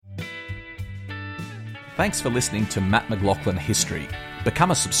Thanks for listening to Matt McLaughlin History.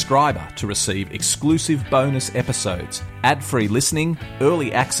 Become a subscriber to receive exclusive bonus episodes, ad-free listening,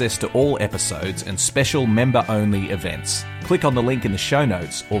 early access to all episodes, and special member-only events. Click on the link in the show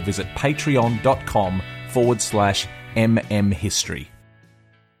notes or visit patreon.com/mmhistory.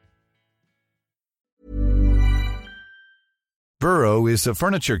 Burrow is a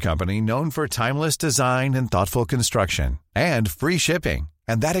furniture company known for timeless design and thoughtful construction, and free shipping,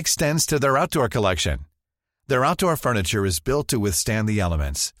 and that extends to their outdoor collection. Their outdoor furniture is built to withstand the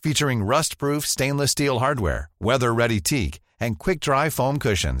elements, featuring rust-proof stainless steel hardware, weather-ready teak, and quick-dry foam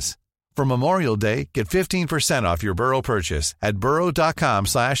cushions. For Memorial Day, get 15% off your Burrow purchase at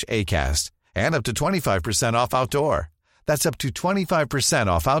burrow.com/ACAST and up to 25% off outdoor. That's up to 25%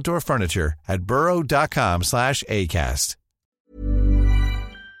 off outdoor furniture at burrow.com/ACAST.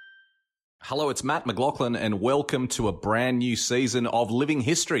 Hello, it's Matt McLaughlin, and welcome to a brand new season of Living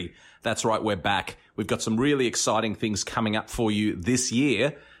History. That's right, we're back. We've got some really exciting things coming up for you this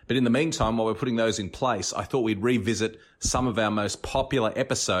year. But in the meantime, while we're putting those in place, I thought we'd revisit some of our most popular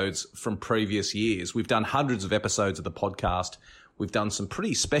episodes from previous years. We've done hundreds of episodes of the podcast. We've done some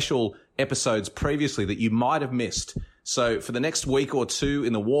pretty special episodes previously that you might have missed. So for the next week or two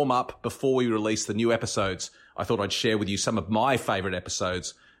in the warm-up before we release the new episodes, I thought I'd share with you some of my favourite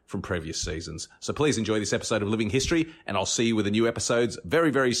episodes from previous seasons. So please enjoy this episode of Living History, and I'll see you with the new episodes very,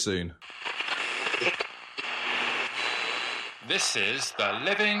 very soon. This is the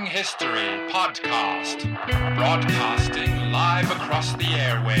Living History Podcast, broadcasting live across the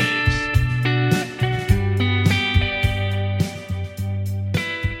airwaves.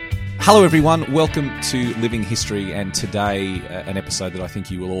 Hello everyone, welcome to Living History, and today an episode that I think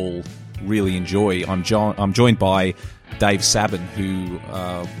you will all really enjoy. I'm joined by Dave Sabben, who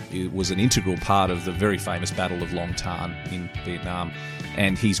was an integral part of the very famous Battle of Long Tan in Vietnam.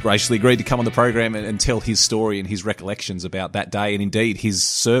 And he's graciously agreed to come on the program and tell his story and his recollections about that day and indeed his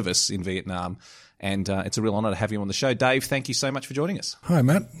service in Vietnam. And it's a real honour to have him on the show. Dave, thank you so much for joining us. Hi,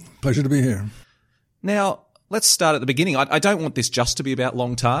 Matt. Pleasure to be here. Now, let's start at the beginning. I don't want this just to be about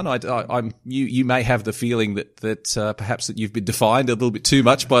Long Tan. You may have the feeling that perhaps that you've been defined a little bit too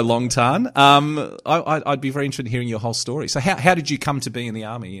much by Long Tan. I'd be very interested in hearing your whole story. So how did you come to be in the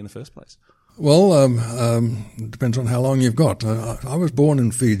army in the first place? Well, it depends on how long you've got. I was born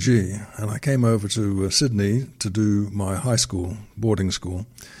in Fiji, and I came over to Sydney to do my high school, boarding school.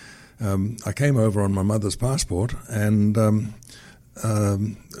 I came over on my mother's passport and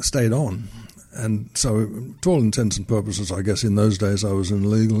stayed on. And so, to all intents and purposes, I guess in those days I was an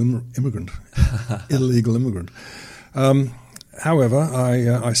illegal immigrant. However,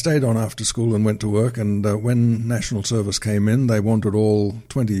 I stayed on after school and went to work, and when National Service came in, they wanted all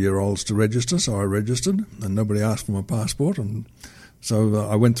 20-year-olds to register, so I registered, and nobody asked for my passport, and so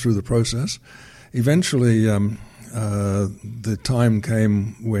I went through the process. Eventually, the time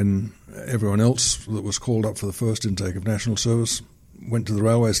came when everyone else that was called up for the first intake of National Service went to the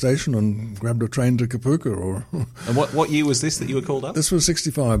railway station and grabbed a train to Kapuka. And what year was this that you were called up? This was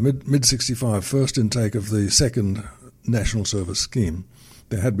 65, mid-65, first intake of the second National Service scheme.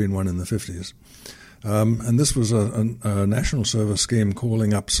 There had been one in the 50s. And this was a National Service scheme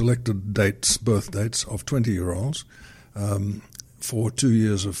calling up selected birth dates of 20-year-olds for 2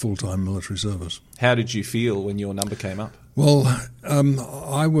 years of full-time military service. How did you feel when your number came up? Well,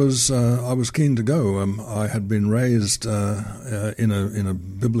 I was keen to go. I had been raised in a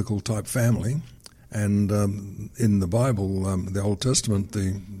biblical type family, and in the Bible, the Old Testament,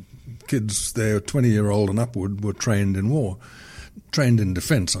 the kids there, 20-year-old and upward, were trained in war, trained in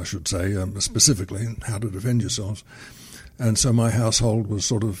defence, I should say, specifically how to defend yourselves. And so my household was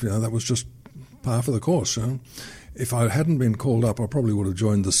sort of, that was just par for the course. If I hadn't been called up, I probably would have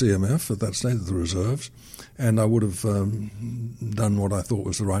joined the CMF at that stage of the reserves, and I would have done what I thought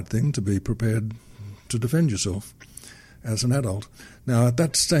was the right thing, to be prepared to defend yourself as an adult. Now, at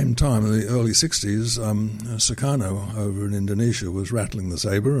that same time, in the early 60s, Sukarno over in Indonesia was rattling the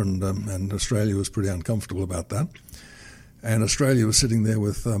sabre, and Australia was pretty uncomfortable about that. And Australia was sitting there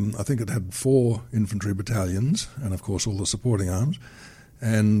with, I think it had 4 infantry battalions, and of course all the supporting arms.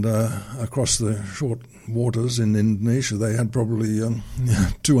 And across the short waters in Indonesia, they had probably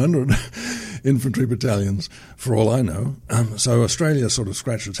 200 infantry battalions, for all I know. So Australia sort of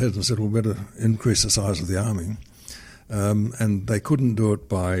scratched its head and said, well, we better increase the size of the army. And they couldn't do it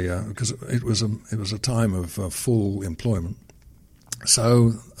because it was a time of full employment.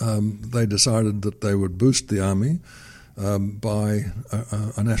 So they decided that they would boost the army by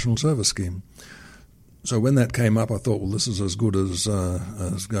a national service scheme. So when that came up, I thought, well, this is as good as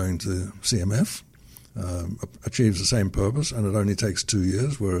going to CMF. achieves the same purpose, and it only takes 2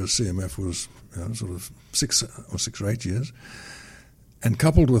 years, whereas CMF was sort of 6 or 8 years. And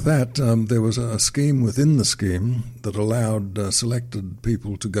coupled with that, there was a scheme within the scheme that allowed selected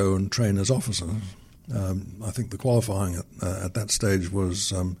people to go and train as officers. I think the qualifying at that stage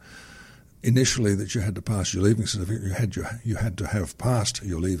was initially that you had to pass your leaving certificate. You had to have passed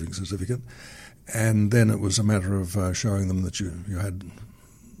your leaving certificate, and then it was a matter of showing them that you had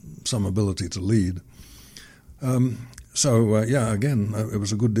some ability to lead. Again, it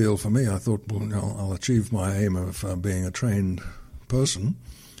was a good deal for me. I thought, well, I'll achieve my aim of being a trained person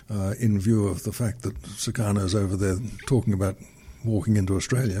in view of the fact that Sukarno's over there talking about walking into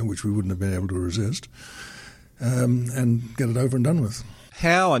Australia, which we wouldn't have been able to resist, and get it over and done with.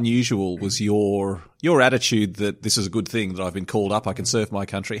 How unusual was your attitude that this is a good thing that I've been called up, I can serve my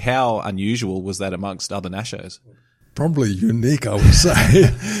country? How unusual was that amongst other Nashos? Probably unique, I would say,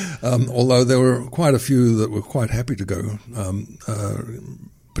 although there were quite a few that were quite happy to go,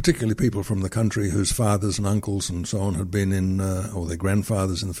 particularly people from the country whose fathers and uncles and so on had been in, or their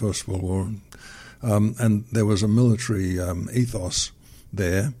grandfathers in the First World War. And there was a military ethos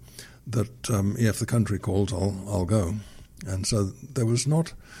there that if the country calls, I'll go. And so there was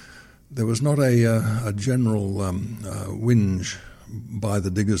not a general whinge by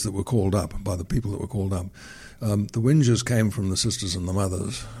the diggers that were called up, by the people that were called up. The whinges came from the sisters and the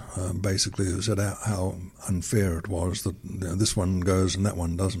mothers, basically, who said how unfair it was that this one goes and that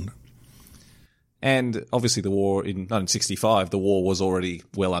one doesn't. And obviously the war in 1965, the war was already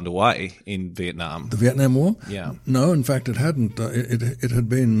well underway in Vietnam. The Vietnam War? Yeah. No, in fact, it hadn't. It had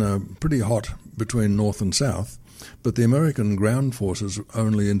been pretty hot between North and South, but the American ground forces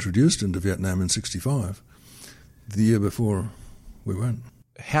only introduced into Vietnam in 65, the year before we went.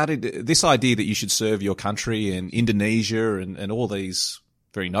 How did this idea that you should serve your country and Indonesia and all these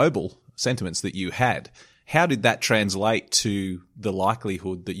very noble sentiments that you had, how did that translate to the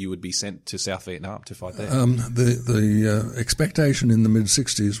likelihood that you would be sent to South Vietnam to fight there? The expectation in the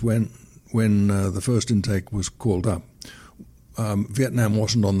mid-60s when the first intake was called up, Vietnam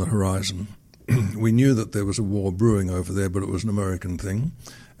wasn't on the horizon. We knew that there was a war brewing over there, but it was an American thing,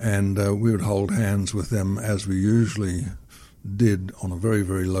 and we would hold hands with them as we usually did on a very,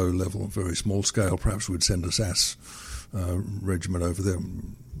 very low level, very small scale. Perhaps we'd send a SAS regiment over there,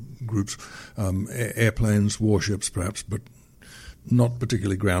 groups, airplanes, warships perhaps, but not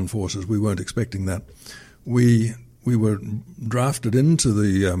particularly ground forces. We weren't expecting that. We were drafted into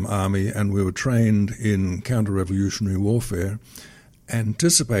the army and we were trained in counter-revolutionary warfare,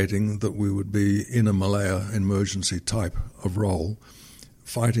 anticipating that we would be in a Malaya emergency type of role,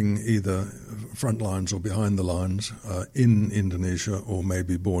 fighting either front lines or behind the lines in Indonesia or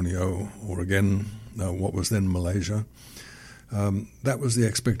maybe Borneo or again what was then Malaysia. That was the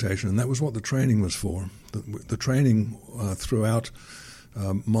expectation, and that was what the training was for. The training throughout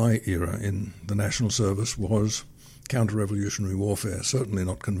my era in the National Service was counter-revolutionary warfare, certainly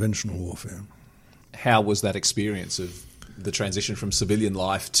not conventional warfare. How was that experience of the transition from civilian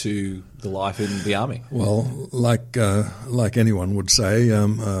life to the life in the army? Well, like anyone would say,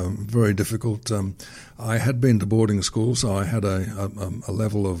 very difficult. I had been to boarding school, so I had a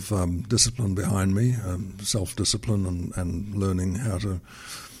level of discipline behind me, self-discipline and learning how to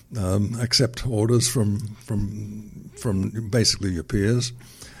accept orders from basically your peers.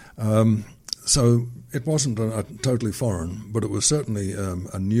 So it wasn't totally foreign, but it was certainly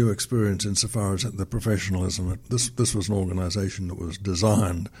a new experience insofar as the professionalism. This was an organisation that was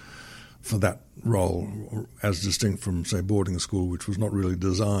designed for that role, as distinct from, say, boarding school, which was not really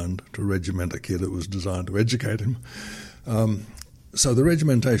designed to regiment a kid. It was designed to educate him. So the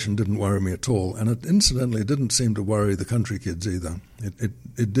regimentation didn't worry me at all, and it incidentally didn't seem to worry the country kids either.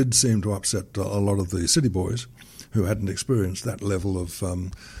 It did seem to upset a lot of the city boys who hadn't experienced that level of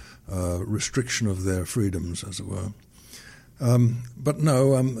restriction of their freedoms, as it were. But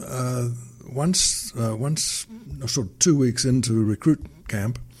no, once sort of 2 weeks into recruit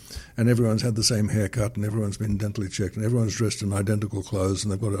camp, and everyone's had the same haircut, and everyone's been dentally checked, and everyone's dressed in identical clothes,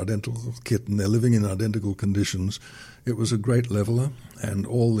 and they've got an identical kit, and they're living in identical conditions. It was a great leveler, and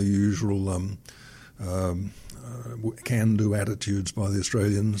all the usual can-do attitudes by the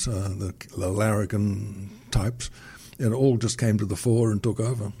Australians, the larrikin types, it all just came to the fore and took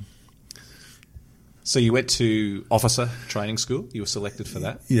over. So you went to officer training school? You were selected for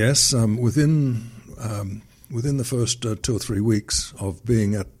that? Yes. Within the first 2 or 3 weeks of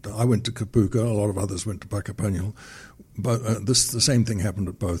being I went to Kapuka, a lot of others went to Bakapanul, but the same thing happened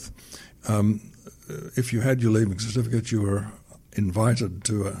at both. If you had your leaving certificate, you were invited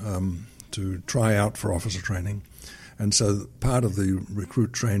to try out for officer training, And so part of the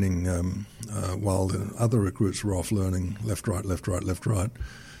recruit training, while the other recruits were off learning left, right, left, right, left, right,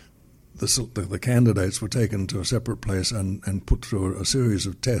 the candidates were taken to a separate place and put through a series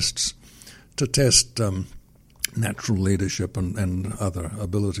of tests to test natural leadership and other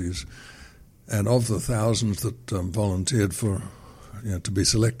abilities. And of the thousands that volunteered for, to be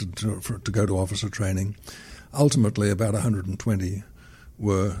selected to go to officer training, ultimately about 120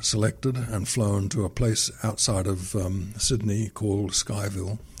 were selected and flown to a place outside of Sydney called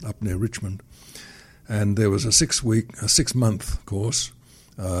Skyville, up near Richmond. And there was a 6-month course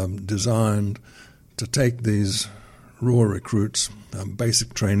designed to take these raw recruits,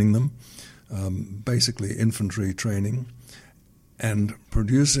 basic training them, basically infantry training, and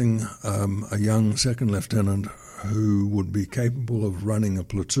producing a young second lieutenant who would be capable of running a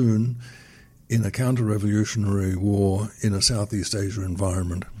platoon in a counter-revolutionary war in a Southeast Asia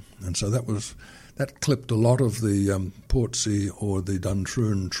environment. And so that clipped a lot of the Portsea or the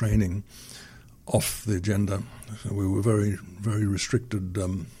Duntroon training off the agenda. So we were very, very restricted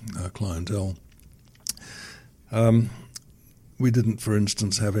clientele. We didn't, for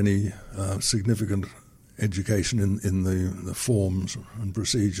instance, have any significant education in the forms and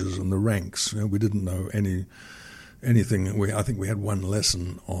procedures and the ranks. We didn't know anything. I think we had one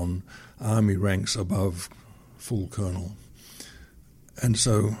lesson on army ranks above full colonel. And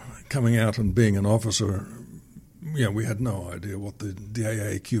so coming out and being an officer, we had no idea what the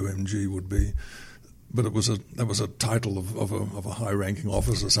AAQMG would be. But that was a title of a high-ranking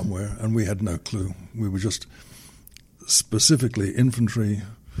officer somewhere, and we had no clue. We were just specifically infantry,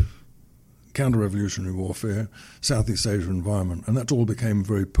 counter-revolutionary warfare, Southeast Asia environment, and that all became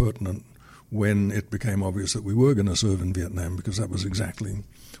very pertinent when it became obvious that we were going to serve in Vietnam, because that was exactly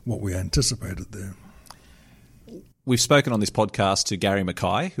what we anticipated there. We've spoken on this podcast to Gary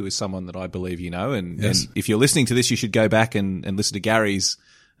Mackay, who is someone that I believe you know, and, yes. And if you're listening to this, you should go back and listen to Gary's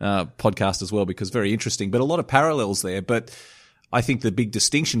podcast as well, because very interesting, but a lot of parallels there. But I think the big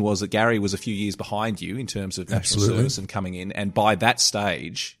distinction was that Gary was a few years behind you in terms of national service and coming in, and by that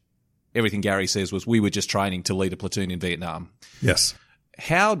stage, everything Gary says was we were just training to lead a platoon in Vietnam. Yes.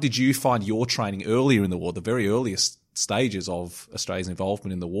 How did you find your training earlier in the war, the very earliest stages of Australia's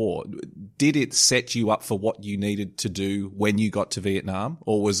involvement in the war? Did it set you up for what you needed to do when you got to Vietnam,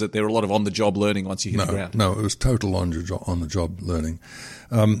 or was it there a lot of on-the-job learning once you hit the ground? No, it was total on-the-job learning.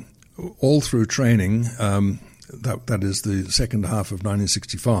 All through training, that is the second half of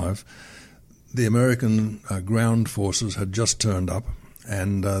 1965, the American ground forces had just turned up,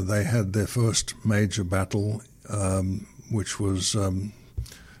 and they had their first major battle, which was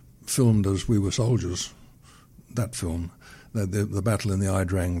filmed as We Were Soldiers, that film, the battle in the Ia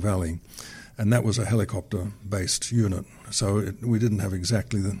Drang Valley. And that was a helicopter-based unit, so we didn't have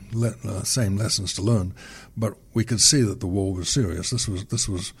exactly the same lessons to learn, but we could see that the war was serious. This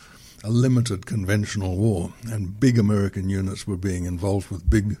was a limited conventional war, and big American units were being involved with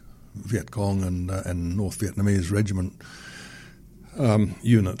big Viet Cong and North Vietnamese regiment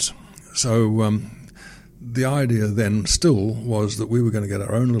units. So the idea then still was that we were going to get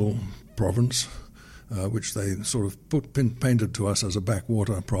our own little province, which they sort of painted to us as a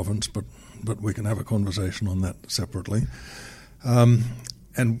backwater province, but we can have a conversation on that separately.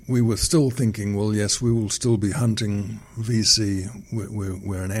 And we were still thinking, well, yes, we will still be hunting VC.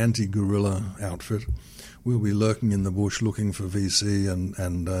 We're an anti-guerrilla outfit. We'll be lurking in the bush looking for VC,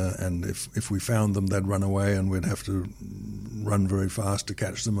 and if we found them, they'd run away, and we'd have to run very fast to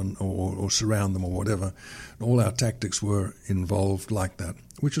catch them or surround them or whatever. All our tactics were involved like that,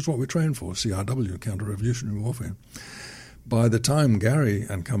 which is what we trained for, CRW, Counter-Revolutionary Warfare. By the time Gary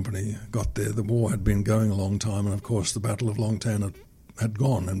and company got there, the war had been going a long time, and of course the Battle of Long Tan had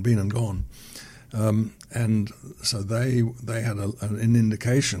gone and been and gone. And so they had an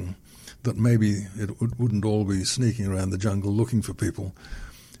indication that maybe it wouldn't all be sneaking around the jungle looking for people,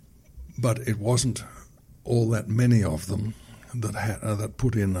 but it wasn't all that many of them that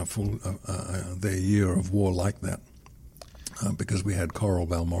put in a full their year of war like that, because we had Coral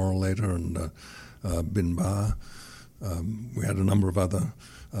Balmoral later and Bin Ba. We had a number of other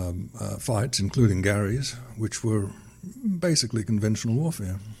fights, including Gary's, which were basically conventional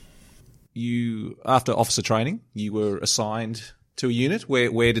warfare. You, after officer training, you were assigned to a unit.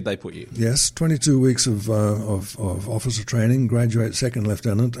 Where did they put you? Yes, 22 weeks of officer training, graduate second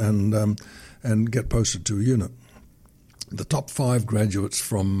lieutenant, and get posted to a unit. The top 5 graduates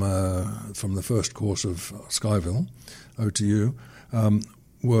from the first course of Skyville, OTU,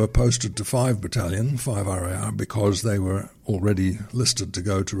 were posted to 5 battalion, 5 RAR, because they were already listed to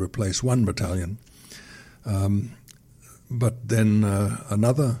go to replace 1 battalion. But then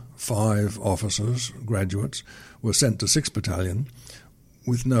another 5 officers, graduates, were sent to 6th Battalion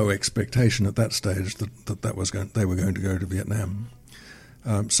with no expectation at that stage that they were going to go to Vietnam.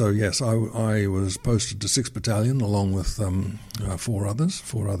 So yes, I was posted to 6th Battalion along with 4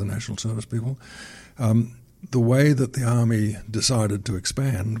 other National Service people. The way that the Army decided to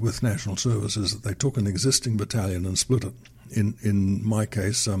expand with National Service is that they took an existing battalion and split it. In my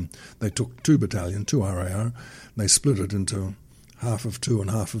case, they took 2 RAR, they split it into half of 2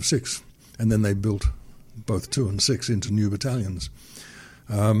 and half of 6, and then they built both 2 and 6 into new battalions.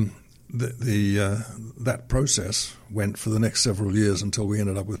 That process went for the next several years until we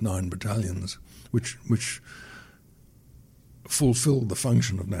ended up with 9 battalions, which fulfilled the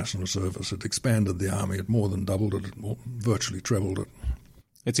function of National Service. It expanded the Army. It more than doubled it. It virtually trebled it.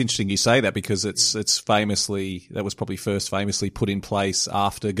 It's interesting you say that because it's famously, that was probably first famously put in place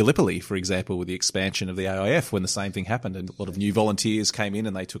after Gallipoli, for example, with the expansion of the AIF, when the same thing happened and a lot of new volunteers came in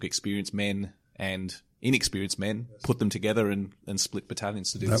and they took experienced men and inexperienced men, put them together and split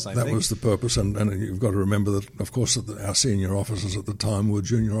battalions to do the same thing. That was the purpose, and you've got to remember that, of course, that our senior officers at the time were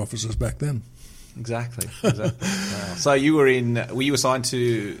junior officers back then. Exactly. Wow. So were you assigned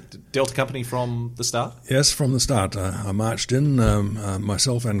to Delta Company from the start? Yes, from the start. I marched in.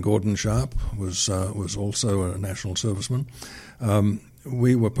 Myself and Gordon Sharp was also a national serviceman.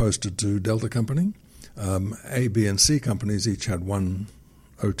 We were posted to Delta Company. A, B, and C companies each had 1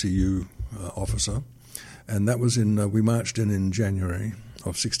 OTU officer, and that was we marched in January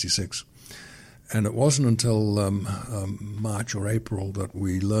of '66. And it wasn't until March or April that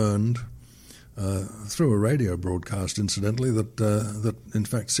we learned, through a radio broadcast, incidentally, that in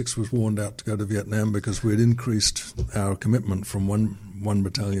fact 6 was warned out to go to Vietnam because we had increased our commitment from one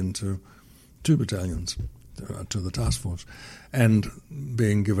battalion to 2 battalions to the task force, and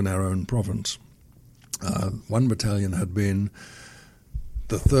being given our own province. 1 battalion had been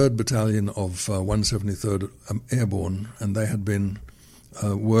the 3rd Battalion of 173rd Airborne, and they had been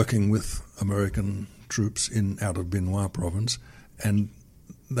working with American troops out of Bien Hoa province, and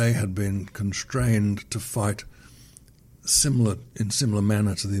they had been constrained to fight in similar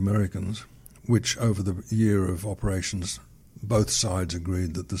manner to the Americans, which over the year of operations, both sides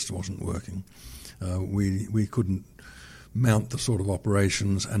agreed that this wasn't working. We couldn't mount the sort of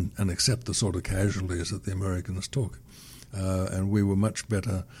operations and accept the sort of casualties that the Americans took. And we were much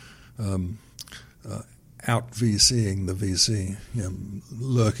better out VCing the VC,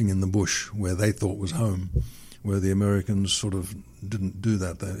 lurking in the bush where they thought was home, where the Americans sort of didn't do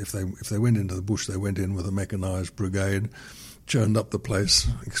that. If they went into the bush, they went in with a mechanised brigade, churned up the place,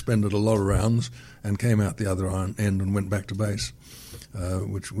 expended a lot of rounds, and came out the other end and went back to base,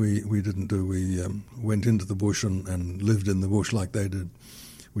 which we didn't do. We went into the bush and lived in the bush like they did,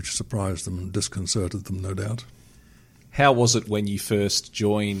 which surprised them and disconcerted them, no doubt. How was it when you first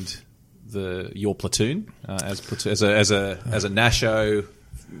joined your platoon as a Nasho?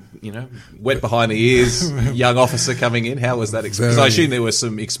 Wet behind the ears, young officer coming in. How was that experience? Because I assume there were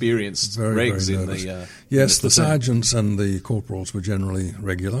some experienced regs in the yes, the sergeants and the corporals were generally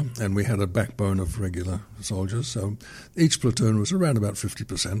regular, and we had a backbone of regular soldiers. So each platoon was around about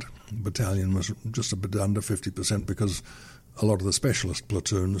 50%. Battalion was just a bit under 50% because a lot of the specialist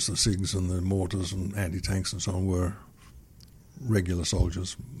platoons, the SIGs and the mortars and anti-tanks and so on, were regular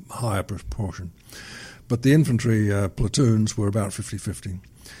soldiers, higher proportion. But the infantry platoons were about 50-50.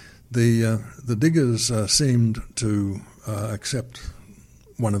 The diggers seemed to accept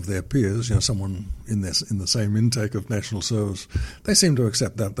one of their peers, someone in the same intake of national service. They seemed to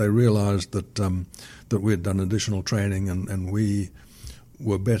accept that. They realised that we had done additional training and we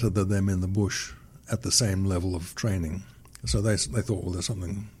were better than them in the bush at the same level of training. So they thought, well, there's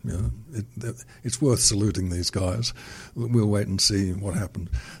something, it's worth saluting these guys. We'll wait and see what happened.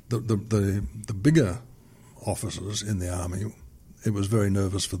 The bigger officers in the Army, it was very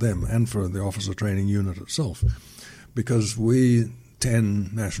nervous for them and for the officer training unit itself, because we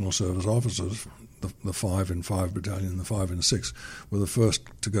 10 National Service officers, the 5 in 5 Battalion, the 5 in 6, were the first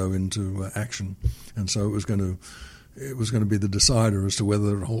to go into action, and so it was going to be the decider as to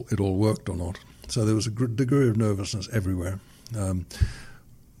whether it all worked or not. So there was a degree of nervousness everywhere.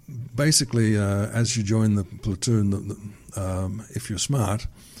 Basically, as you join the platoon, if you're smart,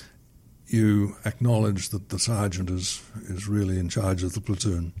 you acknowledge that the sergeant is really in charge of the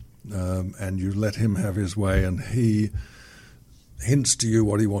platoon, and you let him have his way, and he hints to you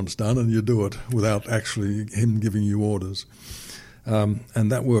what he wants done, and you do it without actually him giving you orders.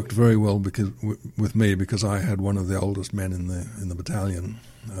 And that worked very well with me because I had one of the oldest men in the battalion.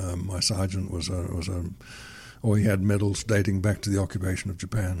 My sergeant he had medals dating back to the occupation of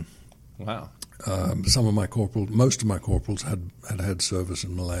Japan. Wow! Some of my corporals, most of my corporals had service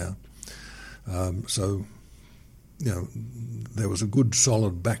in Malaya. So, there was a good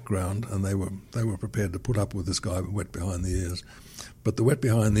solid background, and they were prepared to put up with this guy wet behind the ears. But the wet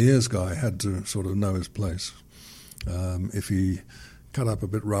behind the ears guy had to sort of know his place. If he cut up a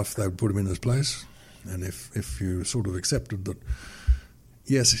bit rough, they would put him in his place. And if you sort of accepted that,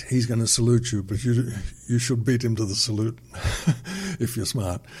 yes, he's going to salute you, but you should beat him to the salute if you're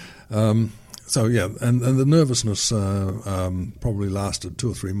smart. So, yeah, and the nervousness probably lasted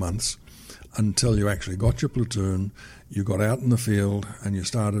 2 or 3 months until you actually got your platoon, you got out in the field, and you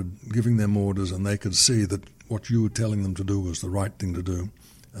started giving them orders, and they could see that what you were telling them to do was the right thing to do.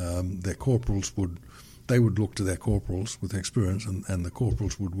 Their corporals would look to their corporals with experience, and the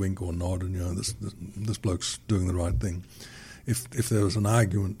corporals would wink or nod, and this bloke's doing the right thing. If there was an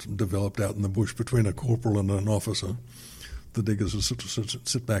argument developed out in the bush between a corporal and an officer, the diggers would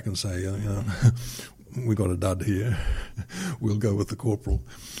sit back and say, we got a dud here, we'll go with the corporal.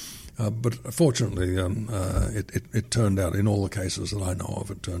 But fortunately, it turned out, in all the cases that I know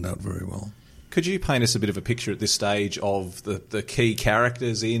of, it turned out very well. Could you paint us a bit of a picture at this stage of the key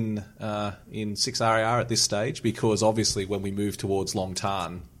characters in 6RAR at this stage? Because obviously when we move towards Long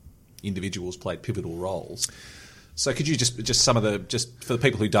Tan, individuals played pivotal roles. So could you just some of the, just for the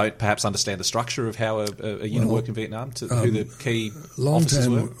people who don't perhaps understand the structure of how a unit worked in Vietnam, who the key officers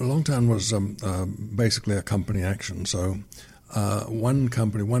were? Long Tan was basically a company action. So one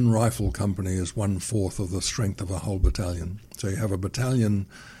rifle company is 1/4 of the strength of a whole battalion. So you have a battalion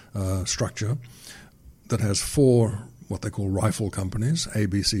structure that has 4 what they call rifle companies, A,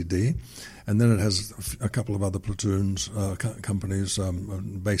 B, C, D, and then it has a couple of other platoons, companies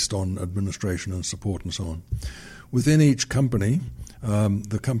based on administration and support and so on. Within each company,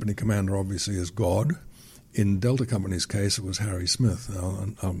 the company commander obviously is God. In Delta Company's case, it was Harry Smith.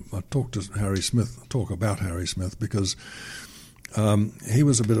 I talk about Harry Smith because he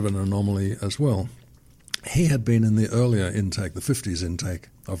was a bit of an anomaly as well. He had been in the earlier intake, the 50s intake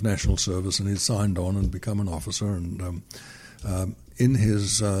of national service, and he'd signed on and become an officer. And in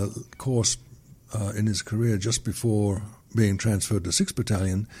his course, in his career, just before being transferred to 6th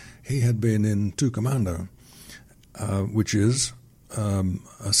Battalion, he had been in 2 Commando, which is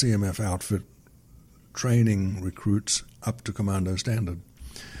a CMF outfit training recruits up to Commando standard.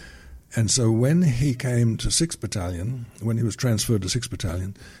 And so when he came to 6th Battalion, when he was transferred to 6th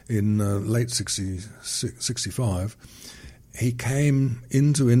Battalion in late 65, he came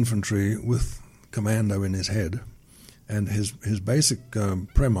into infantry with Commando in his head. And his basic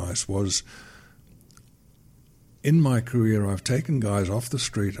premise was, in my career I've taken guys off the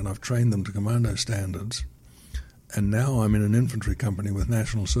street and I've trained them to Commando standards, and now I'm in an infantry company with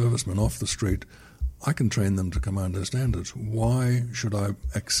national servicemen off the street. I can train them to Commando standards. Why should I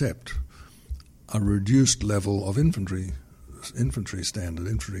accept a reduced level of infantry standard,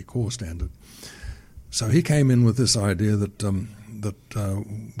 infantry corps standard? So he came in with this idea that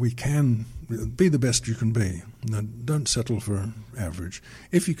we can be the best you can be. Now, don't settle for average.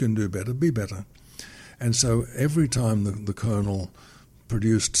 If you can do better, be better. And so every time the colonel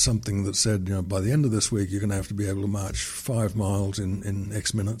produced something that said, by the end of this week you're going to have to be able to march 5 miles in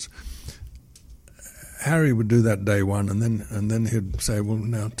X minutes, Harry would do that day one, and then he'd say, well,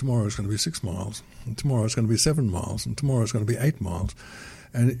 now tomorrow's going to be 6 miles, and tomorrow's going to be 7 miles, and tomorrow's going to be 8 miles.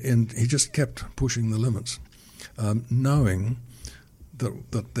 And he just kept pushing the limits, knowing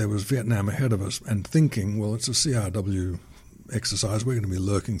that there was Vietnam ahead of us, and thinking, well, it's a CRW exercise. We're going to be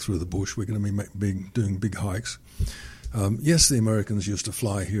lurking through the bush. We're going to be doing big hikes. Yes, the Americans used to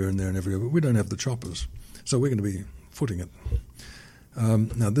fly here and there and everywhere, but we don't have the choppers, so we're going to be footing it.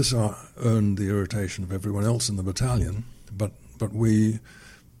 Now, this earned the irritation of everyone else in the battalion, but we,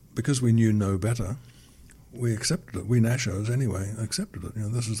 because we knew no better, we accepted it. We Nashos, anyway, accepted it.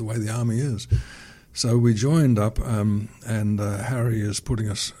 This is the way the army is. So we joined up, and Harry is putting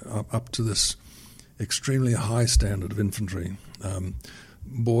us up to this extremely high standard of infantry,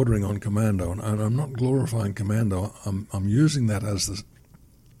 bordering on Commando. And I'm not glorifying Commando. I'm using that as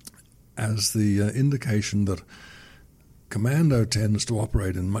the indication that Commando tends to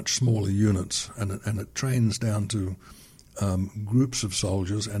operate in much smaller units, and it trains down to groups of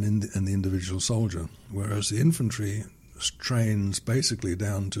soldiers and the individual soldier, whereas the infantry trains basically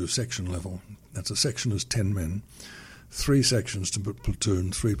down to section level. That's a section is 10 men, 3 sections to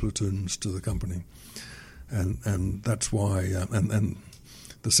platoon, 3 platoons to the company, and that's why. And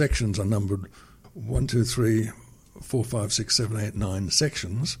the sections are numbered 1, 2, 3, 4, 5, 6, 7, 8, 9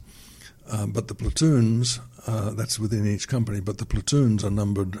 sections. But the platoons, that's within each company, but the platoons are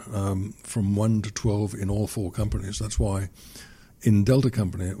numbered from 1 to 12 in all 4 companies. That's why In Delta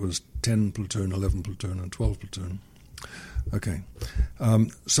Company, it was 10 platoon, 11 platoon, and 12 platoon. Okay.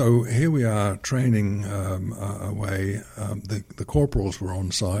 So here we are training away. The corporals were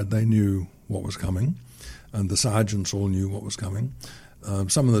on side. They knew what was coming, and the sergeants all knew what was coming.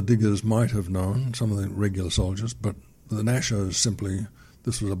 Some of the diggers might have known, some of the regular soldiers, but the Nashos simply,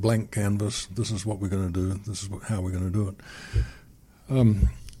 this was a blank canvas, this is what we're going to do, this is how we're going to do it.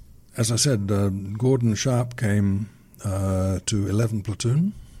 As I said, Gordon Sharp came to 11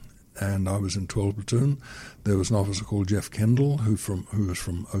 platoon, and I was in 12 platoon. There was an officer called Jeff Kendall, who was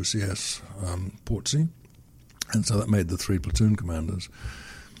from OCS Portsea, and so that made the 3 platoon commanders.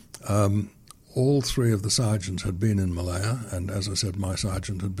 All 3 of the sergeants had been in Malaya, and as I said, my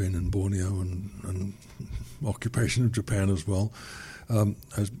sergeant had been in Borneo and occupation of Japan as well.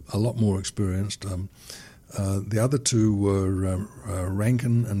 Was a lot more experienced. The other 2 were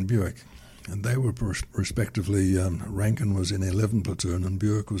Rankin and Buick, and they were respectively, Rankin was in 11 platoon and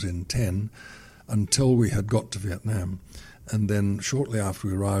Buick was in 10 until we had got to Vietnam. And then shortly after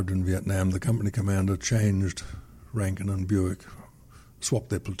we arrived in Vietnam, the company commander changed Rankin and Buick, swapped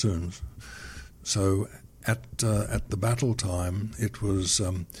their platoons. So at the battle time, it was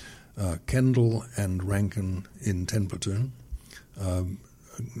Kendall and Rankin in 10 platoon,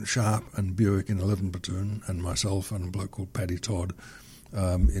 Sharp and Buick in 11 platoon, and myself and a bloke called Paddy Todd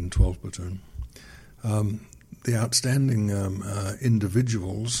in 12 platoon. The outstanding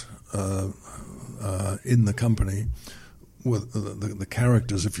individuals in the company, were the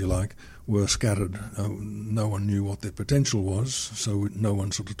characters, if you like, were scattered. No one knew what their potential was, so no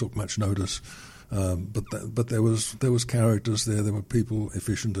one sort of took much notice. But there was characters there. There were people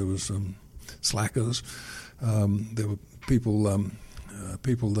efficient. There was slackers. There were people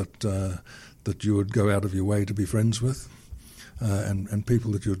that you would go out of your way to be friends with, and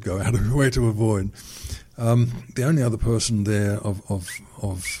people that you would go out of your way to avoid. The only other person there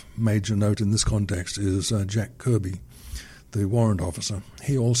of major note in this context is Jack Kirby, the warrant officer.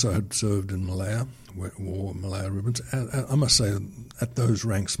 He also had served in Malaya, wore Malaya ribbons. I must say, at those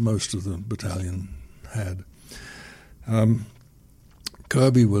ranks, most of the battalion had.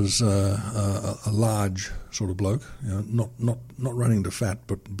 Kirby was a large sort of bloke, not running to fat,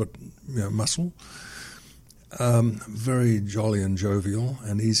 but muscle. Very jolly and jovial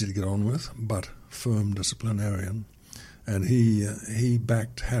and easy to get on with, but firm disciplinarian. And he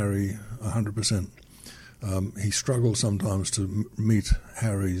backed Harry 100%. He struggled sometimes to meet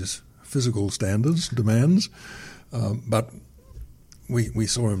Harry's physical standards, demands, but we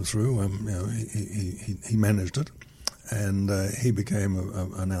saw him through. He managed it, and he became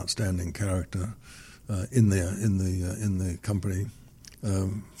an outstanding character in the company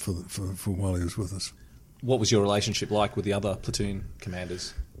for while he was with us. What was your relationship like with the other platoon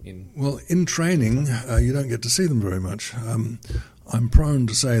commanders? Well, in training, you don't get to see them very much. I'm prone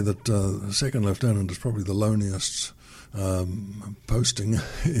to say that the second lieutenant is probably the loneliest posting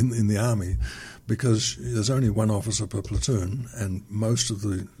in the army, because there's only one officer per platoon, and most of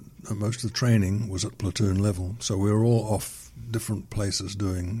the training was at platoon level. So we were all off different places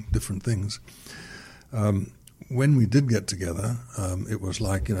doing different things. When we did get together, it was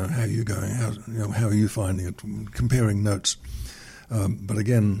like, how are you going? How are you finding it? Comparing notes. But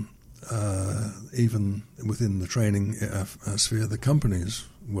again, even within the training sphere, the companies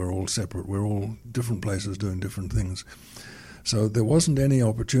were all separate. We're all different places doing different things. So there wasn't any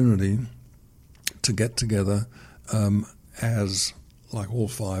opportunity to get together as like all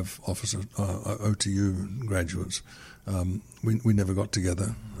 5 officer OTU graduates. We never got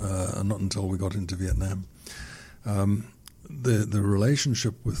together, not until we got into Vietnam. The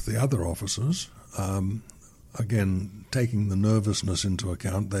relationship with the other officers, again, taking the nervousness into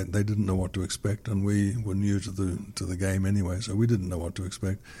account, they didn't know what to expect, and we were new to the game anyway, so we didn't know what to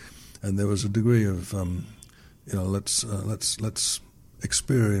expect. And there was a degree of, let's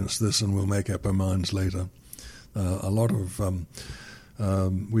experience this, and we'll make up our minds later. A lot of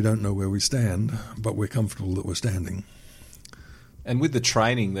we don't know where we stand, but we're comfortable that we're standing. And with the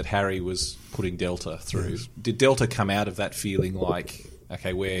training that Harry was putting Delta through, yes. Did Delta come out of that feeling like,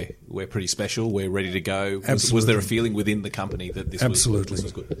 okay, we're pretty special, we're ready to go? Was there a feeling within the company that this was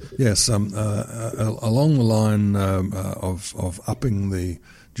good? Yes, along the line of upping the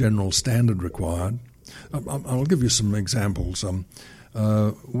general standard required. I'll give you some examples.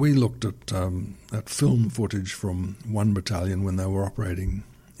 We looked at film footage from one battalion when they were operating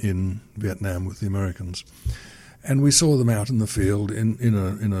in Vietnam with the Americans. And we saw them out in the field in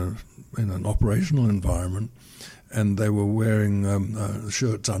an operational environment, and they were wearing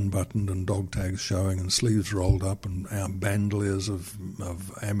shirts unbuttoned and dog tags showing and sleeves rolled up and bandoliers of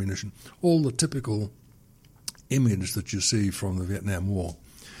ammunition, all the typical image that you see from the Vietnam War.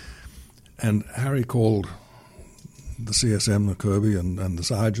 And Harry called the CSM, the Kirby, and the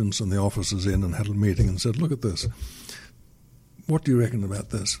sergeants and the officers in and had a meeting and said, look at this. What do you reckon about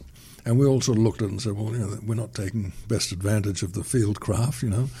this? And we all sort of looked at it and said, well, we're not taking best advantage of the field craft,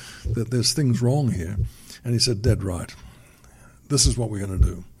 that there's things wrong here. And he said, dead right. This is what we're going to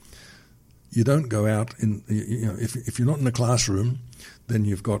do. You don't go out if you're not in the classroom, then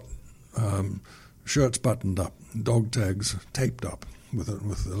you've got shirts buttoned up, dog tags taped up with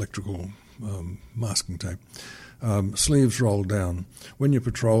electrical masking tape, sleeves rolled down. When you're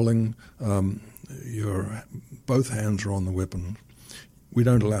patrolling, your both hands are on the weapon. We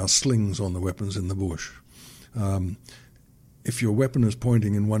don't allow slings on the weapons in the bush. If your weapon is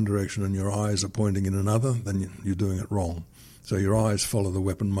pointing in one direction and your eyes are pointing in another, then you're doing it wrong. So your eyes follow the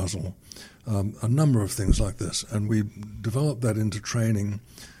weapon muzzle. A number of things like this. And we developed that into training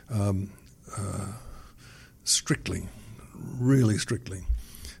strictly, really strictly.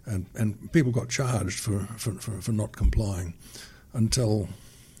 And people got charged for not complying until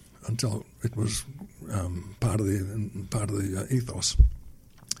it was part of the ethos.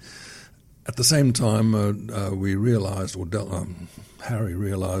 At the same time, we realized, Harry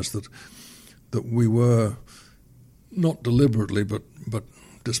realized that we were not deliberately, but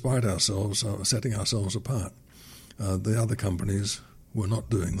despite ourselves, setting ourselves apart. The other companies were not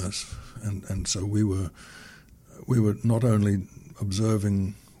doing this, and so we were not only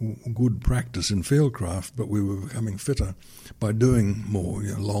observing good practice in fieldcraft, but we were becoming fitter by doing more,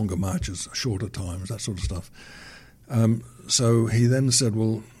 longer marches, shorter times, that sort of stuff. So he then said,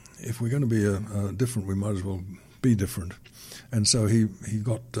 well, if we're going to be different, we might as well be different. And so he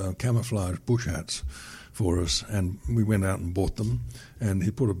got camouflage bush hats for us, and we went out and bought them, and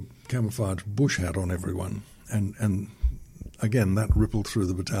he put a camouflage bush hat on everyone. And again, that rippled through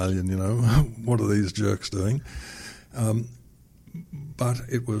the battalion, what are these jerks doing? But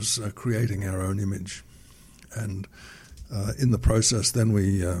it was creating our own image. And in the process, then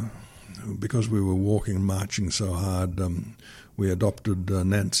we, because we were walking and marching so hard, we adopted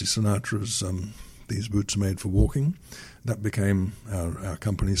Nancy Sinatra's These Boots Are Made for Walking. That became our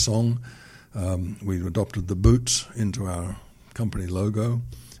company song. We adopted the boots into our company logo,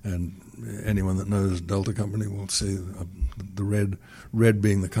 and anyone that knows Delta Company will see the red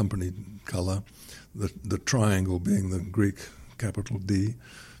being the company colour, the triangle being the Greek capital D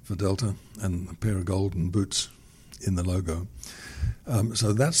for Delta, and a pair of golden boots in the logo.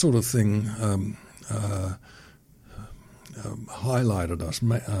 So that sort of thing highlighted us.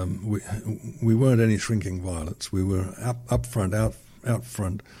 We weren't any shrinking violets. We were up front, out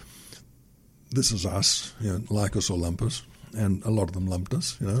front. This is us, like us or lump us, and a lot of them lumped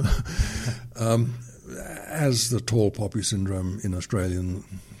us, as the tall poppy syndrome in Australian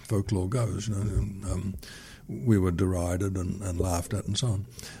folklore goes, we were derided and laughed at and so on.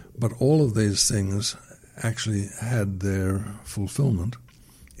 But all of these things actually had their fulfillment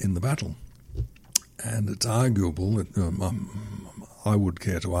in the battle. And it's arguable, that, I would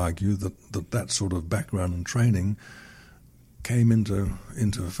care to argue, that sort of background and training came into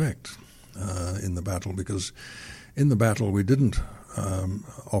effect in the battle, because in the battle we didn't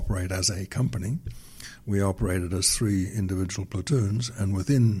operate as a company. We operated as 3 individual platoons, and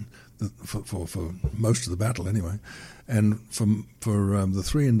within for most of the battle anyway, and for the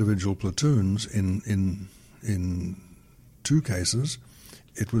 3 individual platoons in 2 cases,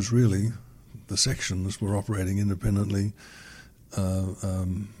 it was really the sections were operating independently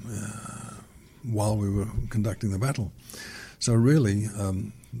while we were conducting the battle. So really,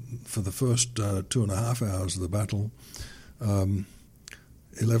 for the first 2.5 hours of the battle,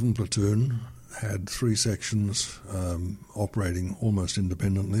 11 platoon had 3 sections operating almost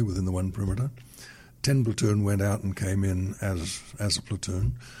independently within the one perimeter. 10 platoon went out and came in as a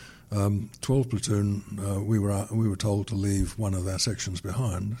platoon. 12 platoon, we were told to leave one of our sections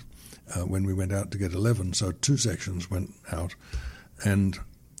behind when we went out to get 11. So 2 sections went out, and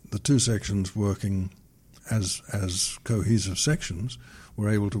the 2 sections working as cohesive sections were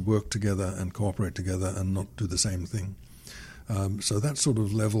able to work together and cooperate together and not do the same thing. So that sort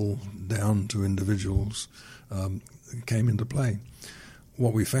of level down to individuals came into play.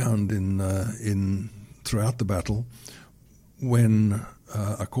 What we found in throughout the battle, when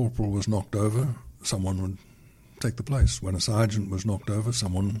a corporal was knocked over, someone would take the place. When a sergeant was knocked over,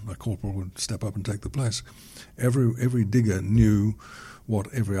 a corporal would step up and take the place. Every digger knew what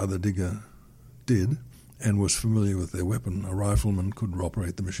every other digger did and was familiar with their weapon. A rifleman could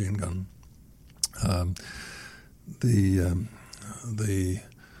operate the machine gun. The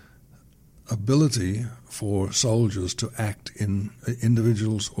ability for soldiers to act in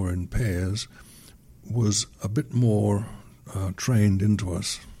individuals or in pairs was a bit more trained into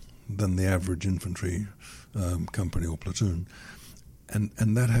us than the average infantry company or platoon.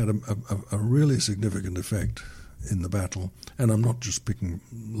 And that had a really significant effect in the battle. And I'm not just picking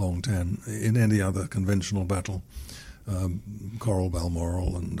Long Tan. In any other conventional battle, Coral,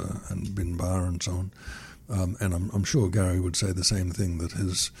 Balmoral and Bin Bar and so on. And I'm sure Gary would say the same thing,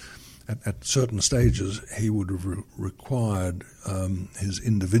 that at certain stages he would have required his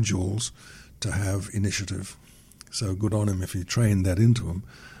individuals to have initiative. So good on him if he trained that into them.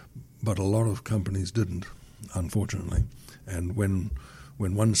 But a lot of companies didn't, unfortunately. And when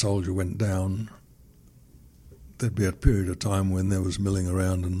one soldier went down, there'd be a period of time when there was milling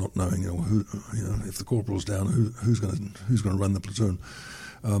around and not knowing, who, if the corporal's down, who's going to run the platoon.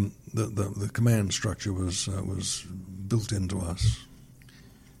 The command structure was built into us.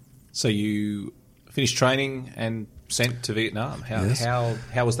 So you finished training and sent to Vietnam. Yes.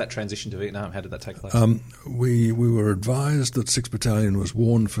 How was that transition to Vietnam? How did that take place? We were advised that 6th Battalion was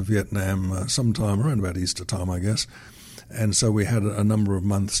warned for Vietnam sometime around about Easter time, I guess, and so we had a number of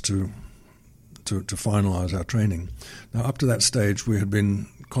months to finalise our training. Now, up to that stage, we had been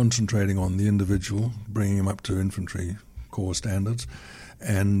concentrating on the individual, bringing him up to infantry corps standards,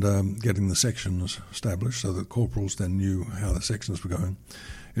 and getting the sections established so that corporals then knew how the sections were going.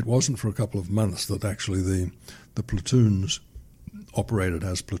 It wasn't for a couple of months that actually the platoons operated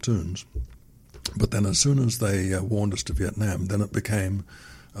as platoons. But then as soon as they warned us to Vietnam, then it became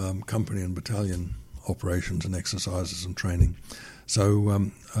company and battalion operations and exercises and training.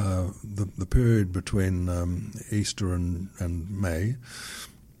 So the period between Easter and May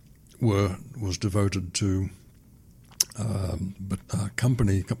was devoted to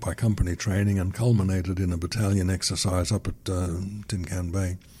company by company training and culminated in a battalion exercise up at Tin Can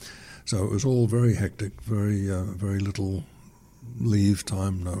Bay. So it was all very hectic, very little leave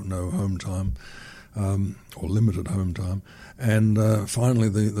time, no home time, or limited home time. And finally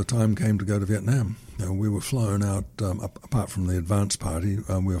the time came to go to Vietnam. We were flown out, apart from the advance party,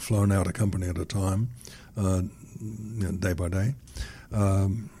 we were flown out a company at a time, day by day,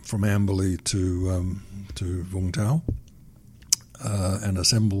 from Amberley to Vung Tau, and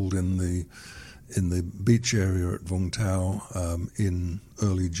assembled in the beach area at Vung Tau in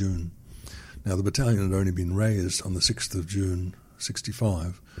early June. Now, the battalion had only been raised on the 6th of June,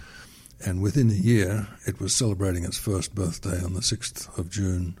 1965, and within a year it was celebrating its first birthday on the 6th of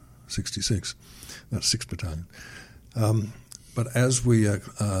June, 1966. That's 6th Battalion. But as we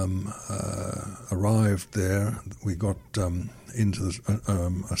arrived there, we got into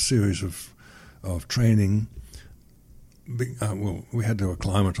a series of training. We had to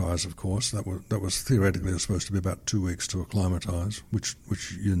acclimatise, of course. That was theoretically supposed to be about 2 weeks to acclimatise, which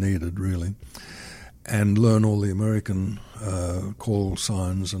you needed really, and learn all the American call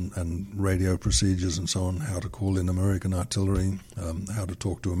signs and radio procedures and so on. How to call in American artillery, how to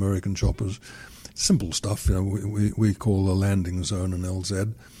talk to American choppers. Simple stuff. We call a landing zone an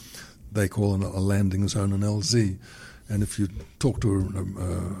LZ. They call a landing zone an LZ. And if you talk to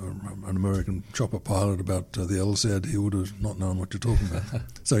an American chopper pilot about the LZ, he would have not known what you're talking about.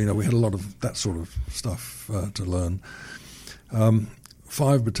 So, we had a lot of that sort of stuff to learn.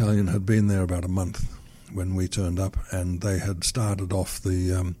 5 Battalion had been there about a month when we turned up, and they had started off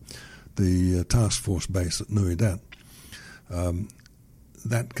the task force base at Nui Dat.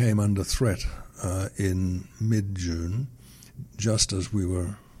 That came under threat in mid-June, just as we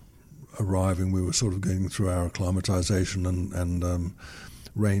were arriving. We were sort of going through our acclimatization and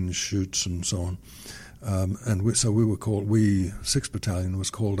range shoots and so on. So we were called. 6th Battalion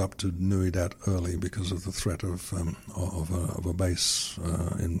was called up to Nui Dat early because of the threat of a base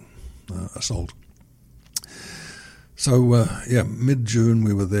in assault. So mid-June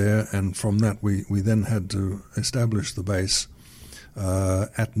we were there, and from that we then had to establish the base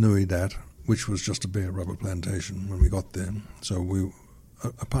at Nui Dat, which was just a bare rubber plantation when we got there. So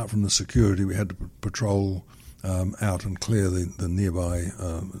apart from the security, we had to patrol out and clear the nearby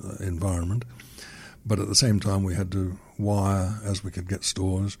environment. But at the same time, we had to wire as we could get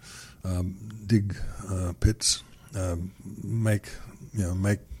stores, dig pits, make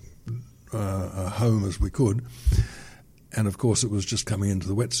a home as we could. And of course, it was just coming into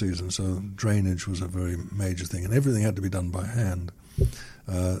the wet season, so drainage was a very major thing, and everything had to be done by hand.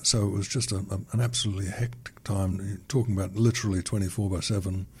 So it was just an absolutely hectic time, talking about literally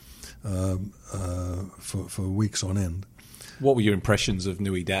 24/7 for weeks on end. What were your impressions of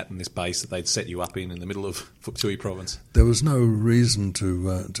Nui Dat and this base that they'd set you up in the middle of Phuoc Tuy province? There was no reason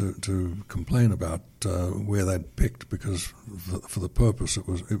to complain about where they'd picked, because for the purpose it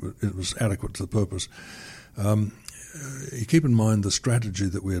was adequate to the purpose. you keep in mind the strategy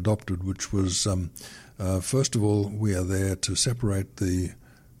that we adopted, which was, first of all, we are there to separate the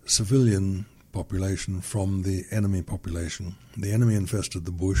civilian population from the enemy population. The enemy infested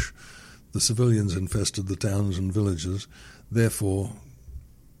the bush, the civilians infested the towns and villages. Therefore,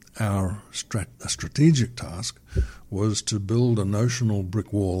 our strategic task was to build a notional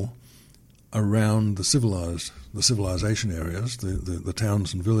brick wall around the civilization areas, the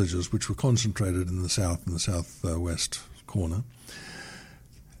towns and villages, which were concentrated in the south and the southwest corner.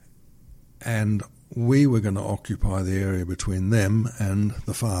 And we were going to occupy the area between them and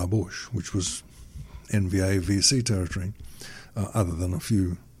the far bush, which was NVA VC territory, other than a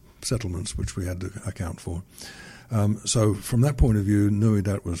few settlements which we had to account for. So from that point of view, Nui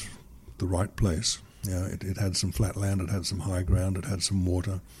Dat was the right place. It had some flat land, it had some high ground, it had some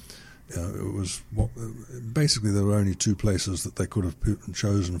water. It was basically there were only two places that they could have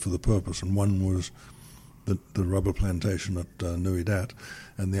chosen for the purpose, and one was the rubber plantation at Nui Dat,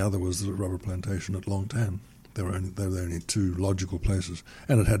 and the other was the rubber plantation at Long Tan. There were only two logical places,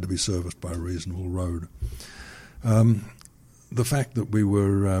 and it had to be serviced by a reasonable road. The fact that we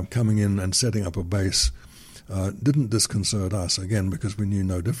were coming in and setting up a base didn't disconcert us, again, because we knew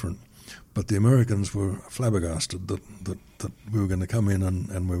no different. But the Americans were flabbergasted that we were going to come in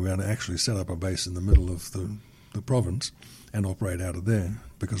and we were going to actually set up a base in the middle of the province and operate out of there.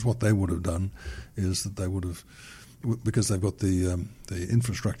 Because what they would have done is that they would have, because they've got the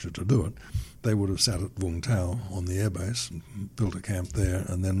infrastructure to do it, they would have sat at Vung Tau on the airbase and built a camp there,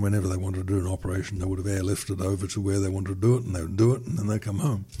 and then whenever they wanted to do an operation, they would have airlifted over to where they wanted to do it, and they would do it, and then they'd come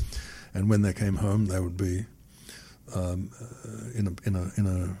home. And when they came home, they would be in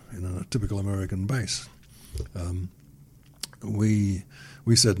a typical American base. We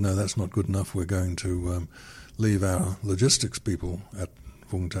said, no, that's not good enough. We're going to leave our logistics people at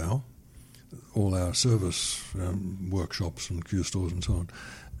Vung Tau, all our service workshops and Q stores and so on,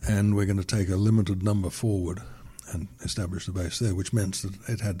 and we're going to take a limited number forward and establish the base there, which meant that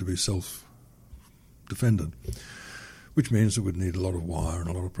it had to be self-defended, which means it would need a lot of wire and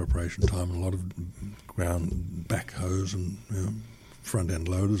a lot of preparation time and a lot of ground backhoes and front-end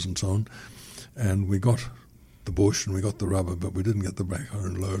loaders and so on. And we got the bush and we got the rubber, but we didn't get the backhoe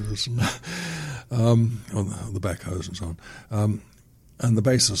and loaders and the backhoes and so on. And the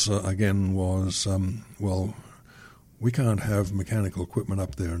basis, again, was, we can't have mechanical equipment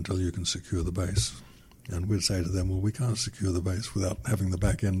up there until you can secure the base. And we'd say to them, well, we can't secure the base without having the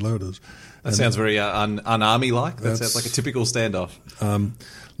back-end loaders. That sounds very un-army-like. That sounds like a typical standoff.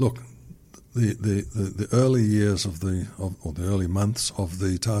 Look, the early years or the early months of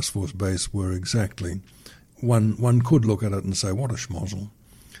the task force base were exactly, one could look at it and say, what a schmozzle.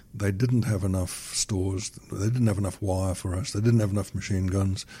 They didn't have enough stores. They didn't have enough wire for us. They didn't have enough machine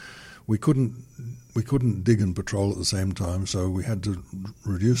guns. We couldn't dig and patrol at the same time, so we had to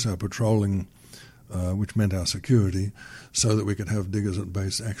reduce our patrolling, which meant our security, so that we could have diggers at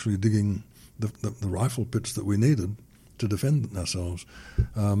base actually digging the rifle pits that we needed to defend ourselves.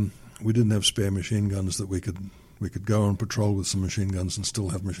 We didn't have spare machine guns that we could go on patrol with some machine guns and still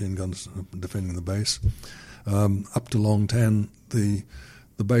have machine guns defending the base. Up to Long Tan, the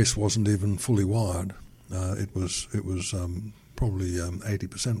base wasn't even fully wired. It was probably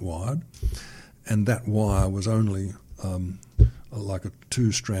 80% wired, and that wire was only like a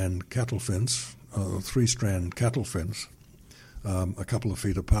 2-strand cattle fence, 3-strand cattle fence, a couple of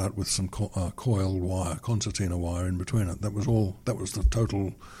feet apart with some coiled wire, concertina wire in between it. That was all. That was the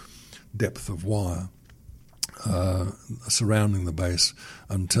total depth of wire surrounding the base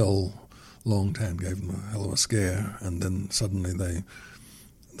until Long Tan gave them a hell of a scare, and then suddenly they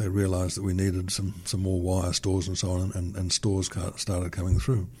realised that we needed some more wire stores and so on, and stores started coming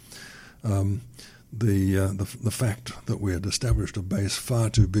through. The fact that we had established a base far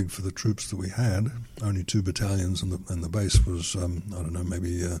too big for the troops that we had, only 2 battalions, and the base was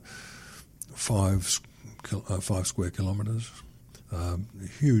maybe 5 square kilometres, a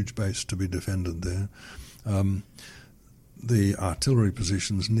huge base to be defended there. The artillery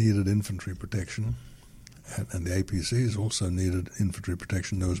positions needed infantry protection, and the APCs also needed infantry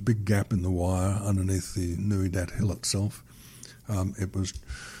protection. There was a big gap in the wire underneath the Nui Dat hill itself. Let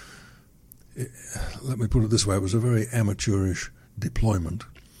me put it this way, it was a very amateurish deployment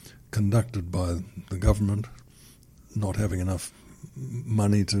conducted by the government, not having enough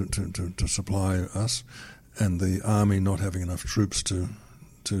money to supply us, and the army not having enough troops to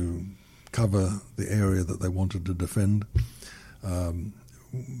cover the area that they wanted to defend.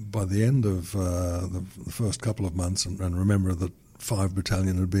 By the end of the first couple of months, and remember that 5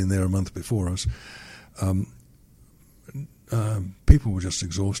 battalion had been there a month before us, people were just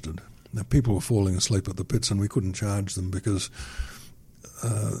exhausted. Now, people were falling asleep at the pits, and we couldn't charge them because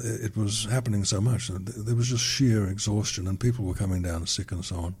it was happening so much. There was just sheer exhaustion, and people were coming down sick and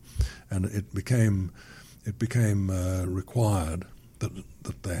so on. And it became required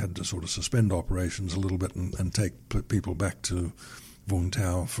that they had to sort of suspend operations a little bit and take people back to Vung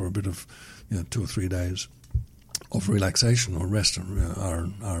Tau for a bit of 2 or 3 days of relaxation or rest,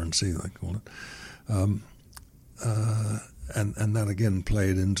 R&C they call it. And that again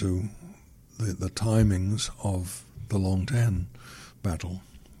played into the timings of the Long Tan battle,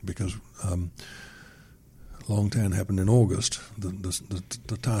 because Long Tan happened in August.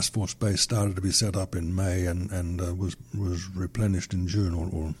 The task force base started to be set up in May and was replenished in June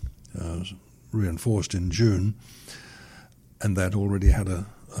or reinforced in June, and they'd already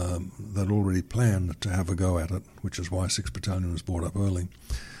planned to have a go at it, which is why 6th Battalion was brought up early.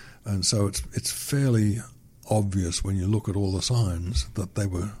 And so it's fairly obvious when you look at all the signs that they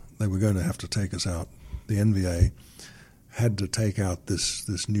were going to have to take us out. The NVA had to take out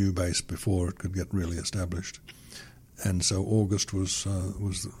this new base before it could get really established, and so August was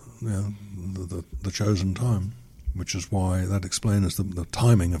the chosen time, which is why that explains the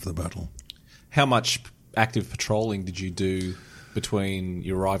timing of the battle. How much active patrolling did you do between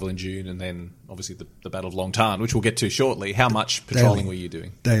your arrival in June and then obviously the Battle of Long Tan, which we'll get to shortly? How much patrolling were you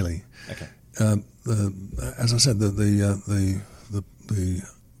doing? Daily. Okay. As I said, the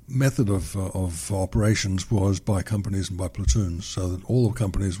method of operations was by companies and by platoons, so that all the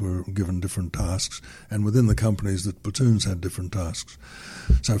companies were given different tasks, and within the companies the platoons had different tasks.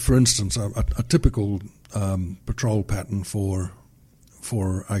 So, for instance, a typical patrol pattern for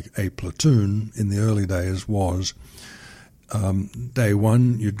a platoon in the early days was day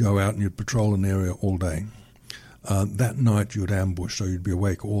one you'd go out and you'd patrol an area all day. That night you'd ambush, so you'd be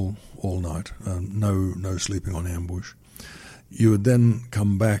awake all night, no sleeping on ambush. You would then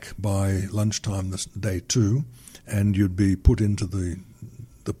come back by lunchtime this day two, and you'd be put into the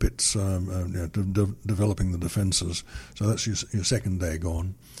pits, developing the defences. So that's your second day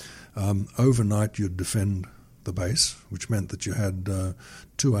gone. Overnight you'd defend the base, which meant that you had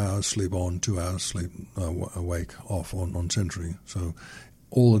 2 hours sleep on, 2 hours sleep awake off on sentry. So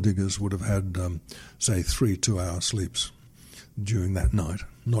all the diggers would have had, say, 3 2-hour sleeps during that night,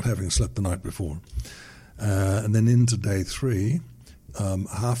 not having slept the night before. And then into day three,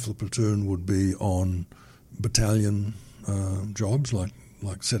 half the platoon would be on battalion jobs, like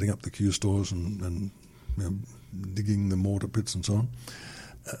setting up the Q stores and digging the mortar pits and so on.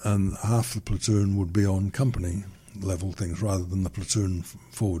 And half the platoon would be on company level things rather than the platoon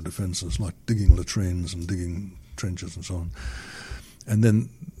forward defences, like digging latrines and digging trenches and so on. And then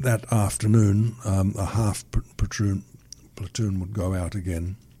that afternoon, a half platoon would go out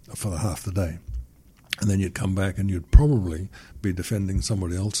again for half the day. And then you'd come back and you'd probably be defending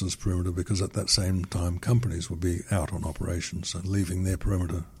somebody else's perimeter, because at that same time companies would be out on operations and leaving their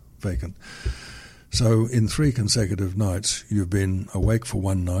perimeter vacant. So in 3 consecutive nights, you've been awake for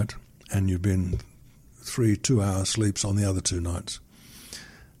one night and you've been 3 2-hour sleeps on the other 2 nights.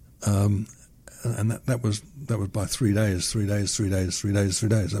 And that was by 3 days, 3 days, 3 days, 3 days, 3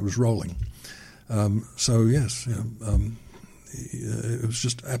 days. That was rolling. So yes, it was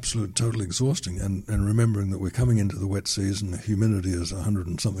just absolute, totally exhausting. And remembering that we're coming into the wet season, the humidity is 100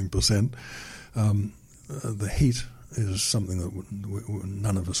 and something percent. The heat is something that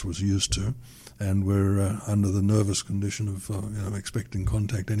none of us was used to, and we're under the nervous condition of expecting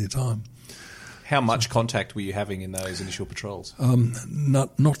contact any time. How much contact were you having in those initial patrols?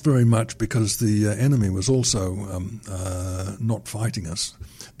 Not very much, because the enemy was also not fighting us.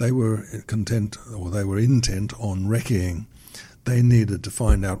 They were intent on wrecking. They needed to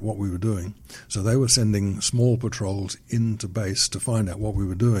find out what we were doing. So they were sending small patrols into base to find out what we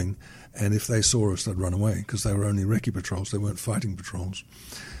were doing, and if they saw us, they'd run away, because they were only recce patrols, they weren't fighting patrols.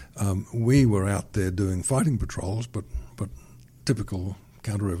 We were out there doing fighting patrols, but typical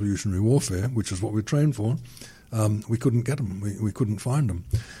counter-revolutionary warfare, which is what we trained for, we couldn't get them. We couldn't find them.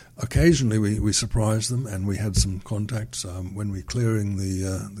 Occasionally we surprised them, and we had some contacts. When we were clearing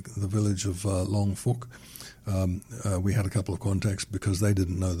the village of Long Phuc, we had a couple of contacts because they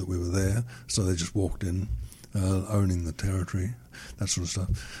didn't know that we were there, so they just walked in, owning the territory, that sort of stuff.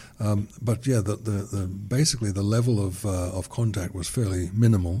 But yeah, basically the level of contact was fairly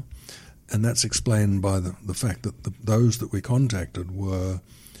minimal, and that's explained by the fact that those that we contacted were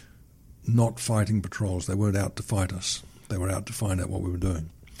not fighting patrols. They weren't out to fight us. They were out to find out what we were doing.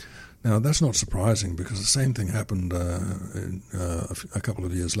 Now, that's not surprising, because the same thing happened a couple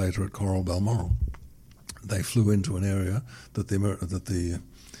of years later at Coral Balmoral. They flew into an area that the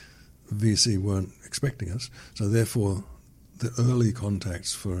VC weren't expecting us, so therefore the early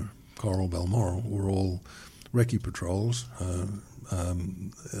contacts for Coral, Balmoral, were all recce patrols,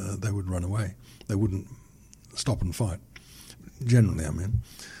 they would run away. They wouldn't stop and fight. Generally, I mean.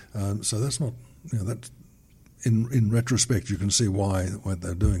 So that's not, that in retrospect you can see why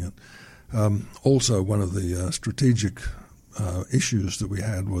they're doing it. Also, one of the strategic issues that we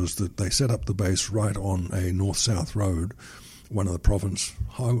had was that they set up the base right on a north-south road, one of the province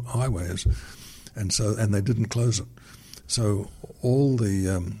highways, and they didn't close it. So all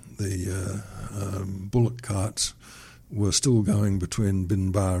the bullock carts were still going between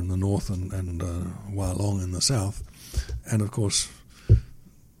Bin Bar in the north and Wylong in the south, and of course,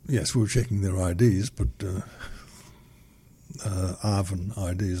 yes, we were checking their IDs, but ARVN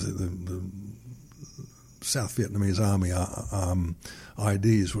IDs, the South Vietnamese Army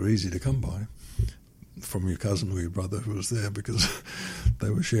IDs were easy to come by from your cousin or your brother who was there because they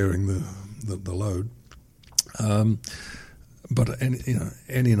were sharing the load. But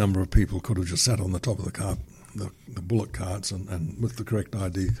any number of people could have just sat on the top of the cart, the bullock carts, and with the correct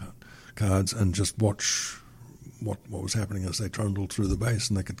ID cards, and just watch what was happening as they trundled through the base,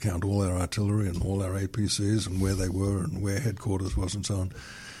 and they could count all our artillery and all our APCs and where they were and where headquarters was and so on,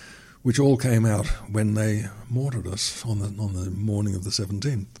 which all came out when they mortared us on the morning of the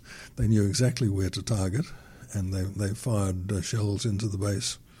 17th. They knew exactly where to target, and they fired shells into the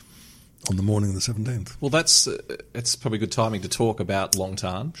base on the morning of the 17th. Well, it's probably good timing to talk about Long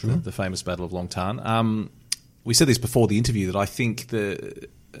Tan, sure. the famous Battle of Long Tan. We said this before the interview that I think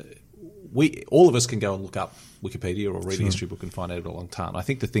all of us can go and look up Wikipedia or read a history book and find out about Long Tan. I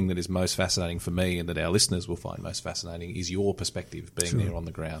think the thing that is most fascinating for me and that our listeners will find most fascinating is your perspective being there on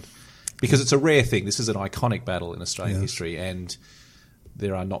the ground. Because it's a rare thing. This is an iconic battle in Australian history, and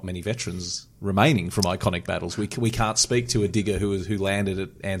there are not many veterans remaining from iconic battles. We can't speak to a digger who landed at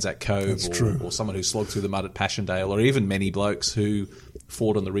Anzac Cove or someone who slogged through the mud at Passchendaele, or even many blokes who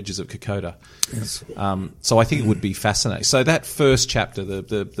fought on the ridges of Kokoda. Yes. So I think it would be fascinating. So that first chapter,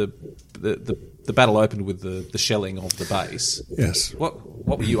 the battle opened with the shelling of the base. Yes. What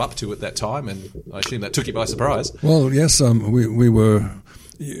were you up to at that time? And I assume that took you by surprise. Well, yes, we were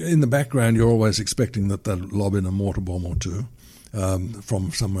in the background. You're always expecting that they'd lob in a mortar bomb or two.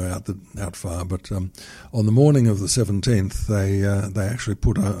 From somewhere out far, but on the morning of the 17th, they actually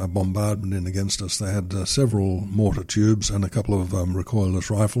put a bombardment in against us. They had several mortar tubes and a couple of recoilless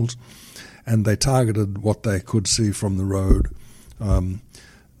rifles, and they targeted what they could see from the road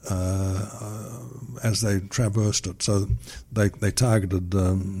as they traversed it. So they targeted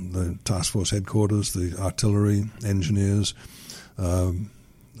the task force headquarters, the artillery, engineers, the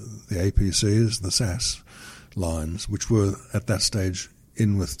APCs, the SAS lines, which were at that stage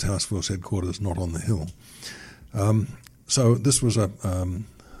in with task force headquarters, not on the hill. So this was a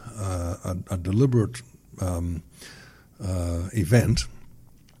deliberate event,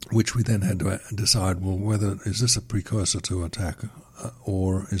 which we then had to decide, well, whether is this a precursor to attack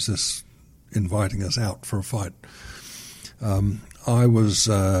or is this inviting us out for a fight? I was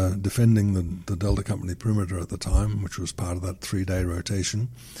defending the Delta Company perimeter at the time, which was part of that 3-day rotation,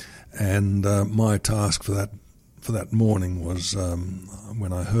 and my task for that morning was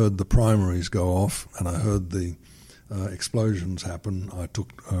when I heard the primaries go off and I heard the explosions happen, I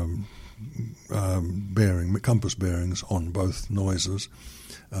took compass bearings on both noises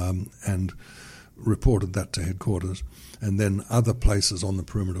and reported that to headquarters. And then other places on the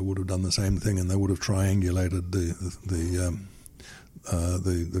perimeter would have done the same thing, and they would have triangulated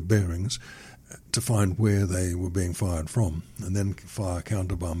the bearings to find where they were being fired from, and then fire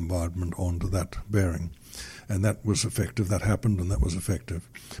counter bombardment onto that bearing. And that was effective. That happened, and that was effective.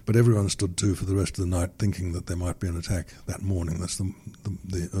 But everyone stood to for the rest of the night, thinking that there might be an attack that morning. That's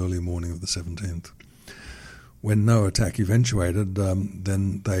the early morning of the 17th. When no attack eventuated,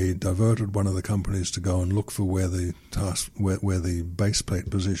 then they diverted one of the companies to go and look for where the base plate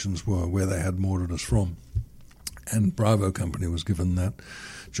positions were, where they had mortared us from. And Bravo Company was given that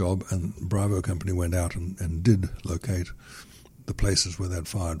job, and Bravo Company went out and did locate the places where they'd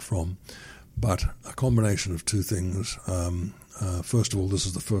fired from. But a combination of two things. First of all, this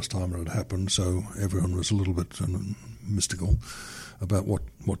is the first time it had happened, so everyone was a little bit mystical about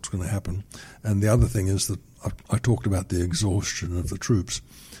what's going to happen. And the other thing is that I talked about the exhaustion of the troops.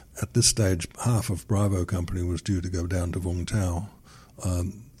 At this stage, half of Bravo Company was due to go down to Vung Tau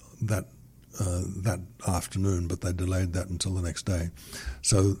that afternoon, but they delayed that until the next day.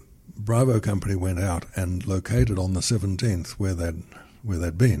 So Bravo Company went out and located on the 17th where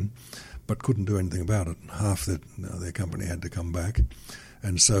they'd been, but couldn't do anything about it. Half their company had to come back.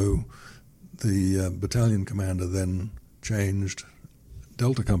 And so the battalion commander then changed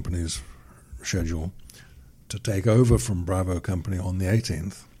Delta Company's schedule to take over from Bravo Company on the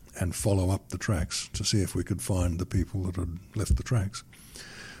 18th and follow up the tracks to see if we could find the people that had left the tracks,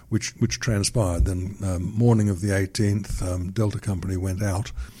 which transpired. Then morning of the 18th, Delta Company went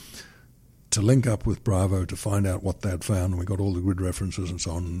out to link up with Bravo to find out what they'd found. We got all the grid references and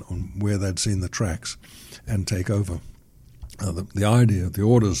so on where they'd seen the tracks and take over. The idea, the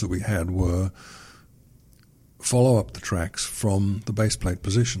orders that we had were follow up the tracks from the base plate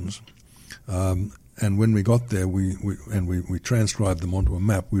positions. And when we got there, we transcribed them onto a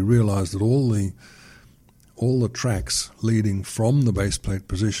map. We realized that all the tracks leading from the base plate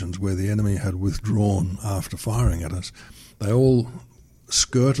positions where the enemy had withdrawn after firing at us, they all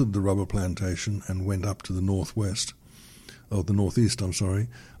skirted the rubber plantation and went up to the northeast,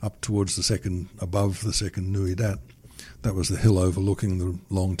 up towards above the second Nui Dat. That was the hill overlooking the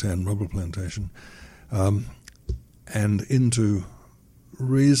long tan rubber plantation. And into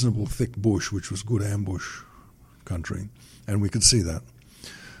reasonable thick bush, which was good ambush country, and we could see that.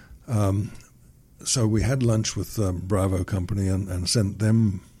 So we had lunch with Bravo Company and sent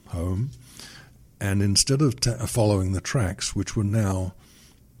them home, and instead of following the tracks, which were now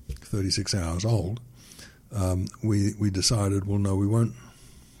 36 hours old, we decided, well, no, we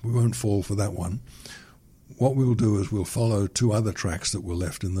won't fall for that one. What we'll do is we'll follow two other tracks that were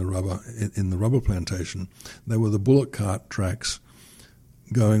left in the rubber plantation. They were the bullock cart tracks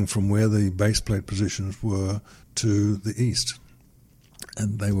going from where the base plate positions were to the east,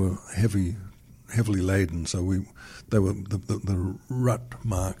 and they were heavily laden. So they were the rut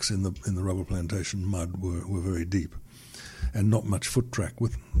marks in the rubber plantation mud were very deep, and not much foot traffic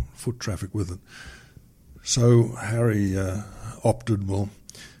with it. So Harry opted, well,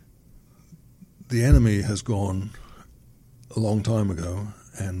 the enemy has gone a long time ago,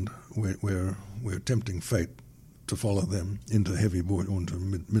 and we're tempting fate to follow them into heavy bush, into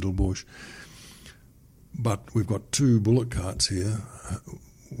middle bush. But we've got two bullock carts here,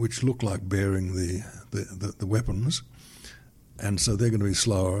 which look like bearing the weapons, and so they're going to be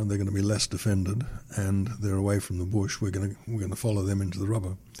slower and they're going to be less defended, and they're away from the bush. We're going to follow them into the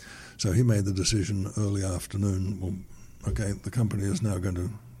rubber. So he made the decision early afternoon. Well, okay, the company is now going to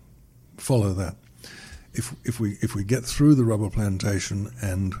follow that. If we get through the rubber plantation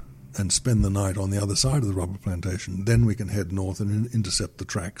and spend the night on the other side of the rubber plantation, then we can head north and intercept the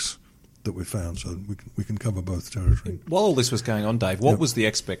tracks that we found, so we can cover both territory. While all this was going on, Dave, what was the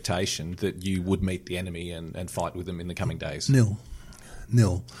expectation that you would meet the enemy and fight with them in the coming days? Nil.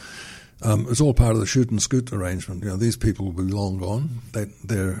 It's all part of the shoot and scoot arrangement. These people will be long gone.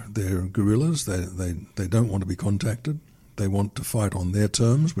 They're guerrillas. They don't want to be contacted. They want to fight on their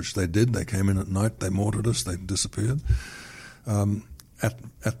terms, which they did. They came in at night, they mortared us, they disappeared.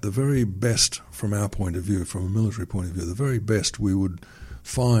 At the very best, from our point of view, from a military point of view, the very best, we would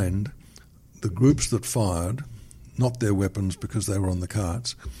find the groups that fired, not their weapons because they were on the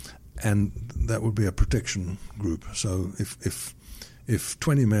carts, and that would be a protection group. So if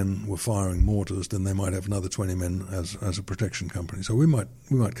 20 men were firing mortars, then they might have another 20 men as a protection company. So we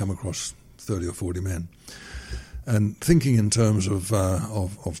might come across 30 or 40 men. And thinking in terms of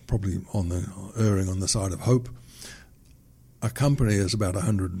probably erring on the side of hope, a company is about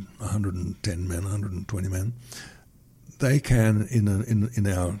 100, 110 men, 120 men. They can, in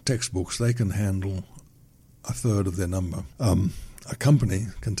our textbooks, they can handle a third of their number. A company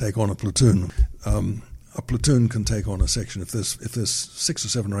can take on a platoon. A platoon can take on a section. If there's 6 or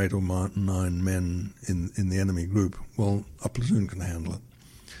 7 or 8 or 9 men in the enemy group, well, a platoon can handle it.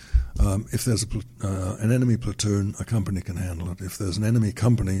 If there's an enemy platoon, a company can handle it. If there's an enemy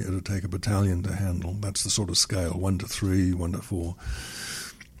company, it'll take a battalion to handle. That's the sort of scale, 1 to 3, 1 to 4.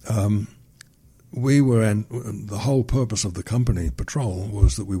 The whole purpose of the company patrol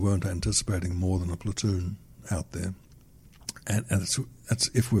was that we weren't anticipating more than a platoon out there, and that's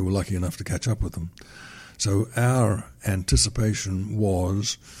if we were lucky enough to catch up with them. So our anticipation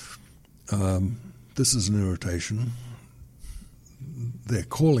was, this is an irritation. They're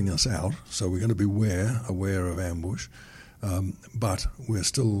calling us out, so we're going to be aware of ambush, but we're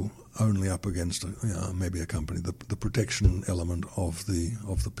still only up against maybe a company, the protection element of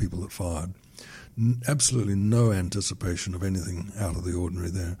the people that fired. Absolutely no anticipation of anything out of the ordinary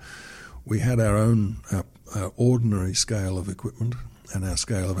there. We had our own our ordinary scale of equipment and our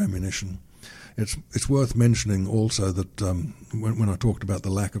scale of ammunition. It's worth mentioning also that when I talked about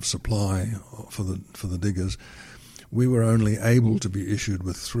the lack of supply for the diggers, we were only able to be issued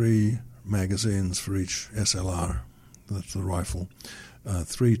with 3 magazines for each SLR, that's the rifle,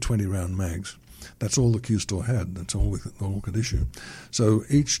 3 20-round mags. That's all the Q store had. That's all we could issue. So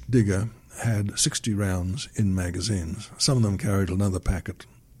each digger had 60 rounds in magazines. Some of them carried another packet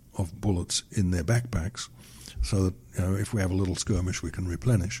of bullets in their backpacks, so that if we have a little skirmish, we can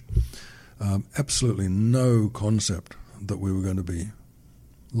replenish. Absolutely no concept that we were going to be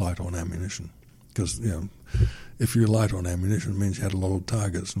light on ammunition, because if you're light on ammunition, it means you had a lot of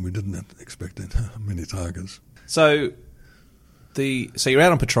targets, and we didn't expect many targets. So you're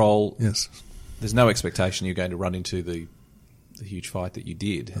out on patrol. Yes. There's no expectation you're going to run into the huge fight that you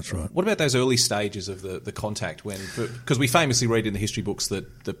did. That's right. What about those early stages of the contact? Because we famously read in the history books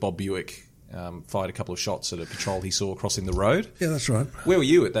that Bob Buick fired a couple of shots at a patrol he saw crossing the road. Yeah, that's right. Where were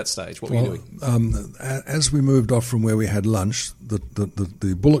you at that stage? What were you doing? As we moved off from where we had lunch,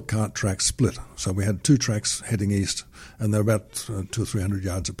 the bullet cart tracks split. So we had two tracks heading east, and they're about 200 or 300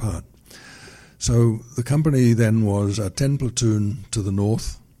 yards apart. So the company then was a 10 platoon to the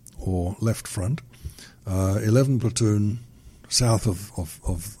north or left front, 11 platoon south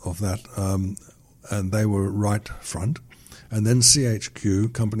of that, and they were right front, and then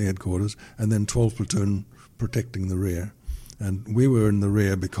CHQ, company headquarters, and then 12 platoon protecting the rear. And we were in the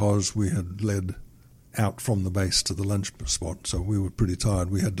rear because we had led out from the base to the lunch spot, so we were pretty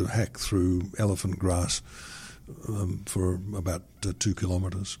tired. We had to hack through elephant grass for about 2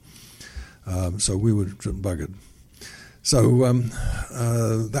 kilometres. So we were buggered. So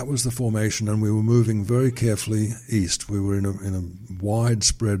that was the formation, and we were moving very carefully east. We were in a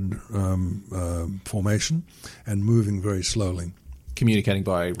widespread formation and moving very slowly. Communicating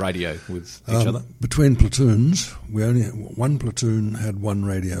by radio with each other? Between platoons, one platoon had one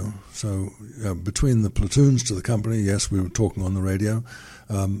radio. So between the platoons to the company, yes, we were talking on the radio.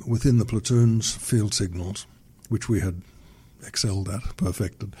 Within the platoons, field signals, which we had excelled at,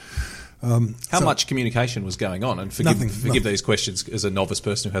 perfected. How much communication was going on? And forgive these questions as a novice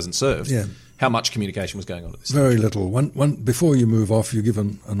person who hasn't served. Yeah. How much communication was going on at this Very stage? little. One before you move off, you're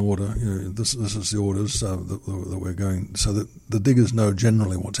given an order. This is the orders that we're going, so that the diggers know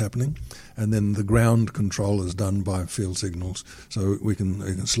generally what's happening, and then the ground control is done by field signals. So we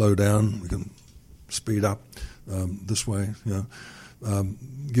can slow down, we can speed up this way.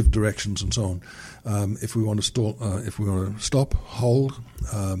 Give directions and so on. If we want to stop, hold.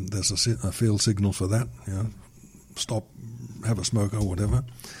 There's a field signal for that. Stop, have a smoke or whatever.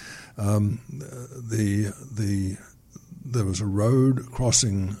 There was a road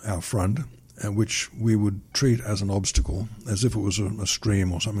crossing our front, which we would treat as an obstacle, as if it was a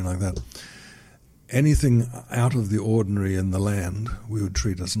stream or something like that. Anything out of the ordinary in the land, we would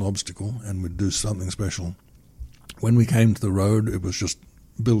treat as an obstacle, and we'd do something special. When we came to the road, it was just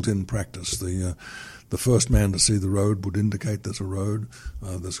built-in practice. The first man to see the road would indicate there's a road,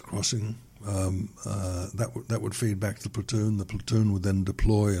 there's a crossing. That would feed back to the platoon. The platoon would then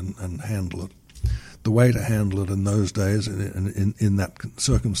deploy and handle it. The way to handle it in those days, in that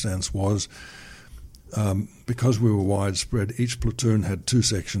circumstance, was because we were widespread, each platoon had 2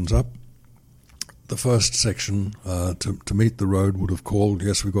 sections up. The first section to meet the road would have called,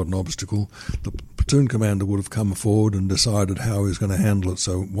 yes, we've got an obstacle. The platoon commander would have come forward and decided how he was going to handle it.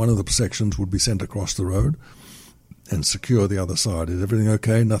 So one of the sections would be sent across the road and secure the other side. Is everything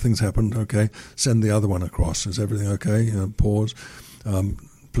okay? Nothing's happened? Okay. Send the other one across. Is everything okay? Pause.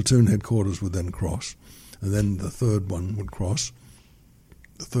 Platoon headquarters would then cross. And then the third one would cross,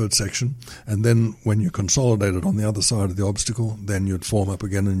 the third section. And then when you consolidated on the other side of the obstacle, then you'd form up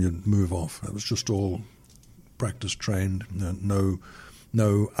again and you'd move off. That was just all practice trained,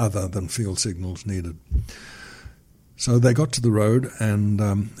 no other than field signals needed. So they got to the road,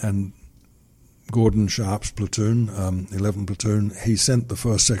 and Gordon Sharp's platoon, 11 platoon, he sent the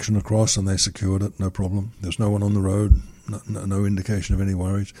first section across and they secured it, no problem. There's no one on the road, no indication of any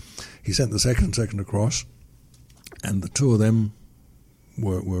worries. He sent the second section across, and the 2 of them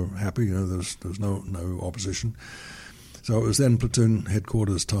were happy. There was no opposition. So it was then platoon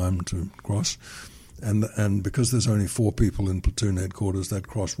headquarters time to cross. And because there's only 4 people in platoon headquarters, they'd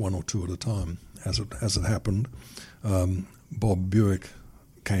cross 1 or 2 at a time. As it happened, Bob Buick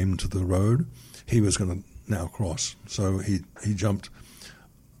came to the road. He was going to now cross, so he jumped.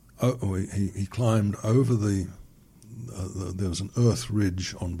 He climbed over there was an earth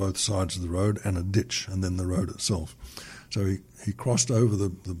ridge on both sides of the road and a ditch, and then the road itself. So he crossed over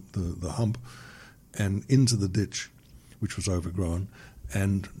the hump and into the ditch, which was overgrown,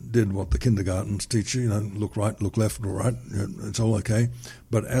 and did what the kindergartens teach you, look right, look left, look right, it's all okay.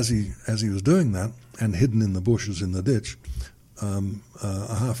 But as he was doing that, and hidden in the bushes in the ditch,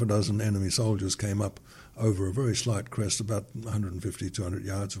 a half a dozen enemy soldiers came up over a very slight crest, about 150, 200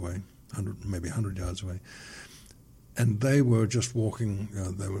 yards away, maybe 100 yards away. And they were just walking,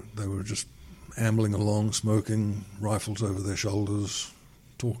 they were just ambling along, smoking, rifles over their shoulders,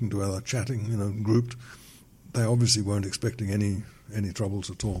 talking to other, chatting, grouped. they obviously weren't expecting any troubles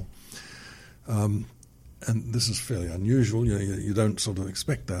at all. And this is fairly unusual. You don't sort of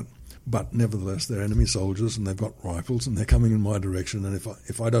expect that. But nevertheless, they're enemy soldiers and they've got rifles and they're coming in my direction. And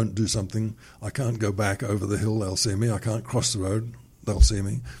if I don't do something, I can't go back over the hill, they'll see me. I can't cross the road, they'll see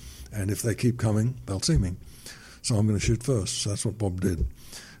me. And if they keep coming, they'll see me. So I'm going to shoot first. So that's what Bob did.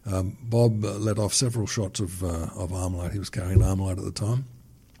 Bob let off several shots of Armalite. He was carrying Armalite at the time.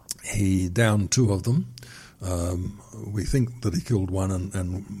 He downed 2 of them. We think that he killed one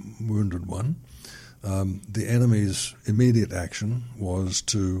and wounded one. The enemy's immediate action was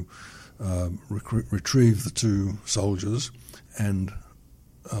to retrieve the 2 soldiers and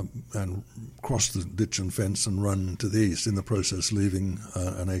cross the ditch and fence and run to the east, in the process leaving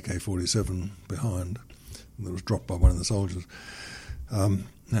an AK-47 behind that was dropped by one of the soldiers.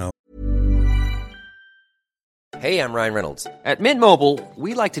 Hey, I'm Ryan Reynolds. At Mint Mobile,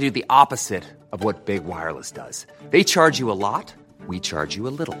 we like to do the opposite of what Big Wireless does. They charge you a lot. We charge you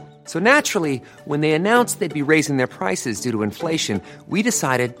a little. So naturally, when they announced they'd be raising their prices due to inflation, we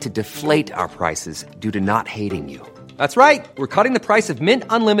decided to deflate our prices due to not hating you. That's right. We're cutting the price of Mint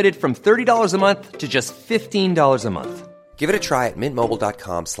Unlimited from $30 a month to just $15 a month. Give it a try at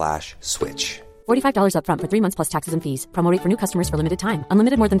mintmobile.com/switch. $45 up front for 3 months plus taxes and fees. Promo rate for new customers for limited time.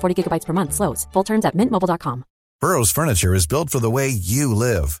 Unlimited more than 40 gigabytes per month slows. Full terms at mintmobile.com. Burrow's furniture is built for the way you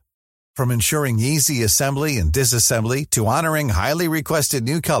live. From ensuring easy assembly and disassembly to honoring highly requested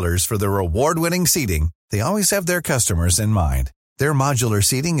new colors for their award-winning seating, they always have their customers in mind. Their modular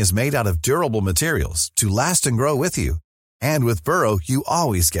seating is made out of durable materials to last and grow with you. And with Burrow, you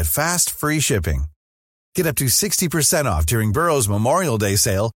always get fast, free shipping. Get up to 60% off during Burrow's Memorial Day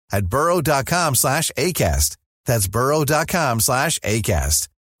sale at burrow.com/ACAST. That's burrow.com/ACAST.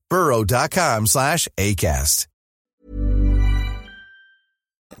 burrow.com/ACAST.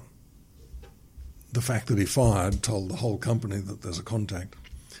 The fact that he fired told the whole company that there's a contact.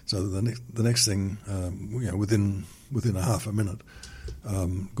 So the next thing, within a half a minute,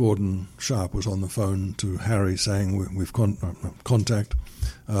 Gordon Sharp was on the phone to Harry saying we've contact.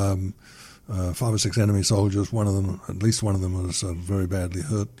 5 or 6 enemy soldiers. At least one of them was very badly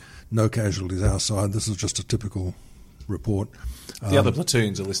hurt. No casualties our side. This is just a typical report. The other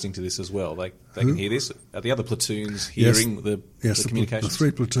platoons are listening to this as well. They can hear this. Are the other platoons hearing the communications? The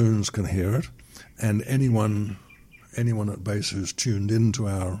 3 platoons can hear it, and anyone at base who's tuned into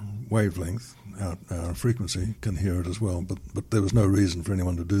our wavelength, our frequency, can hear it as well. But there was no reason for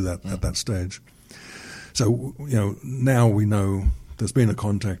anyone to do that at that stage. So now we know there's been a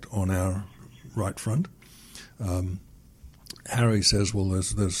contact on our right front. Harry says, "Well,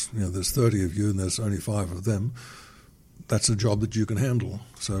 there's 30 of you and there's only 5 of them. That's a job that you can handle.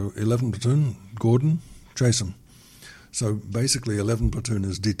 So 11 platoon, Gordon, chase them." So basically 11 platoon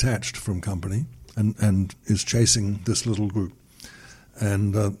is detached from company and is chasing this little group.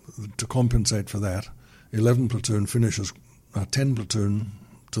 And to compensate for that, 11 platoon finishes, 10 platoon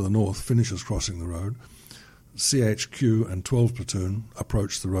to the north finishes crossing the road. CHQ and 12 platoon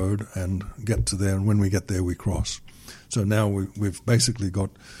approach the road and get to there, and when we get there we cross. So now we've basically got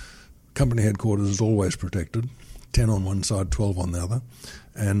company headquarters is always protected, 10 on one side, 12 on the other,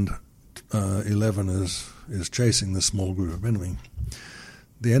 and 11 is chasing this small group of enemy.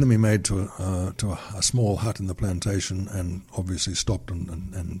 The enemy made to a small hut in the plantation and obviously stopped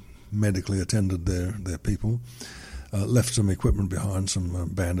and medically attended their people, left some equipment behind,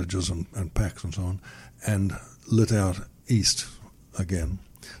 some bandages and packs and so on, and lit out east again.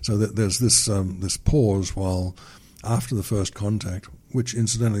 So that there's this pause while after the first contact, which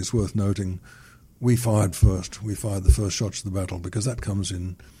incidentally is worth noting, we fired first. We fired the first shots of the battle because that comes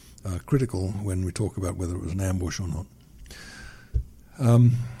in critical when we talk about whether it was an ambush or not.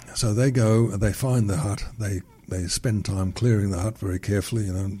 So they go, they find the hut, they spend time clearing the hut very carefully,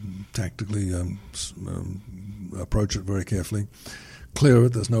 tactically approach it very carefully, clear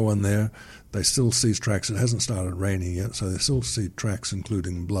it, there's no one there. They still see tracks, it hasn't started raining yet, so they still see tracks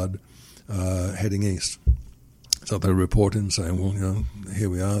including blood heading east. So they report in saying, well, here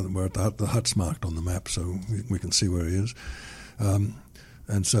we are, we're at the hut, the hut's marked on the map, so we can see where he is.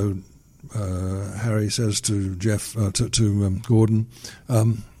 And so Harry says to Gordon,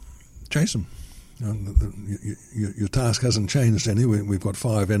 chase him. Your task hasn't changed any. We've got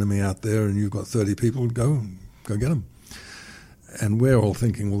 5 enemy out there, and you've got 30 people. Go get them. And we're all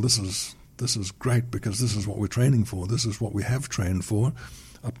thinking, well, this is great because this is what we're training for. This is what we have trained for.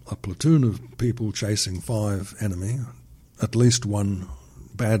 A platoon of people chasing 5 enemy, at least 1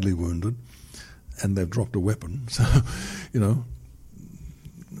 badly wounded, and they've dropped a weapon. So,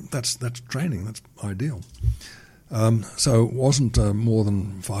 that's training. That's ideal. So it wasn't more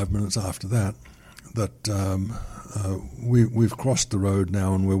than 5 minutes after that that we've crossed the road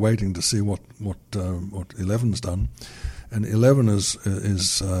now, and we're waiting to see what 11's done. And 11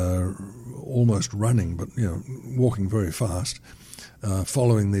 is almost running, but walking very fast,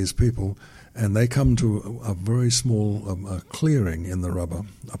 following these people, and they come to a very small clearing in the rubber,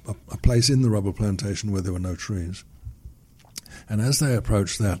 a place in the rubber plantation where there were no trees. And as they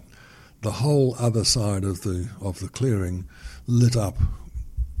approach that, the whole other side of the clearing lit up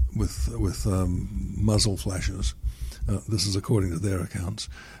with muzzle flashes. This is according to their accounts.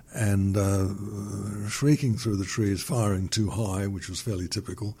 And shrieking through the trees, firing too high, which was fairly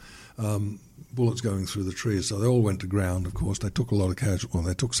typical, bullets going through the trees. So they all went to ground, of course. They took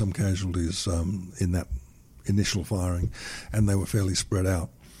they took some casualties in that initial firing, and they were fairly spread out.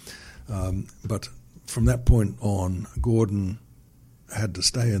 But from that point on, Gordon had to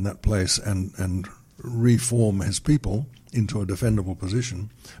stay in that place and reform his people into a defendable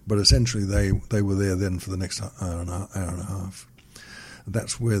position. But essentially they were there then for the next hour and a half.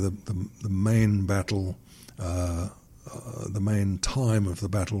 That's where the main battle, the main time of the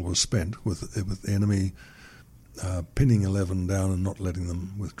battle was spent, with the enemy pinning 11 down and not letting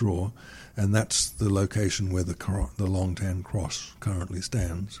them withdraw, and that's the location where the Long Tan Cross currently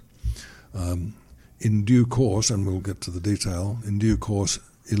stands. In due course, and we'll get to the detail, in due course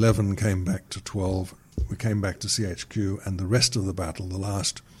 11 came back to 12, we came back to CHQ, and the rest of the battle, the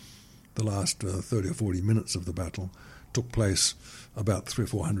last 30 or 40 minutes of the battle, took place about 300 or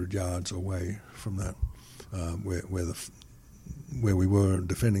 400 yards away from that, where we were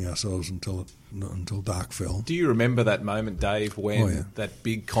defending ourselves until dark fell. Do you remember that moment, Dave, when that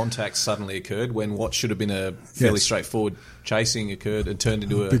big contact suddenly occurred, when what should have been a fairly straightforward chasing occurred and turned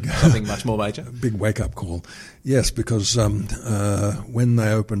into something much more major? Big wake-up call. Yes, because when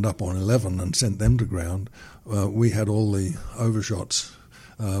they opened up on 11 and sent them to ground, we had all the overshots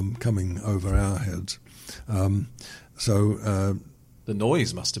coming over our heads. So the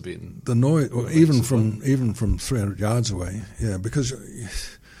noise must have been the noise, even from 300 yards away. Yeah, because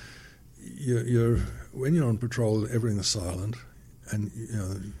you're when you're on patrol, everything is silent, and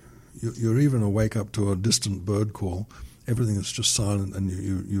you're even awake up to a distant bird call. Everything is just silent, and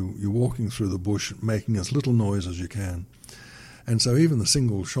you're walking through the bush, making as little noise as you can. And so even the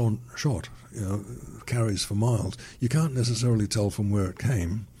single shot, carries for miles. You can't necessarily tell from where it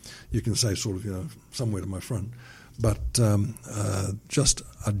came. You can say sort of, somewhere to my front. But just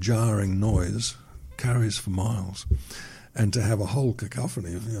a jarring noise carries for miles. And to have a whole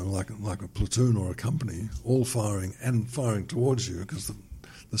cacophony of, like a platoon or a company, all firing towards you, because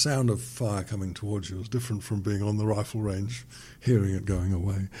the sound of fire coming towards you is different from being on the rifle range, hearing it going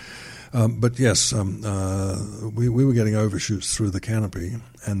away. But yes, we were getting overshoots through the canopy,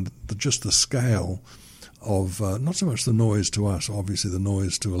 and just the scale of, not so much the noise to us, obviously the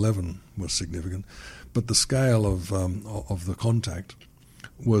noise to 11 was significant, but the scale of the contact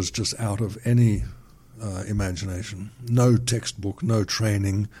was just out of any imagination. No textbook, no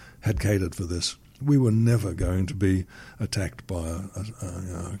training had catered for this. We were never going to be attacked by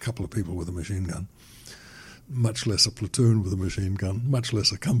a couple of people with a machine gun, much less a platoon with a machine gun, much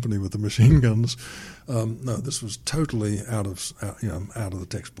less a company with the machine guns. No, this was totally out of the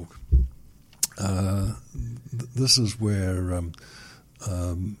textbook. This is where an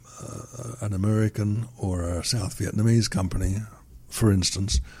American or a South Vietnamese company, for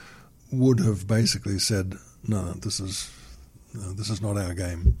instance, would have basically said, no, this is not our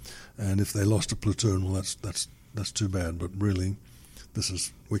game, and if they lost a platoon, well, that's too bad. But really,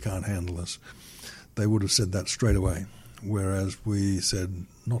 we can't handle this. They would have said that straight away. Whereas we said,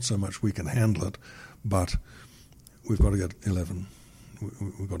 not so much we can handle it, but we've got to get 11.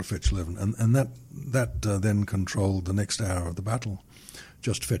 We've got to fetch 11, and that then controlled the next hour of the battle,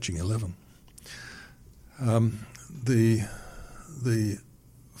 just fetching 11. The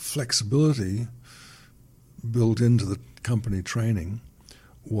flexibility built into the company training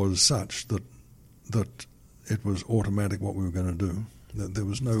was such that it was automatic what we were going to do. There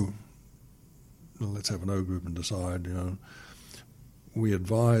was no, let's have an O group and decide. We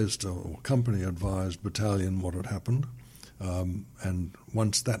advised, or company advised battalion what had happened. And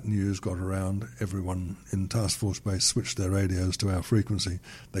once that news got around, everyone in task force base switched their radios to our frequency.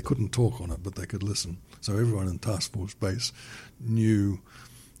 They couldn't talk on it, but they could listen. So everyone in task force base knew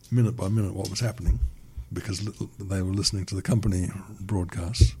minute by minute what was happening because they were listening to the company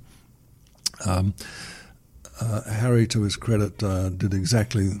broadcasts. Harry, to his credit, did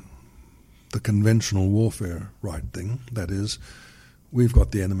exactly the conventional warfare right thing. That is, we've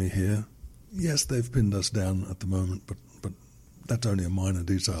got the enemy here. Yes, they've pinned us down at the moment, but that's only a minor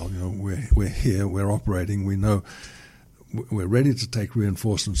detail. We're here, we're operating. We know we're ready to take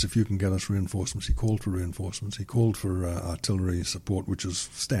reinforcements if you can get us reinforcements. He called for reinforcements. He called for artillery support, which is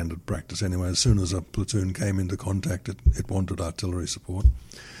standard practice anyway. As soon as a platoon came into contact, it wanted artillery support.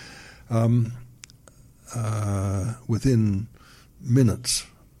 Within minutes,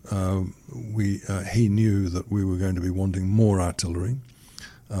 he knew that we were going to be wanting more artillery,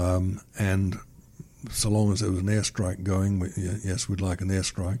 and so long as there was an airstrike going, we'd like an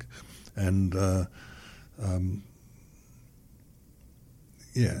airstrike, and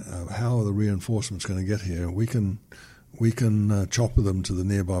how are the reinforcements going to get here? We can chopper them to the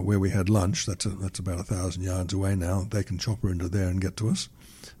nearby where we had lunch. That's about 1,000 yards away now. They can chopper into there and get to us,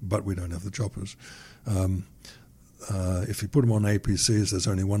 but we don't have the choppers. If you put them on APCs, there's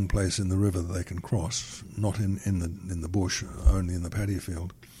only one place in the river that they can cross, not in the bush, only in the paddy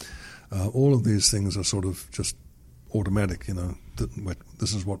field. All of these things are sort of just automatic,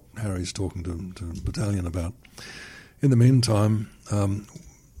 This is what Harry's talking to the battalion about. In the meantime,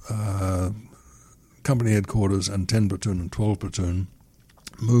 company headquarters and 10 platoon and 12 platoon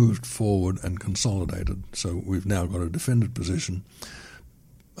moved forward and consolidated. So we've now got a defended position,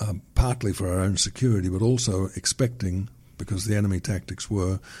 partly for our own security, but also expecting, because the enemy tactics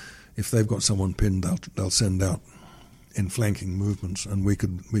were, if they've got someone pinned, they'll send out in flanking movements, and we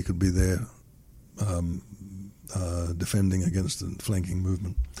could be there defending against the flanking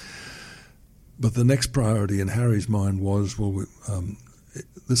movement. But the next priority in Harry's mind was,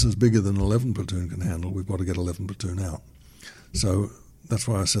 this is bigger than 11 platoon can handle. We've got to get 11 platoon out. So that's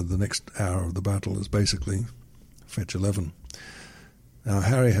why I said the next hour of the battle is basically fetch 11. Now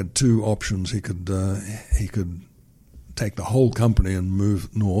Harry had two options. He could take the whole company and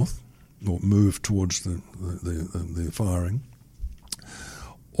move north, or move towards the firing,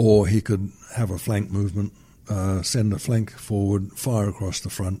 or he could have a flank movement, send a flank forward, fire across the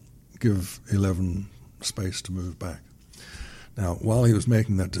front, give 11 space to move back. Now, while he was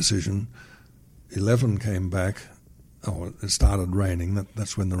making that decision, 11 came back. It started raining.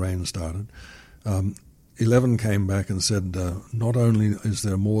 That's when the rain started. 11 came back and said, not only is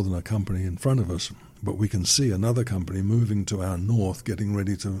there more than a company in front of us, but we can see another company moving to our north, getting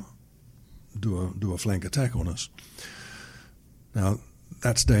ready to do a flank attack on us. Now,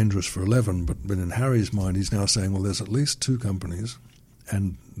 that's dangerous for 11, but in Harry's mind, he's now saying, well, there's at least two companies,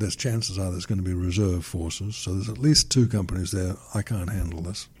 and there's chances are there's going to be reserve forces, so there's at least two companies there. I can't handle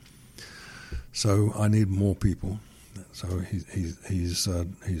this. So I need more people. So he's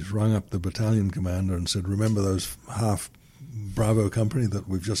rung up the battalion commander and said, remember those half Bravo company that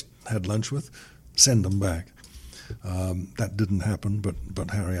we've just had lunch with? Send them back. That didn't happen,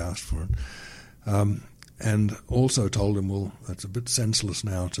 but Harry asked for it. And also told him, well, that's a bit senseless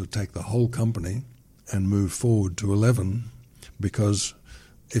now to take the whole company and move forward to 11, because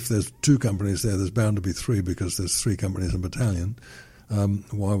if there's two companies there's bound to be three, because there's three companies in a battalion.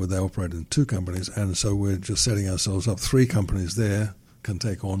 Why would they operate in two companies? And so we're just setting ourselves up. Three companies there can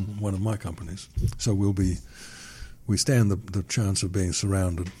take on one of my companies. So we stand the chance of being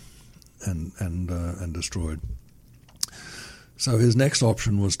surrounded and destroyed. So his next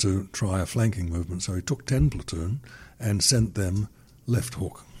option was to try a flanking movement. So he took 10 platoon and sent them left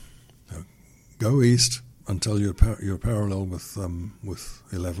hook. So go east until you're parallel with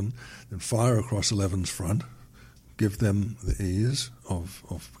 11, then fire across 11's front, give them the ease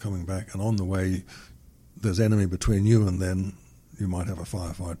of coming back, and on the way there's enemy between you and then you might have a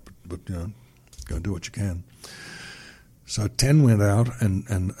firefight, but go do what you can. So 10 went out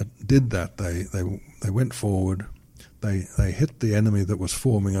and did that. They went forward. They hit the enemy that was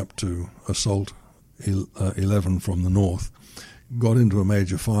forming up to assault 11 from the north, got into a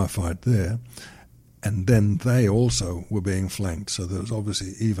major firefight there, and then they also were being flanked. So there was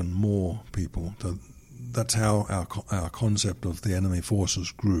obviously even more people. So that's how our concept of the enemy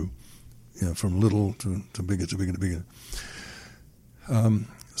forces grew, from little to bigger to bigger to bigger.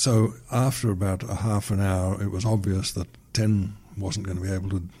 So after about a half an hour, it was obvious that 10 wasn't going to be able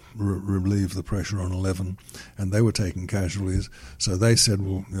to relieve the pressure on 11, and they were taking casualties. So they said,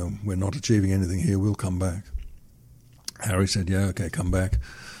 well, we're not achieving anything here, we'll come back. Harry said, yeah, okay, come back.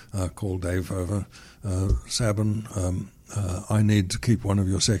 Called Dave over. Sabben, I need to keep one of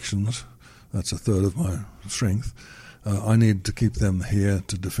your sections. That's a third of my strength. I need to keep them here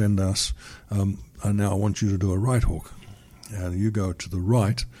to defend us. And now I want you to do a right hook. You go to the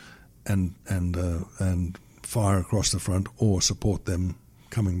right and fire across the front, or support them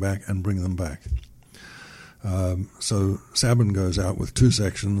coming back and bring them back. So Sabben goes out with two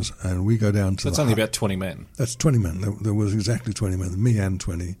sections, and we go down to That's only about 20 men. That's 20 men. There was exactly 20 men, me and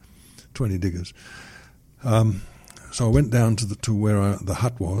 20 diggers. So I went down to where the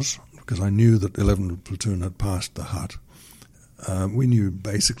hut was, because I knew that 11 platoon had passed the hut, We knew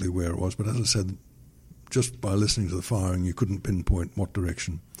basically where it was, but as I said, just by listening to the firing, you couldn't pinpoint what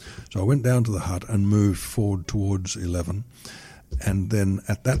direction. So I went down to the hut and moved forward towards 11. And then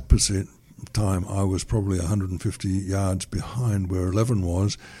at that time, I was probably 150 yards behind where 11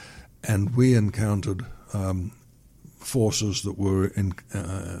 was, and we encountered forces that were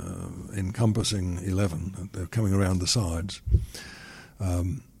encompassing 11. They're coming around the sides.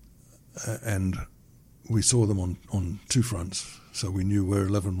 And we saw them on two fronts, so we knew where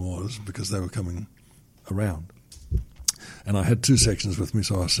 11 was because they were coming around. And I had two sections with me,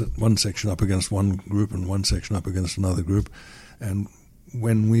 so I set one section up against one group and one section up against another group. And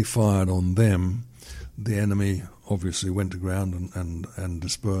when we fired on them, the enemy obviously went to ground and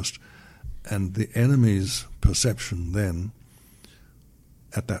dispersed. And the enemy's perception then,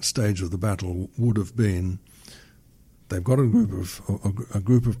 at that stage of the battle, would have been they've got a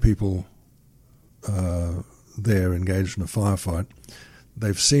group of people there engaged in a firefight.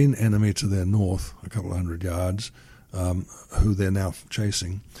 They've seen enemy to their north, a couple of 100 yards, who they're now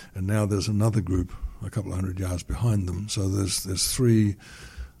chasing, and now there's another group a couple of 100 yards behind them. So there's three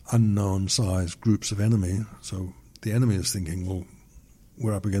unknown-sized groups of enemy. So the enemy is thinking, well,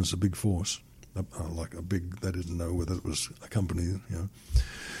 we're up against a big force, like a big. They didn't know whether it was a company,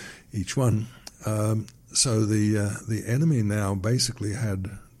 each one. So the enemy now basically had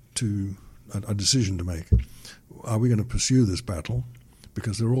a decision to make. Are we going to pursue this battle?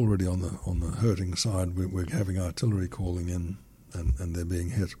 Because they're already on the hurting side. We're having artillery calling in, and they're being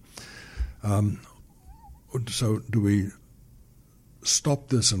hit. So do we stop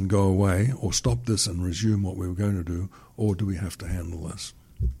this and go away, or stop this and resume what we were going to do, or do we have to handle this?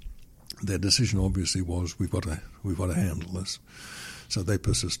 Their decision obviously was we've got to handle this. So they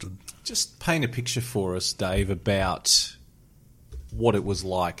persisted. Just paint a picture for us, Dave, about what it was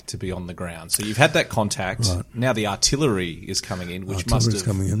like to be on the ground. So you've had that contact. Right. Now the artillery is coming in, which must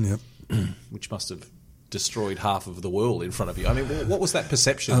have destroyed half of the world in front of you. I mean, what was that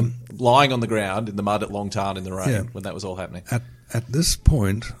perception lying on the ground in the mud at Long Tarn in the rain when that was all happening? At this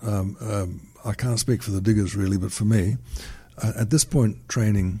point, I can't speak for the diggers really, but for me, at this point,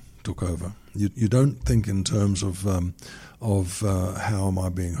 training took over. You don't think in terms of how am I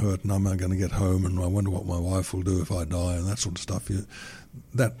being hurt and am I going to get home and I wonder what my wife will do if I die and that sort of stuff.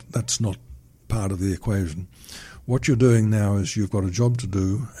 That's not part of the equation. What you're doing now is you've got a job to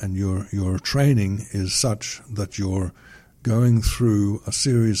do, and your training is such that you're going through a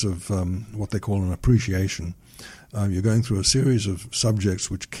series of what they call an appreciation. You're going through a series of subjects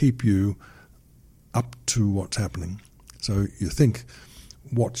which keep you up to what's happening. So you think,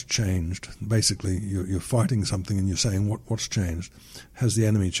 what's changed? Basically, you're fighting something and you're saying, what's changed? Has the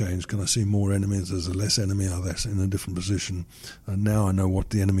enemy changed? Can I see more enemies? Is there less enemy? Are they in a different position? And now I know what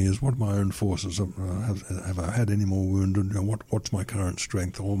the enemy is. What my own forces have I had any more wounded? What's my current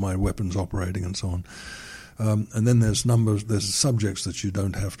strength? All my weapons operating and so on. And then there's subjects that you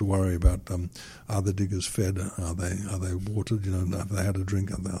don't have to worry about. Are the diggers fed? Are they watered? Have they had a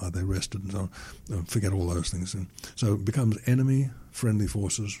drink? Are they rested? And so on. Forget all those things. And so it becomes enemy, friendly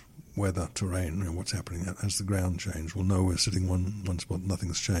forces, weather, terrain. What's happening as the ground changed? We'll know we're sitting one spot.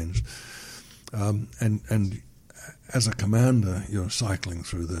 Nothing's changed. And as a commander, you're cycling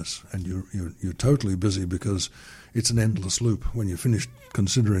through this, and you're totally busy because it's an endless loop. When you're finished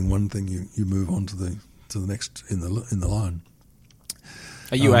considering one thing, you move on to the next in the line.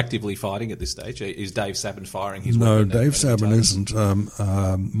 Are you actively fighting at this stage? Is Dave Sabben firing his weapon? No, Dave Sabben isn't.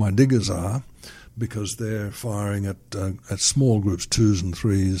 My diggers are, because they're firing at small groups, 2s and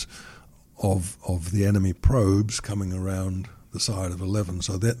 3s, of the enemy probes coming around the side of 11.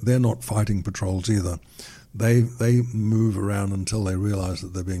 So they're not fighting patrols either. They move around until they realise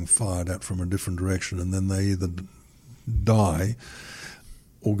that they're being fired at from a different direction, and then they either die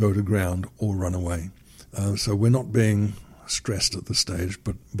or go to ground or run away. So we're not being stressed at this stage,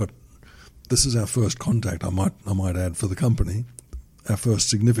 but this is our first contact, I might add, for the company, our first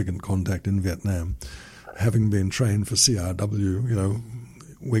significant contact in Vietnam. Having been trained for CRW,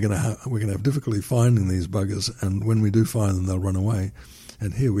 we're going to have difficulty finding these buggers, and when we do find them, they'll run away.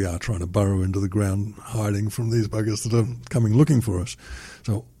 And here we are trying to burrow into the ground, hiding from these buggers that are coming looking for us.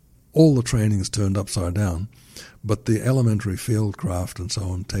 So all the training is turned upside down, but the elementary field craft and so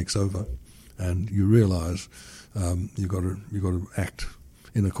on takes over. And you realise you've got to act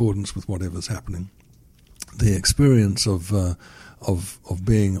in accordance with whatever's happening. The experience of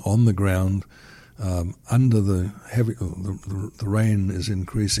being on the ground under the heavy, the rain is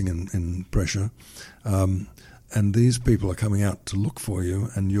increasing in pressure, and these people are coming out to look for you,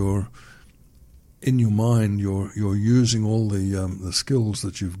 and you're in your mind you're using all the skills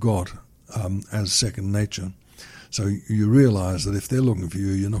that you've got as second nature. So you realise that if they're looking for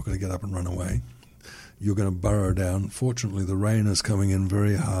you, you're not going to get up and run away. You're going to burrow down. Fortunately, the rain is coming in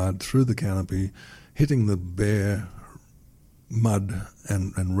very hard through the canopy, hitting the bare mud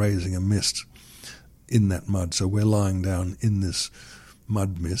and raising a mist in that mud. So we're lying down in this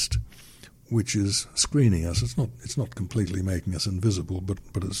mud mist, which is screening us. It's not completely making us invisible, but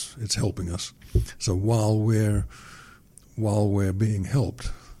it's helping us. So while we're being helped,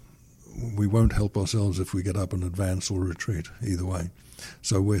 we won't help ourselves if we get up and advance or retreat, either way.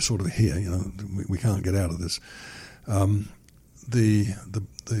 So we're sort of here, we can't get out of this. The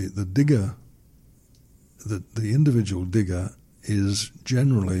digger, the individual digger is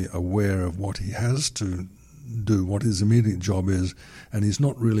generally aware of what he has to do, what his immediate job is, and he's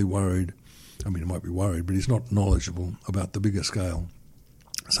not really worried. I mean, he might be worried, but he's not knowledgeable about the bigger scale.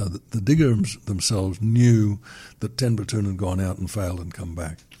 So the diggers themselves knew that 10 platoon had gone out and failed and come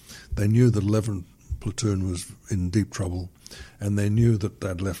back. They knew that 11 platoon was in deep trouble, and they knew that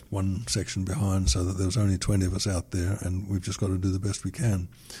they'd left one section behind, so that there was only 20 of us out there, and we've just got to do the best we can.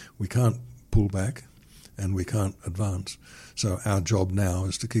 We can't pull back, and we can't advance. So our job now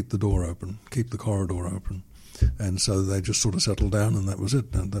is to keep the door open, keep the corridor open. And so they just sort of settled down, and that was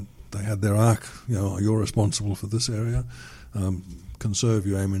it. And they had their arc, you're responsible for this area, conserve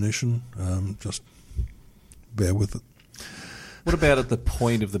your ammunition, just bear with it. What about at the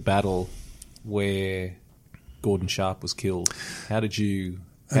point of the battle where Gordon Sharp was killed? How did you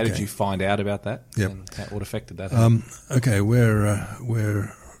find out about that? Yep. And what affected that? Okay, we're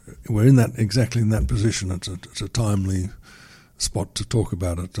in that exactly in that position. It's a timely spot to talk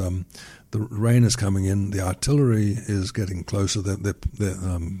about it. The rain is coming in. The artillery is getting closer.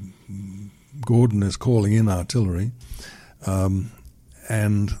 Gordon is calling in artillery,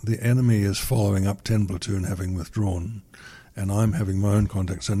 and the enemy is following up 10 platoon, having withdrawn, and I'm having my own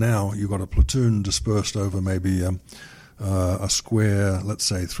contact. So now you've got a platoon dispersed over maybe a square, let's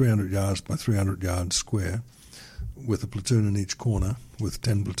say 300 yards by 300 yards square, with a platoon in each corner, with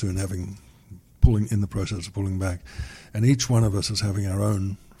 10 platoon in the process of pulling back, and each one of us is having our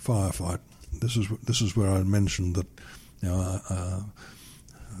own firefight. This is where I mentioned that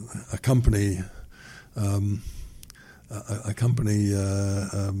a company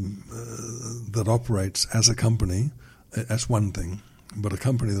that operates as a company, that's one thing, but a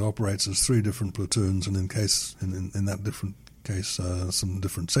company that operates as 3 different platoons, and in that different case some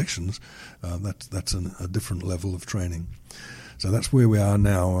different sections, that's a different level of training. So that's where we are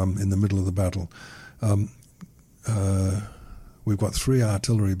now, in the middle of the battle. We've got 3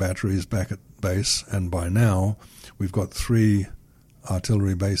 artillery batteries back at base, and by now we've got 3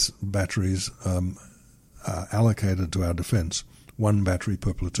 artillery batteries allocated to our defence, 1 battery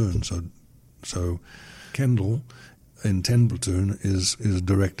per platoon. So Kendall in 10 platoon is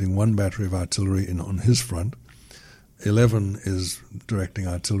directing 1 battery of artillery on his front. 11 is directing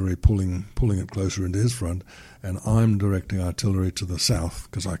artillery, pulling it closer into his front, and I'm directing artillery to the south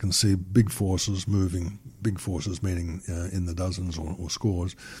because I can see big forces moving, big forces meaning in the dozens or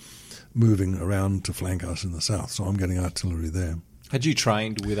scores, moving around to flank us in the south. So I'm getting artillery there. Had you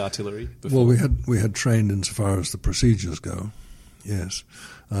trained with artillery before? Well, we had trained insofar as the procedures go, yes.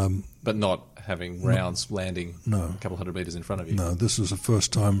 But not having rounds landing no. a couple hundred metres in front of you? No, this was the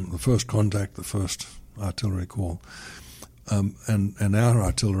first contact, the first artillery call. And our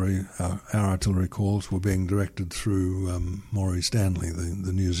artillery calls were being directed through Maury Stanley,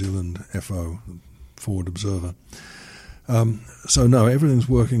 the New Zealand FO, Forward Observer. So no, everything's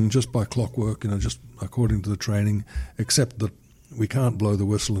working just by clockwork, just according to the training, except that we can't blow the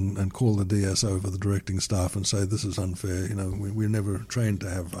whistle and call the DS over, the directing staff, and say this is unfair. We're never trained to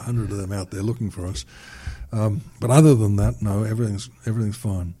have 100 of them out there looking for us. But other than that, no, everything's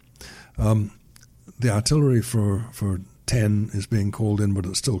fine. The artillery for 10 is being called in, but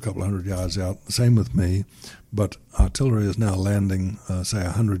it's still a couple of 100 yards out. Same with me, but artillery is now landing, say,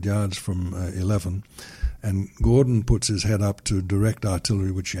 100 yards from 11, and Gordon puts his head up to direct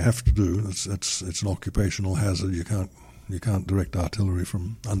artillery, which you have to do. It's an occupational hazard. You can't direct artillery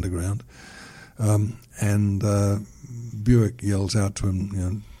from underground. And Buick yells out to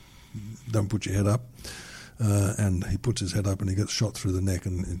him, don't put your head up. And he puts his head up and he gets shot through the neck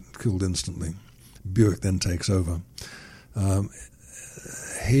and killed instantly. Buick then takes over.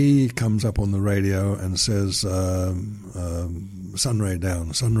 He comes up on the radio and says, Sunray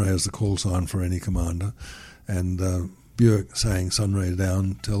down. Sunray is the call sign for any commander. And Buick saying Sunray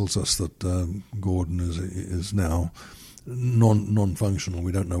down tells us that Gordon is now non-functional.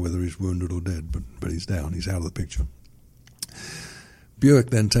 We don't know whether he's wounded or dead, but he's down. He's out of the picture. Buick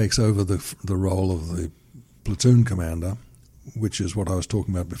then takes over the role of the platoon commander, which is what I was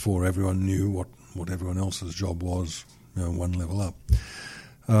talking about before. Everyone knew what everyone else's job was, one level up.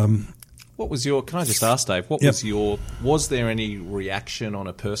 What was your? Can I just ask, Dave? What Yep. was your? Was there any reaction on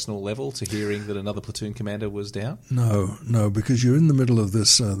a personal level to hearing that another platoon commander was down? No, because you're in the middle of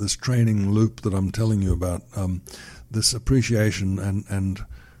this this training loop that I'm telling you about. This appreciation and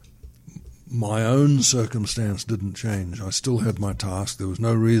my own circumstance didn't change. I still had my task. There was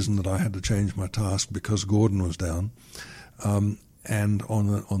no reason that I had to change my task because Gordon was down. And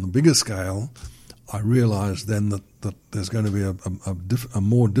on the bigger scale, I realised then that there's going to be a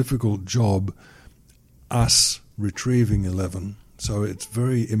more difficult job, us retrieving 11. So it's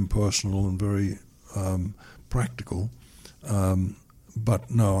very impersonal and very practical.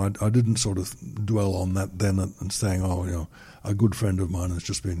 But no, I didn't sort of dwell on that then and saying, a good friend of mine has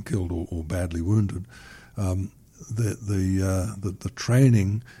just been killed or badly wounded. The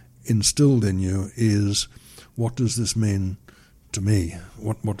training instilled in you is, what does this mean to me?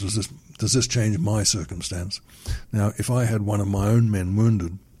 What does this change my circumstance? Now, if I had one of my own men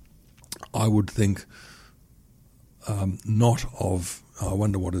wounded, I would think not of, I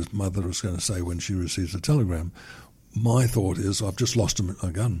wonder what his mother is going to say when she receives a telegram. My thought is, I've just lost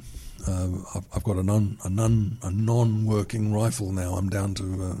a gun. I've got a non-working rifle now. I'm down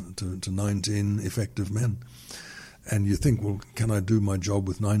to 19 effective men. And you think, well, can I do my job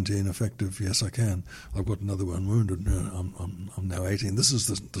with 19 effective? Yes, I can. I've got another one wounded. I'm now 18. This is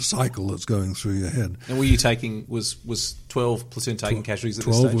the cycle that's going through your head. And were you taking, was 12 platoon taking casualties at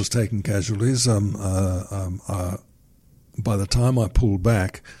this stage? 12 was taking casualties. By the time I pulled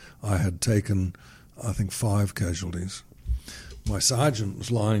back, I had taken, I think, 5 casualties. My sergeant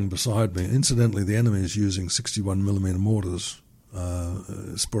was lying beside me. Incidentally, the enemy is using 61mm mortars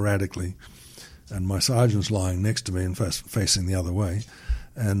sporadically. And my sergeant's lying next to me and facing the other way.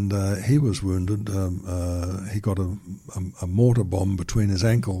 And he was wounded. He got a mortar bomb between his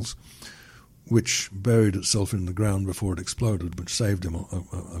ankles, which buried itself in the ground before it exploded, which saved him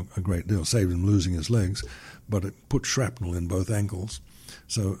a great deal, saved him losing his legs. But it put shrapnel in both ankles.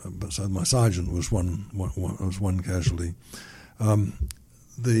 So my sergeant was one casualty.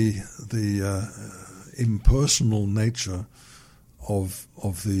 The impersonal nature of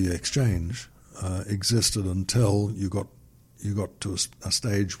the exchange existed until you got to a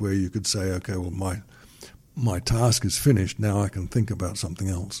stage where you could say, okay, well, my task is finished. Now I can think about something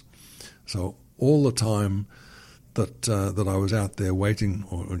else. So all the time that I was out there waiting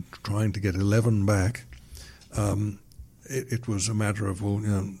or trying to get 11 back, it was a matter of, well,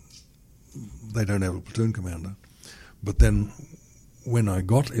 they don't have a platoon commander. But then when I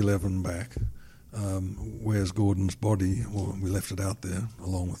got 11 back, where's Gordon's body? Well, we left it out there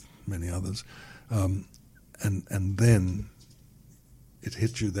along with many others. And then it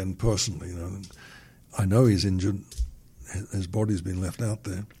hit you then personally. I know he's injured. His body's been left out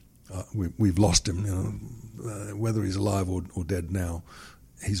there. We've lost him. Whether he's alive or dead now,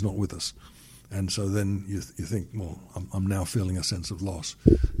 he's not with us. And so then you think, well, I'm now feeling a sense of loss.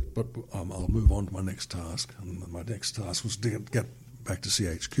 But I'll move on to my next task. And my next task was to get back to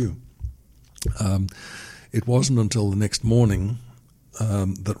CHQ. It wasn't until the next morning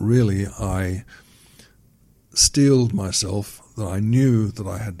that really I steeled myself, that I knew that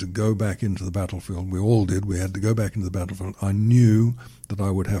I had to go back into the battlefield. We all did. We had to go back into the battlefield. I knew that I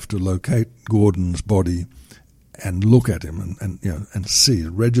would have to locate Gordon's body and look at him and see,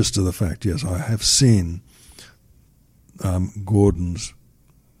 register the fact, yes, I have seen Gordon's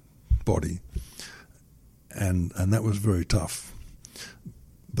body. And that was very tough.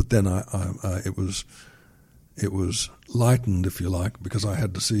 But then it was lightened, if you like, because I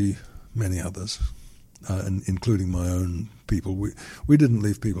had to see many others, including my own people. We didn't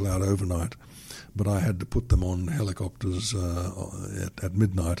leave people out overnight, but I had to put them on helicopters at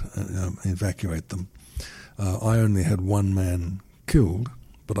midnight and evacuate them. I only had one man killed,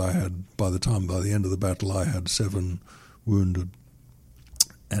 but I had, by the end of the battle, I had 7 wounded,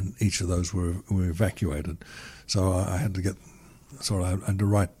 and each of those were evacuated. So I had to I had to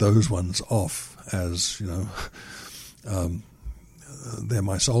write those ones off as, they're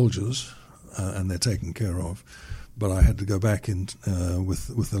my soldiers and they're taken care of. But I had to go back in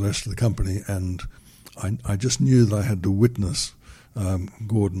with the rest of the company, and I just knew that I had to witness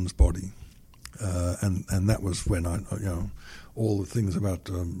Gordon's body. And that was when all the things about,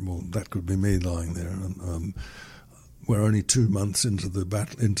 that could be me lying there. And we're only 2 months into the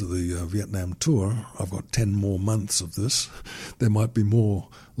Vietnam tour. I've got 10 more months of this. There might be more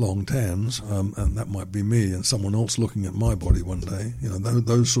long tans, and that might be me and someone else looking at my body one day.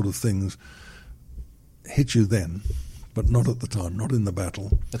 Those sort of things hit you then, but not at the time, not in the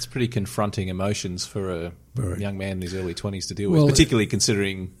battle. That's pretty confronting emotions for a young man in his early 20s to deal with, Well, particularly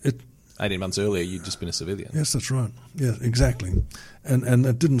considering 18 months earlier, you'd just been a civilian. Yes, that's right. Yeah, exactly. And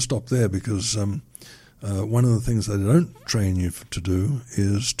it didn't stop there, because one of the things they don't train you to do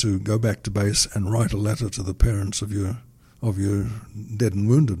is to go back to base and write a letter to the parents of your dead and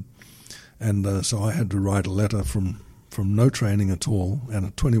wounded. And so I had to write a letter from no training at all, and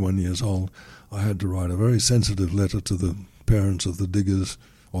at 21 years old, I had to write a very sensitive letter to the parents of the digger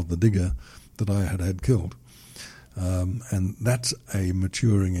that I had killed. And that's a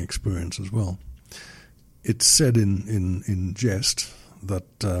maturing experience as well. It's said in jest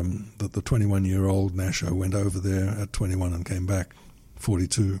that the 21-year-old Nasho went over there at 21 and came back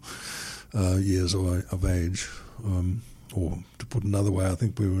 42 years of age. Or to put another way, I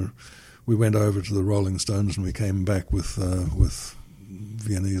think we went over to the Rolling Stones and we came back with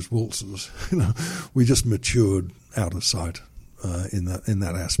Viennese waltzes. We just matured out of sight in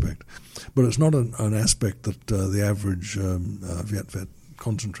that aspect. But it's not an aspect that the average Viet vet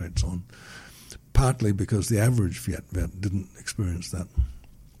concentrates on, partly because the average Viet vet didn't experience that.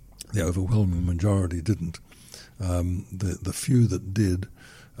 The overwhelming majority didn't. The few that did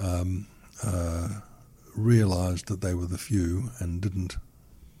realized that they were the few and didn't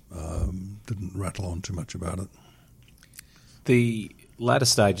rattle on too much about it. The latter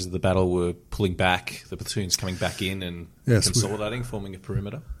stages of the battle were pulling back, the platoons coming back in and consolidating, forming a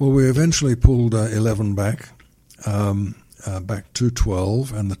perimeter? Well, we eventually pulled 11 back to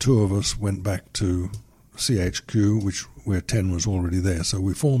 12, and the two of us went back to CHQ, where 10 was already there. So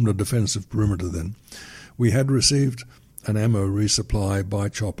we formed a defensive perimeter then. We had received an ammo resupply by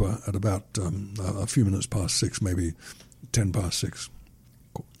chopper at about a few minutes past 6, maybe 10 past 6.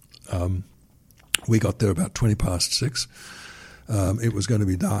 We got there about 20 past 6. It was going to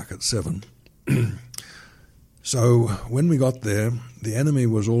be dark at 7. So when we got there, the enemy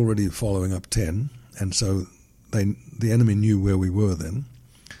was already following up 10, and so the enemy knew where we were then,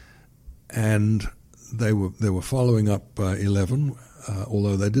 and they were following up 11.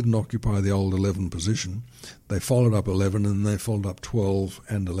 Although they didn't occupy the old 11 position, they followed up 11 and they followed up 12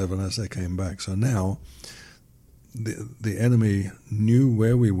 and 11 as they came back. So now the enemy knew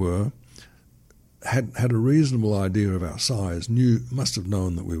where we were, had a reasonable idea of our size, must have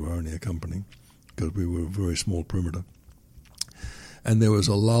known that we were only a company because we were a very small perimeter. And there was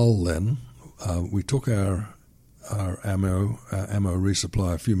a lull then. We took our ammo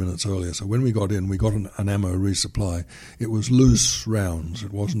resupply a few minutes earlier. So when we got in, we got an ammo resupply. It was loose rounds.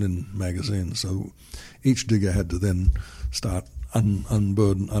 It wasn't in magazines. So each digger had to then start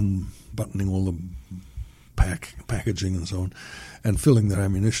unbuttoning all the packaging and so on, and filling their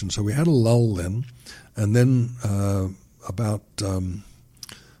ammunition. So we had a lull then, and then about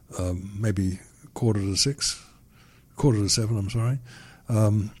maybe quarter to 7, I'm sorry,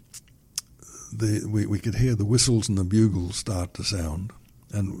 we could hear the whistles and the bugles start to sound,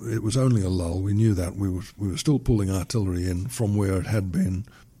 and it was only a lull. We knew that we were still pulling artillery in from where it had been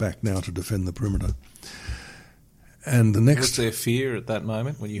back now to defend the perimeter. And the next, was there fear at that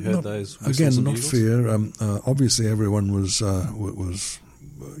moment when you heard those whistles again? And Not bugles? Fear. Obviously, everyone was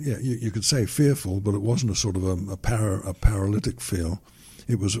you could say fearful, but it wasn't a sort of a paralytic fear.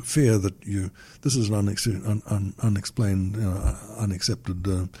 It was a fear that this is an unexplained,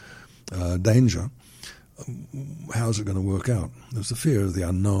 unaccepted danger. How's it going to work out? There's the fear of the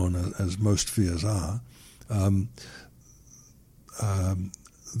unknown, as most fears are.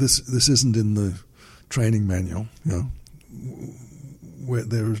 This isn't in the training manual. Where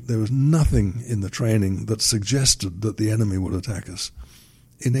there was nothing in the training that suggested that the enemy would attack us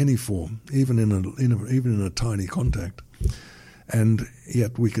in any form, even in a tiny contact. And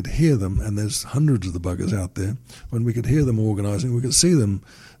yet we could hear them, and there's hundreds of the buggers out there. When we could hear them organising, we could see them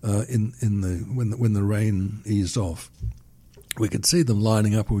when the rain eased off. We could see them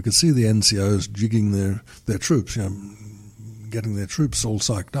lining up, and we could see the NCOs jigging their troops, getting their troops all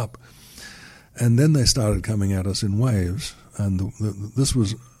psyched up. And then they started coming at us in waves, and this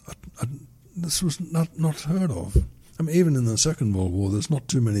was not heard of. I mean, even in the Second World War, there's not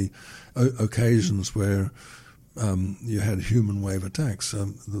too many occasions where you had human wave attacks.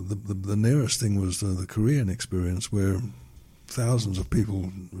 The nearest thing was the Korean experience, where thousands of people,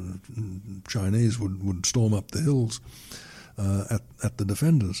 Chinese, would storm up the hills at the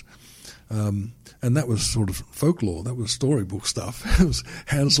defenders. And that was sort of folklore. That was storybook stuff. It was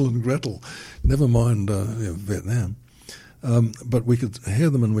Hansel and Gretel. Never mind Vietnam. But we could hear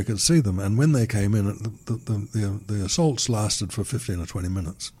them and we could see them. And when they came in, the assaults lasted for 15 or 20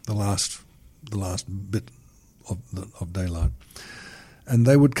 minutes. The last bit of daylight, and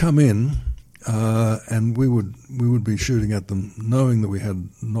they would come in, and we would be shooting at them, knowing that we had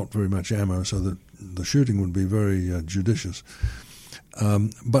not very much ammo, so that the shooting would be very judicious.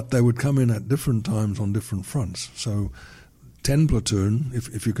 But they would come in at different times on different fronts. So 10 platoon,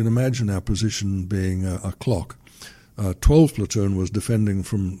 if you can imagine our position being a clock, 12 platoon was defending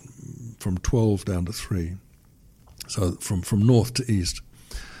from 12 down to 3, so from north to east.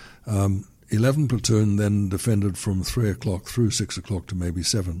 11 platoon then defended from 3 o'clock through 6 o'clock to maybe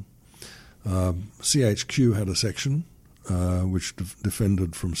 7. CHQ had a section which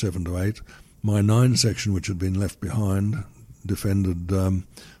defended from 7 to 8. My 9 section, which had been left behind, defended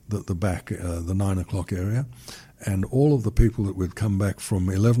the back, the 9 o'clock area. And all of the people that would come back from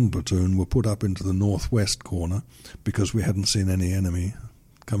 11 platoon were put up into the northwest corner because we hadn't seen any enemy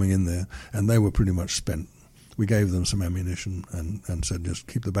coming in there, and they were pretty much spent. We gave them some ammunition and said just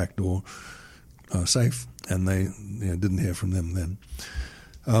keep the back door safe, and they didn't hear from them then.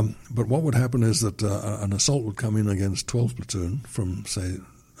 But what would happen is that an assault would come in against 12 platoon from, say,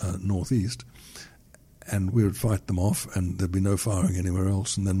 northeast, and we would fight them off, and there'd be no firing anywhere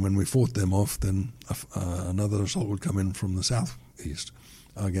else. And then when we fought them off, then another assault would come in from the southeast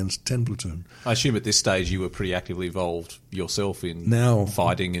against 10 platoon. I assume at this stage you were pretty actively involved yourself in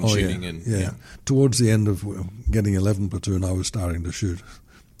fighting and shooting. Yeah. Towards the end of getting 11 platoon, I was starting to shoot.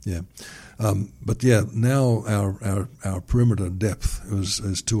 Yeah. But now our perimeter depth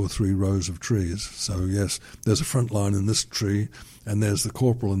is 2 or 3 rows of trees. So yes, there's a front line in this tree, and there's the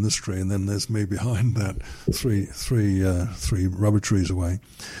corporal in this tree, and then there's me behind that, three rubber trees away.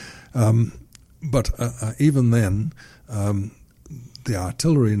 But even then, the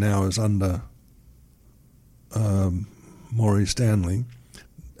artillery now is under Maury Stanley,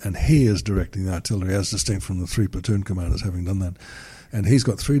 and he is directing the artillery, as distinct from the 3 platoon commanders having done that. And he's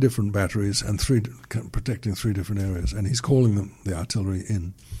got 3 different batteries and protecting 3 different areas, and he's calling the artillery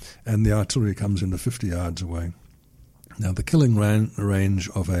in, and the artillery comes into 50 yards away. Now, the killing range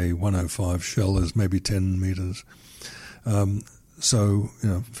of a 105 shell is maybe 10 meters. So,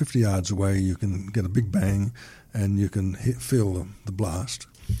 50 yards away, you can get a big bang, and you can feel the blast.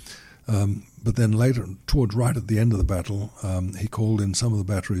 But then later, towards right at the end of the battle, he called in some of the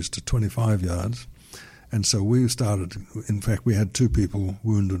batteries to 25 yards. And so we started, in fact, we had 2 people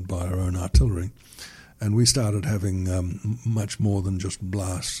wounded by our own artillery, and we started having much more than just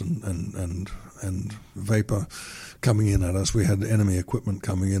blasts and vapor coming in at us. We had enemy equipment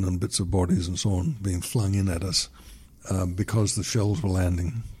coming in and bits of bodies and so on being flung in at us because the shells were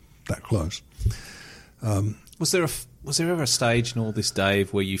landing that close. Was there ever a stage in all this,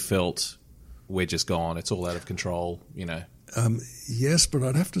 Dave, where you felt we're just gone, it's all out of control, Yes, but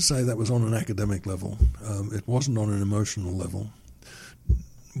I'd have to say that was on an academic level. It wasn't on an emotional level.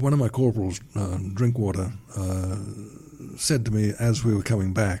 One of my corporals, Drinkwater, said to me as we were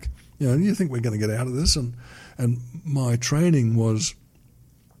coming back, you think we're going to get out of this? And my training was,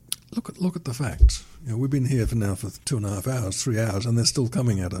 look at the facts. We've been here for 2.5 hours, 3 hours, and they're still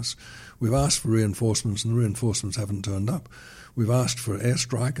coming at us. We've asked for reinforcements, and the reinforcements haven't turned up. We've asked for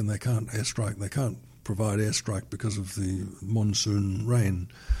airstrike, and they can't airstrike. They can't provide airstrike because of the monsoon rain.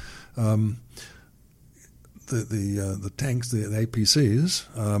 The tanks, the APCs,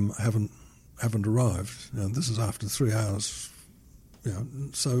 haven't arrived. This is after 3 hours.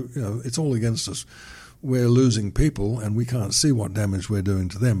 So it's all against us. We're losing people, and we can't see what damage we're doing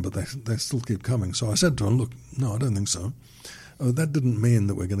to them, but they still keep coming. So I said to him, "Look, no, I don't think so. That didn't mean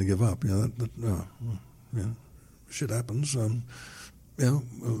that we're going to give up. Shit happens. What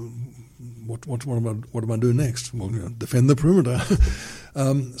am I doing next? Well, defend the perimeter."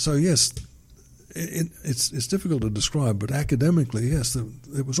 So yes, it's difficult to describe, but academically, yes,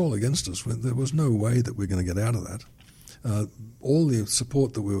 it was all against us. There was no way that we're going to get out of that. All the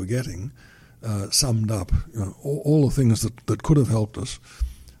support that we were getting summed up, all the things that could have helped us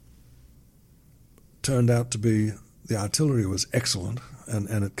turned out to be the artillery was excellent,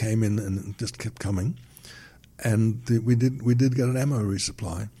 and it came in and it just kept coming. And we did get an ammo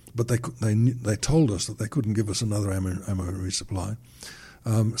resupply, but they told us that they couldn't give us another ammo resupply.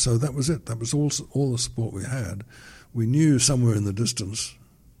 So that was it. That was all the support we had. We knew somewhere in the distance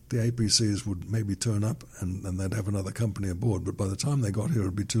the APCs would maybe turn up and they'd have another company aboard, but by the time they got here it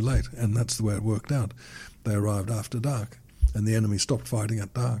would be too late, and that's the way it worked out. They arrived after dark, and the enemy stopped fighting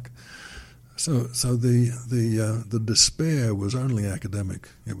at dark. So the despair was only academic.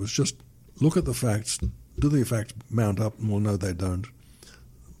 It was just look at the facts. Do the facts mount up? Well, no, they don't.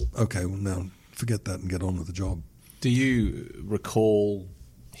 Okay, well, now forget that and get on with the job. Do you recall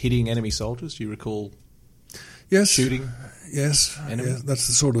hitting enemy soldiers? Do you recall shooting? Yes, enemy? Yes. That's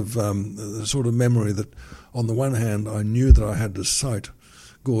the sort of memory that, on the one hand, I knew that I had to sight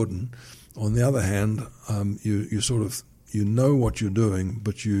Gordon. On the other hand, you know what you're doing,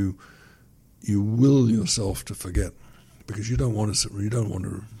 but you will yourself to forget. because you don't want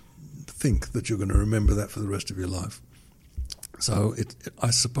to think that you're going to remember that for the rest of your life. So I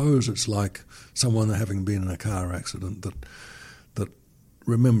suppose it's like someone having been in a car accident that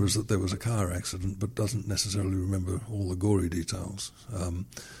remembers that there was a car accident but doesn't necessarily remember all the gory details.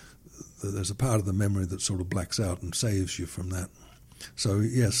 There's a part of the memory that sort of blacks out and saves you from that. So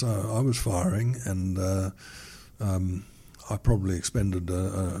yes, I was firing, and I probably expended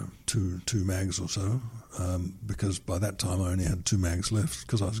two mags or so, because by that time I only had 2 mags left,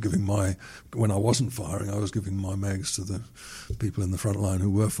 because I was giving when I wasn't firing, I was giving my mags to the people in the front line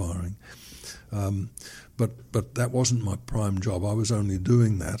who were firing. But that wasn't my prime job. I was only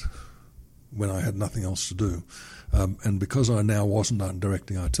doing that when I had nothing else to do. And because I now wasn't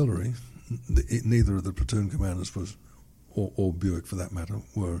directing artillery, neither of the platoon commanders or Buick for that matter,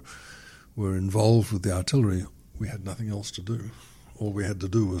 were involved with the artillery. We had nothing else to do. All we had to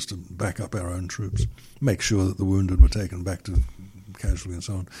do was to back up our own troops, make sure that the wounded were taken back to casualty and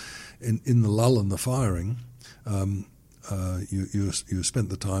so on. In the lull in the firing, you spent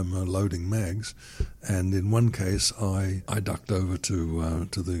the time loading mags, and in one case I ducked over to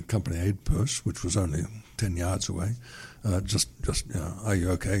the company aid post, which was only 10 yards away. Just are you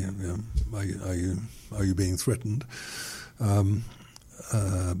okay? Are you being threatened?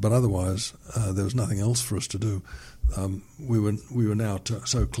 But otherwise, there was nothing else for us to do. We were now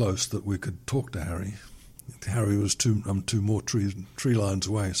so close that we could talk to Harry. Harry was two more tree lines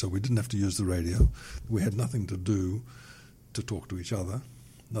away, so we didn't have to use the radio. We had nothing to do to talk to each other,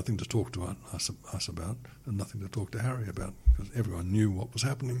 nothing to talk to us about, and nothing to talk to Harry about, because everyone knew what was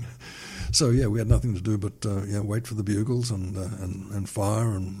happening. So yeah, we had nothing to do but wait for the bugles and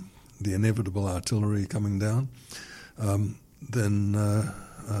fire and the inevitable artillery coming down. Then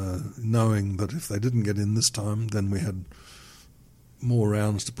knowing that if they didn't get in this time, then we had more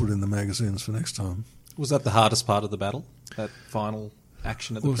rounds to put in the magazines for next time. Was that the hardest part of the battle, that final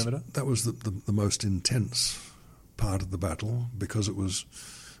action at the perimeter? That was the most intense part of the battle, because it was,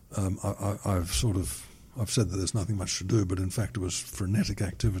 I've said that there's nothing much to do, but in fact it was frenetic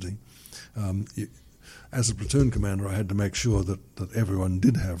activity. As a platoon commander, I had to make sure that everyone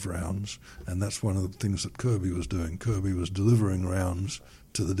did have rounds, and that's one of the things that Kirby was doing. Kirby was delivering rounds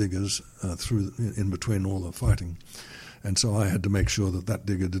to the diggers in between all the fighting, and so I had to make sure that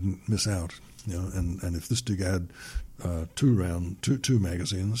digger didn't miss out. And if this digger had two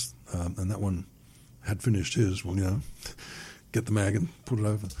magazines, and that one had finished his, get the mag and put it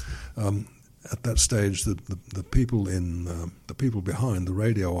over. At that stage, the people the people behind, the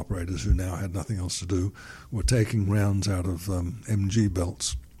radio operators who now had nothing else to do, were taking rounds out of MG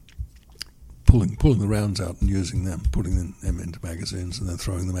belts, pulling the rounds out and using them, putting them into magazines, and then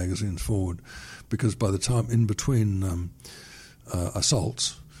throwing the magazines forward. Because by the time in between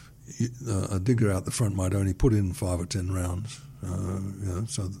assaults, a digger out the front might only put in 5 or 10 rounds.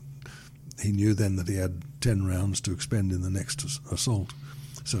 So he knew then that he had 10 rounds to expend in the next assault.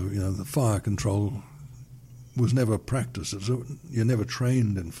 So, the fire control was never practiced. You're never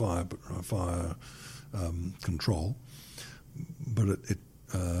trained in fire control, but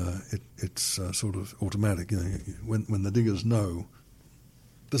it's sort of automatic. When the diggers know,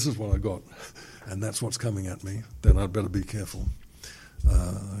 this is what I got, and that's what's coming at me, then I'd better be careful.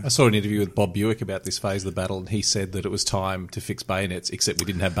 I saw an interview with Bob Buick about this phase of the battle, and he said that it was time to fix bayonets, except we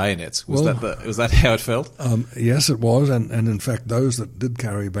didn't have bayonets. Was that how it felt? Yes, it was, and in fact, those that did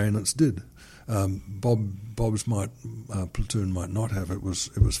carry bayonets did. Bob's platoon might not have. It was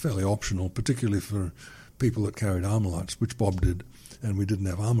fairly optional, particularly for people that carried Armalite, which Bob did, and we didn't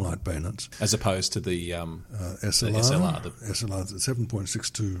have Armalite bayonets. As opposed to the SLR. The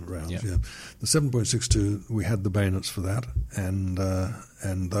 7.62 rounds, yeah. The 7.62, we had the bayonets for that, and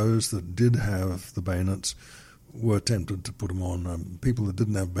those that did have the bayonets were tempted to put them on. People that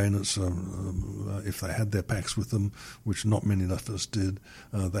didn't have bayonets, if they had their packs with them, which not many of us did,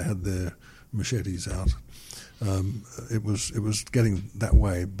 they had their machetes out. It was getting that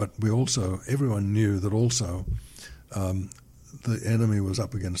way, but everyone knew that also the enemy was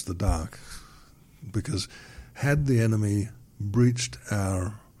up against the dark, because had the enemy breached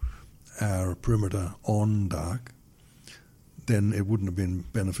our perimeter on dark, then it wouldn't have been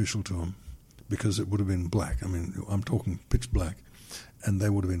beneficial to them, because it would have been black. I mean, I'm talking pitch black, and they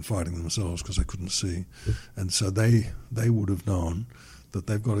would have been fighting themselves because they couldn't see. And so they would have known that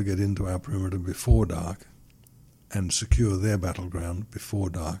they've got to get into our perimeter before dark and secure their battleground before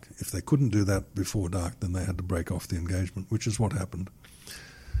dark. If they couldn't do that before dark, then they had to break off the engagement, which is what happened.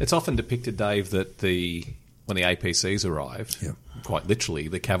 It's often depicted, Dave, that when the APCs arrived, Yep. quite literally,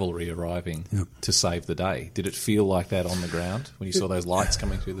 the cavalry arriving Yep. to save the day. Did it feel like that on the ground when you saw those lights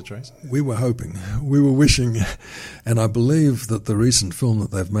coming through the trees? We were hoping, we were wishing, and I believe that the recent film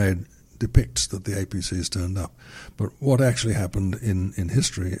that they've made depicts that the APCs turned up. But what actually happened in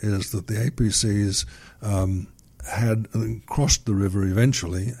history is that the APCs had crossed the river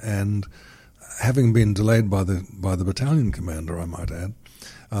eventually, and having been delayed by the battalion commander, I might add,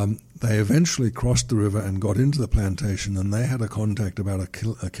 they eventually crossed the river and got into the plantation, and they had a contact about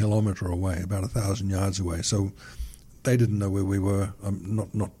a kilometre away, about 1,000 yards away. So they didn't know where we were,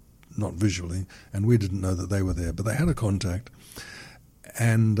 not visually, and we didn't know that they were there. But they had a contact,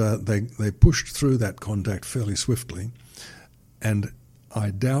 and they pushed through that contact fairly swiftly. And I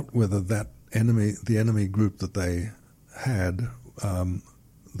doubt whether the enemy group that they had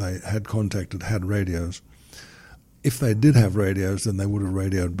contacted, had radios. If they did have radios, then they would have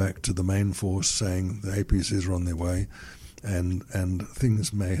radioed back to the main force saying the APCs are on their way, and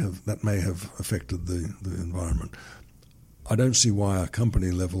things may have affected the environment. I don't see why a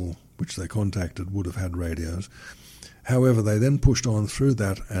company level, which they contacted, would have had radios. However, they then pushed on through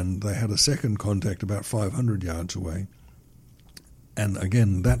that, and they had a second contact about 500 yards away. And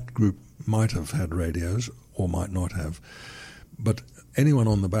again, that group might have had radios or might not have. But anyone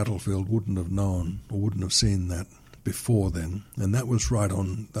on the battlefield wouldn't have known or wouldn't have seen that before then. And that was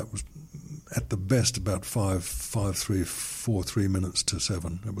at the best about 4 minutes to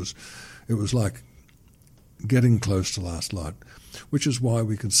 7. It was like getting close to last light, which is why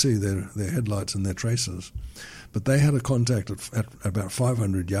we could see their headlights and their tracers. But they had a contact at about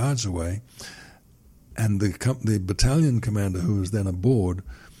 500 yards away, and the battalion commander, who was then aboard,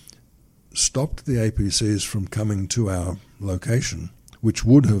 stopped the APCs from coming to our location, which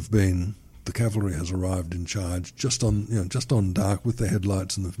would have been the cavalry has arrived in charge just on dark with the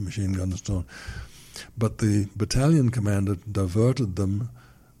headlights and the machine guns and so on. But the battalion commander diverted them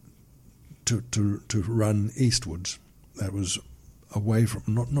to run eastwards. That was away from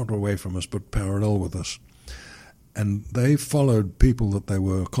not away from us, but parallel with us. And they followed people that they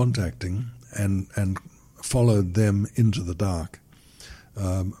were contacting and followed them into the dark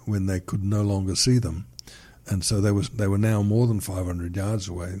when they could no longer see them. And so they were now more than 500 yards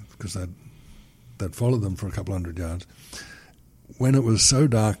away because they'd followed them for a couple hundred yards. When it was so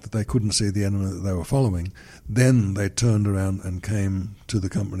dark that they couldn't see the enemy that they were following, then they turned around and came to the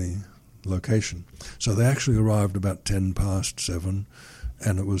company location. So they actually arrived about 10 past 7,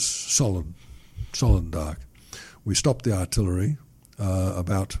 and it was solid dark. We stopped the artillery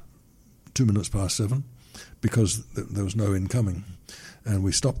about 2 minutes past 7 because there was no incoming. And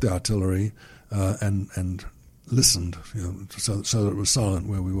we stopped the artillery and listened, so that it was silent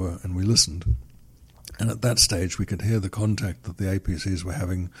where we were, and we listened. And at that stage, we could hear the contact that the APCs were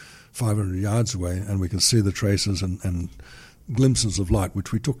having 500 yards away, and we could see the traces and glimpses of light,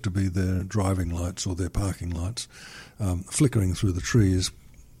 which we took to be their driving lights or their parking lights, flickering through the trees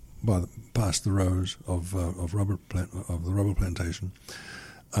past the rows of the rubber plantation.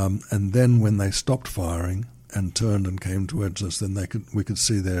 And then when they stopped firing and turned and came towards us, then we could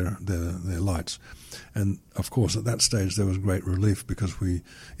see their lights. And of course, at that stage, there was great relief because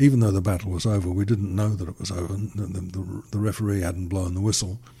even though the battle was over, we didn't know that it was over. The referee hadn't blown the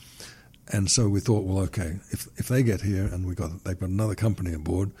whistle, and so we thought, well, okay, if they get here and they've got another company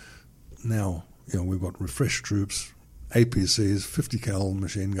aboard, now we've got refreshed troops, APCs, 50 cal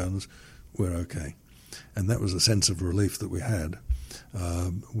machine guns, we're okay. And that was a sense of relief that we had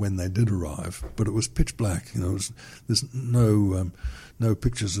when they did arrive. But it was pitch black. There's no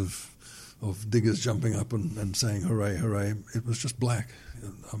pictures of diggers jumping up and saying hooray, hooray. It was just black.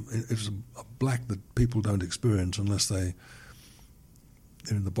 It was a black that people don't experience unless they're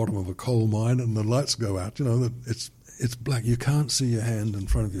in the bottom of a coal mine and the lights go out. It's black. You can't see your hand in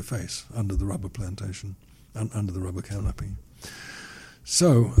front of your face under the rubber plantation, under the rubber canopy.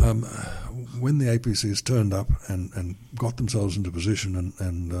 So when the APCs turned up and got themselves into position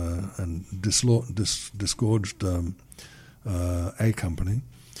and disgorged a company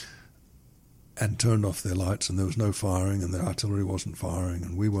and turned off their lights, and there was no firing, and the artillery wasn't firing,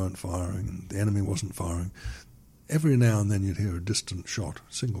 and we weren't firing, and the enemy wasn't firing, every now and then you'd hear a distant shot,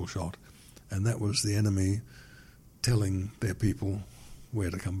 single shot, and that was the enemy telling their people where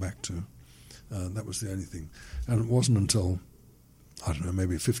to come back to. That was the only thing. And it wasn't until, I don't know,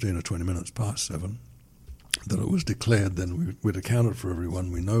 maybe 15 or 20 minutes past 7 that it was declared. Then we'd accounted for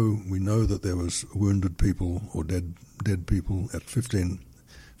everyone. We know that there was wounded people or dead people at 15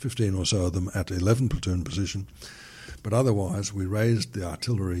 or so of them at 11 platoon position. But otherwise, we raised the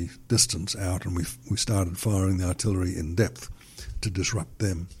artillery distance out, and we started firing the artillery in depth to disrupt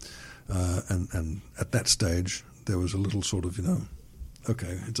them. And at that stage, there was a little sort of,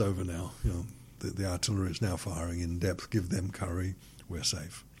 okay, it's over now. The artillery is now firing in depth. Give them curry. We're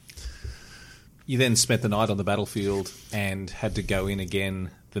safe. You then spent the night on the battlefield and had to go in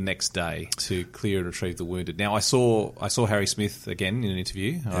again the next day to clear and retrieve the wounded. Now, I saw Harry Smith again in an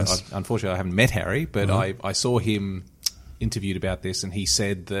interview. Yes. Unfortunately, I haven't met Harry, but I saw him interviewed about this, and he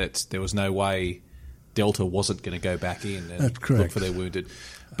said that there was no way Delta wasn't going to go back in and look for their wounded.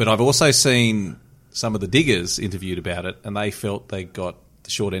 But I've also seen some of the diggers interviewed about it, and they felt they got the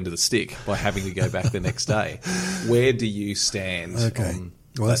short end of the stick by having to go back the next day. Where do you stand? Okay.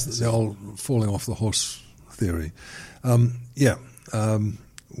 Well, that's the old falling off the horse theory.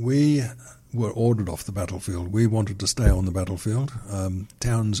 We were ordered off the battlefield. We wanted to stay on the battlefield.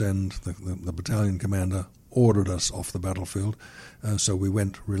 Townsend, the battalion commander, ordered us off the battlefield, so we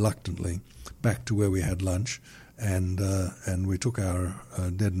went reluctantly back to where we had lunch, and we took our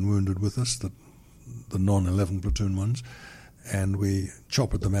dead and wounded with us, the non-11 platoon ones, and we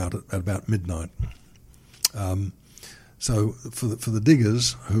choppered them out at about midnight. So for the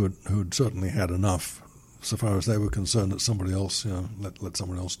diggers who had certainly had enough, so far as they were concerned, that somebody else, let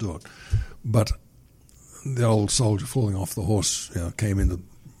someone else do it. But the old soldier falling off the horse, came into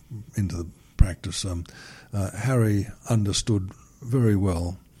the practice. Harry understood very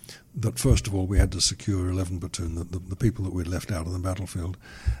well that first of all we had to secure 11 platoon, the people that we'd left out of the battlefield,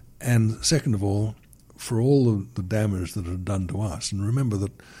 and second of all, for all the damage that it had done to us. And remember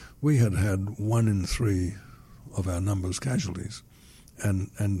that we had 1 in 3 of our numbers casualties,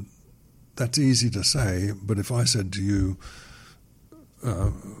 and that's easy to say, but if I said to you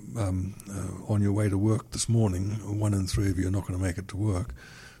on your way to work this morning, 1 in 3 of you are not going to make it to work,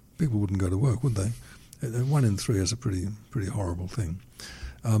 people wouldn't go to work, would they? 1 in 3 is a pretty horrible thing.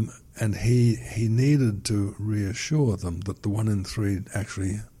 And he needed to reassure them that the 1 in 3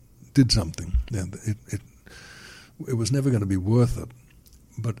 actually did something. It was never going to be worth it,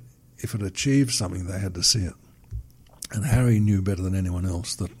 but if it achieved something, they had to see it. And Harry knew better than anyone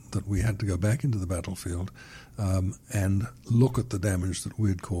else that we had to go back into the battlefield and look at the damage that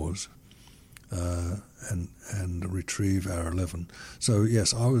we'd caused and retrieve our 11. So,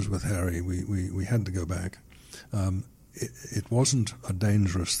 yes, I was with Harry. We had to go back. It wasn't a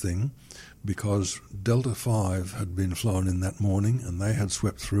dangerous thing because Delta 5 had been flown in that morning and they had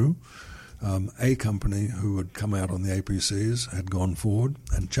swept through. A company who had come out on the APCs had gone forward,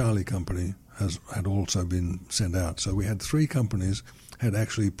 and Charlie Company had also been sent out. So we had 3 companies had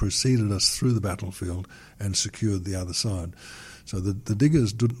actually preceded us through the battlefield and secured the other side. So the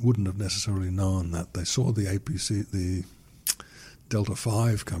diggers wouldn't have necessarily known that. They saw the APC, the Delta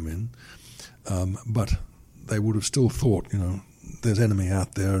 5 come in, but they would have still thought, there's enemy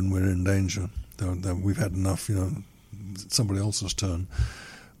out there and we're in danger. We've had enough, it's somebody else's turn.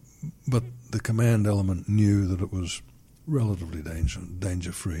 But the command element knew that it was relatively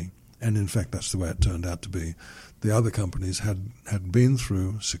danger-free. And in fact, that's the way it turned out to be. The other companies had been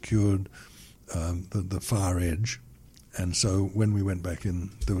through, secured the far edge, and so when we went back in,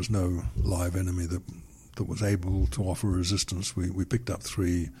 there was no live enemy that was able to offer resistance. We picked up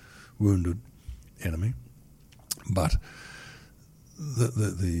 3 wounded enemy, but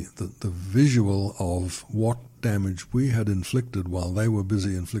the visual of what damage we had inflicted while they were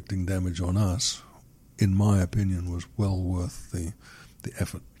busy inflicting damage on us, in my opinion, was well worth the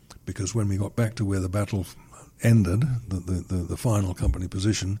effort. Because when we got back to where the battle ended, the final company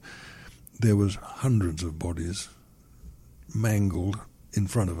position, there was hundreds of bodies mangled in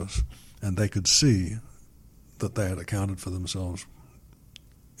front of us, and they could see that they had accounted for themselves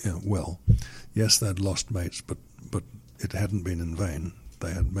well. Yes, they'd lost mates, but it hadn't been in vain.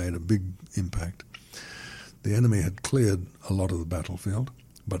 They had made a big impact. The enemy had cleared a lot of the battlefield,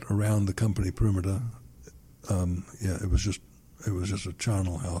 but around the company perimeter, it was just a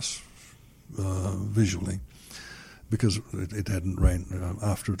charnel house visually, because it hadn't rained.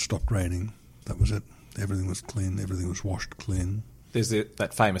 After it stopped raining, that was it. Everything was clean. Everything was washed clean. There's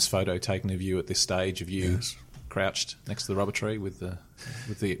that famous photo taken of you at this stage of you crouched next to the rubber tree with the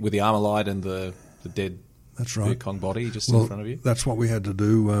Armalite and the dead. That's right. Viet Cong body just in front of you. That's what we had to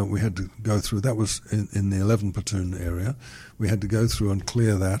do. We had to go through. That was in the 11 platoon area. We had to go through and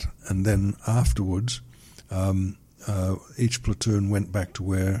clear that, and then afterwards, each platoon went back to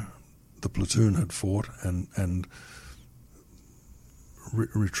where the platoon had fought and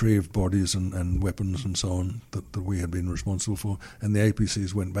retrieved bodies and weapons and so on that we had been responsible for, and the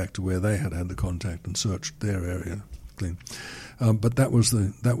APCs went back to where they had the contact and searched their area clean. But that was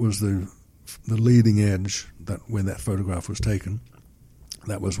the leading edge. That when that photograph was taken,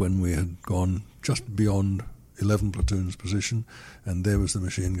 that was when we had gone just beyond 11 platoon's position, and there was the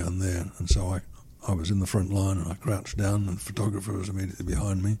machine gun there. And so I was in the front line, and I crouched down, and the photographer was immediately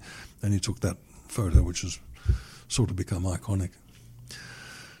behind me, and he took that photo, which has sort of become iconic.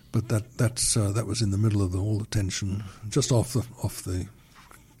 But that was in the middle of all the tension, just off the.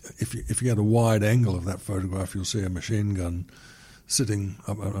 If you get a wide angle of that photograph, you'll see a machine gun sitting,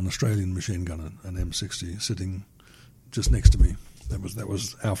 an Australian machine gun, an M60, sitting just next to me. That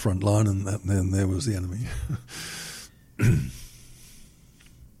was our front line, and then there was the enemy.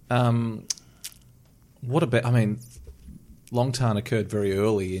 What about? I mean, Long Tan occurred very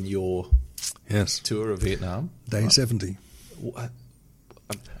early in your tour of Vietnam. Day 70.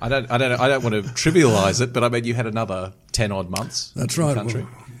 I don't want to trivialise it, but I mean, you had another 10 odd months. That's in right. the country.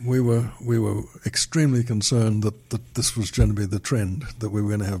 We were extremely concerned that this was going to be the trend, that we were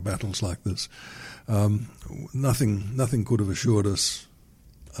going to have battles like this. Nothing could have assured us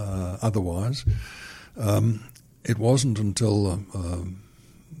otherwise. It wasn't until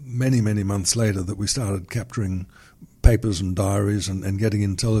many months later that we started capturing papers and diaries and getting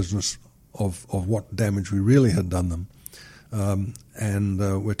intelligence of what damage we really had done them. And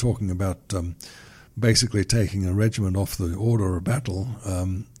we're talking about basically taking a regiment off the order of battle,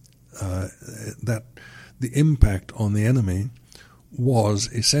 that the impact on the enemy was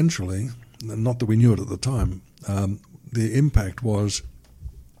essentially, not that we knew it at the time, the impact was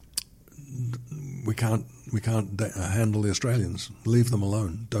we can't handle the Australians. Leave them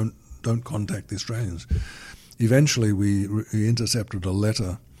alone. Don't contact the Australians. Eventually, we intercepted a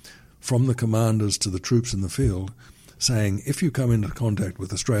letter from the commanders to the troops in the field saying, if you come into contact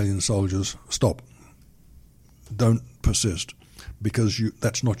with Australian soldiers, stop. Don't persist, because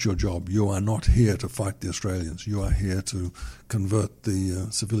that's not your job. You are not here to fight the Australians. You are here to convert the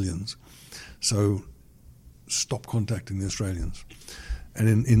civilians. So stop contacting the Australians.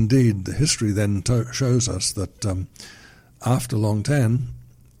 And indeed, the history then shows us that after Long Tan,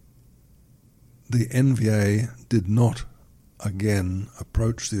 the NVA did not again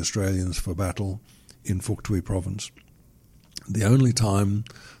approach the Australians for battle in Phuoc Tuy province. The only time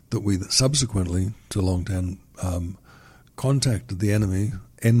that we subsequently to Long Tan contacted the enemy,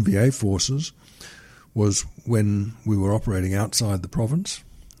 NVA forces, was when we were operating outside the province,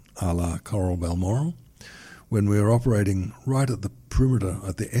 a la Coral Balmoral, when we were operating right at the perimeter,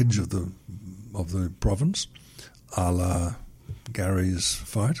 at the edge of the province, a la Gary's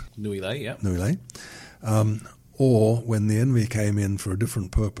fight. Nui Lei, yeah. Nui Lei. Or when the enemy came in for a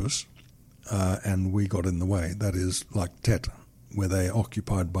different purpose and we got in the way. That is like Tet, where they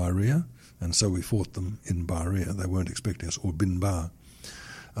occupied Baria, and so we fought them in Baria. They weren't expecting us, or Bin Ba.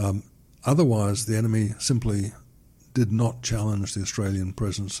 Otherwise, the enemy simply did not challenge the Australian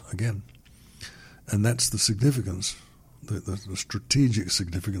presence again. And that's the significance, the strategic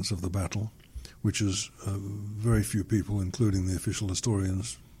significance of the battle, which is very few people, including the official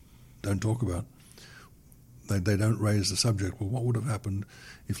historians, don't talk about. They don't raise the subject. Well, what would have happened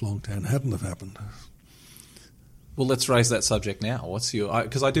if Long Tan hadn't have happened? Well, let's raise that subject now. What's your?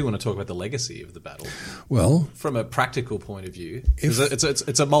 Because I do want to talk about the legacy of the battle. Well, from a practical point of view,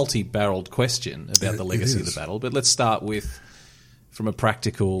 it's a multi-barreled question about the legacy of the battle. But let's start with from a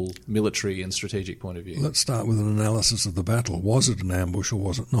practical military and strategic point of view. Let's start with an analysis of the battle. Was it an ambush or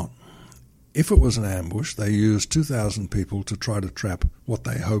was it not? If it was an ambush, they used 2,000 people to try to trap what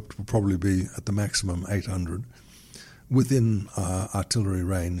they hoped would probably be at the maximum 800 within artillery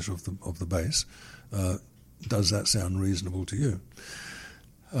range of the base. Does that sound reasonable to you?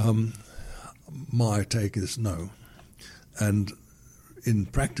 My take is no. And in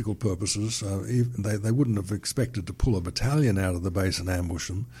practical purposes, they wouldn't have expected to pull a battalion out of the base and ambush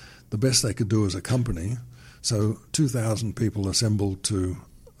them. The best they could do is a company. So 2,000 people assembled to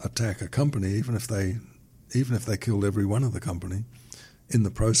attack a company, even if they killed every one of the company. In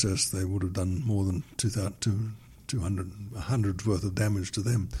the process, they would have done more than 100 worth of damage to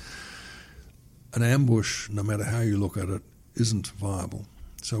them. An ambush, no matter how you look at it, isn't viable.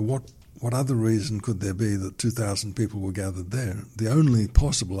 So what other reason could there be that 2,000 people were gathered there? The only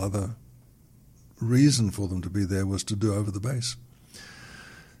possible other reason for them to be there was to do over the base.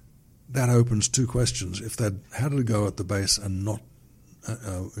 That opens two questions. If they'd had a go at the base and not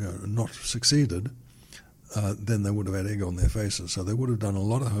succeeded, then they would have had egg on their faces. So they would have done a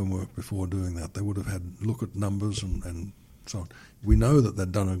lot of homework before doing that. They would have had look at numbers and so on. We know that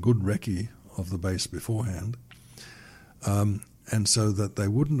they'd done a good recce of the base beforehand, and so that they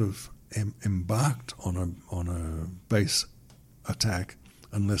wouldn't have embarked on a base attack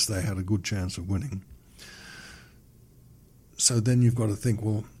unless they had a good chance of winning. So then you've got to think,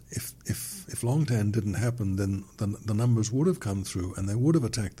 well, if Long Tan didn't happen, then the numbers would have come through and they would have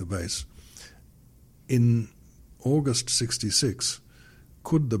attacked the base. In August 66,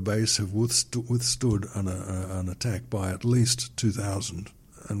 could the base have withstood an attack by at least 2,000?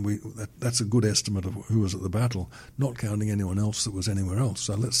 And that's a good estimate of who was at the battle, not counting anyone else that was anywhere else.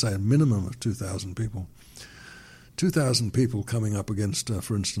 So let's say a minimum of 2,000 people. 2,000 people coming up against,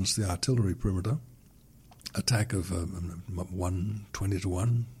 for instance, the artillery perimeter, attack of 20 to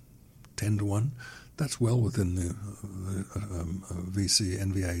 1, 10 to 1. That's well within the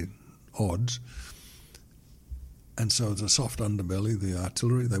NVA odds. And so as a soft underbelly, the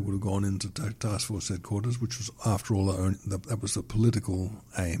artillery, they would have gone into task force headquarters, which was, after all, that was the political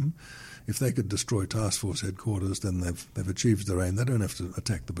aim. If they could destroy task force headquarters, then they've achieved their aim. They don't have to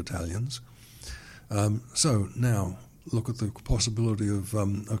attack the battalions. So now look at the possibility of,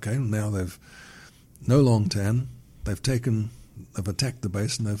 now they've no Long Tan, they've attacked the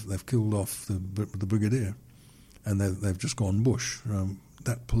base and they've killed off the brigadier, and they've just gone bush.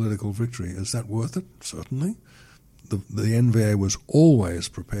 That political victory, is that worth it? Certainly. The NVA was always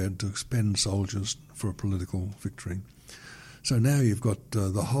prepared to expend soldiers for a political victory. So now you've got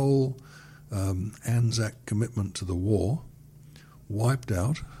the whole Anzac commitment to the war wiped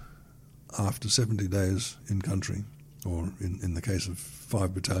out after 70 days in country, or in the case of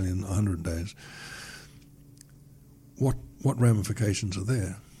 5 battalion, 100 days. What ramifications are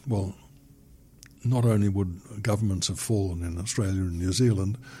there? Well, not only would governments have fallen in Australia and New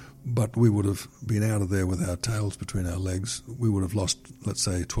Zealand, but we would have been out of there with our tails between our legs. We would have lost, let's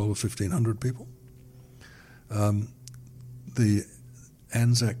say, 1,200 or 1,500 people. The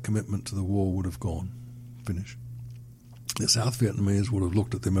Anzac commitment to the war would have gone, finished. The South Vietnamese would have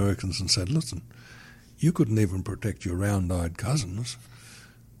looked at the Americans and said, listen, you couldn't even protect your round-eyed cousins.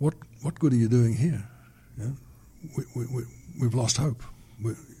 What good are you doing here? You know, we've lost hope.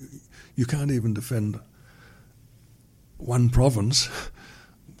 You can't even defend one province,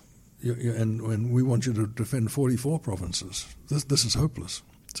 and we want you to defend 44 provinces. This is hopeless.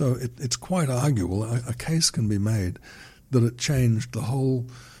 So it's quite arguable. A case can be made that it changed the whole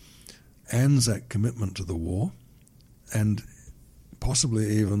Anzac commitment to the war, and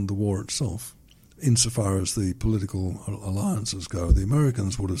possibly even the war itself, insofar as the political alliances go. The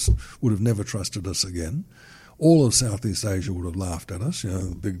Americans would have never trusted us again. All of Southeast Asia would have laughed at us,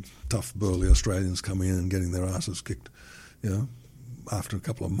 big, tough, burly Australians coming in and getting their asses kicked, after a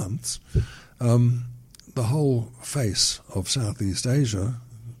couple of months. The whole face of Southeast Asia,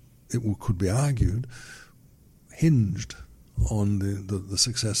 could be argued, hinged on the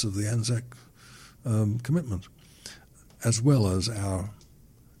success of the Anzac commitment, as well as our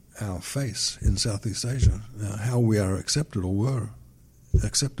face in Southeast Asia, how we are accepted or were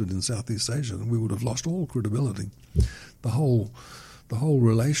accepted in Southeast Asia. We would have lost all credibility. The whole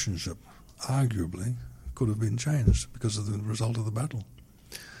relationship, arguably, could have been changed because of the result of the battle.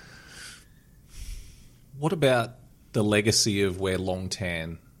 What about the legacy of where Long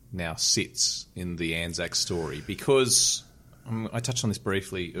Tan now sits in the Anzac story? Because I touched on this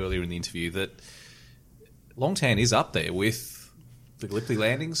briefly earlier in the interview, that Long Tan is up there with the Gallipoli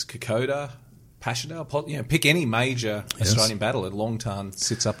landings, Kokoda, Passchendaele. Pick any major Australian battle, and Long Tan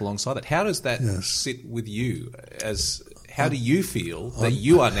sits up alongside it. How does that sit with you? How do you feel that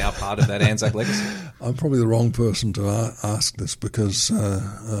you are now part of that Anzac legacy? I'm probably the wrong person to ask this, because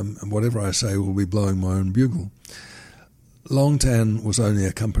whatever I say will be blowing my own bugle. Long Tan was only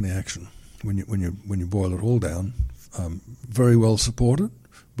a company action when you boil it all down. Very well supported,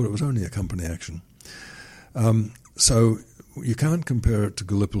 but it was only a company action. So you can't compare it to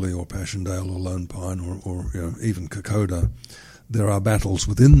Gallipoli or Passchendaele or Lone Pine or even Kokoda. There are battles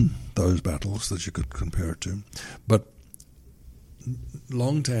within those battles that you could compare it to, but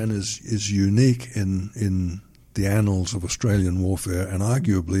Long Tan is unique in the annals of Australian warfare, and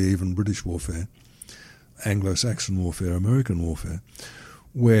arguably even British warfare, Anglo-Saxon warfare, American warfare,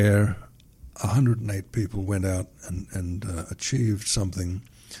 where 108 people went out and achieved something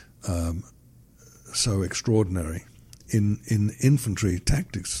so extraordinary in infantry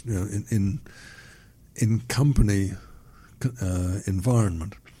tactics, in company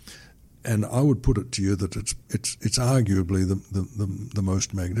environment. And I would put it to you that it's arguably the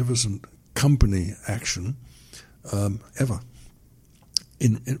most magnificent company action ever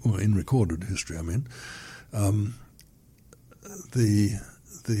in recorded history. I mean,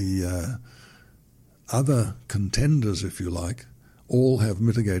 the other contenders, if you like, all have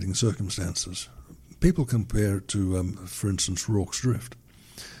mitigating circumstances. People compare it to, for instance, Rorke's Drift,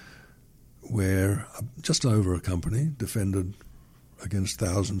 where just over a company defended against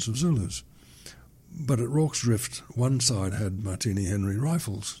thousands of Zulus. But at Rorke's Drift, one side had Martini Henry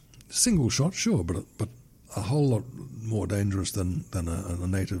rifles. Single shot, sure, but a whole lot more dangerous than a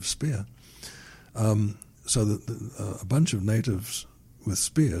native spear. so that a bunch of natives with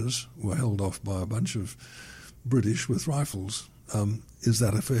spears were held off by a bunch of British with rifles. Is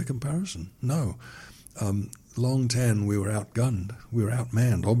that a fair comparison? No. Long Tan, we were outgunned. We were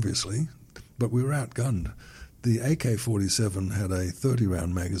outmanned, obviously, but we were outgunned. The AK-47 had a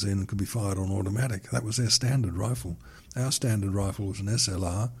 30-round magazine and could be fired on automatic. That was their standard rifle. Our standard rifle was an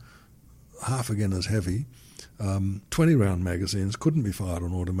SLR, half again as heavy. 20-round magazines couldn't be fired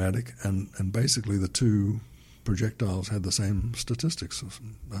on automatic, and basically the two projectiles had the same statistics,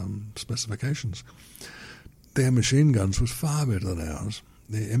 specifications. Their machine guns was far better than ours.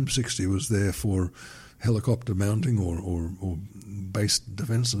 The M60 was there for helicopter mounting or base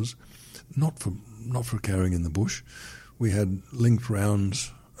defences, not for carrying in the bush. We had linked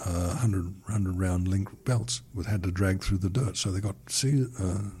rounds, 100-round linked belts, that had to drag through the dirt, so they got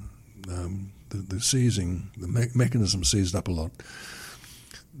the seizing, the mechanism seized up a lot.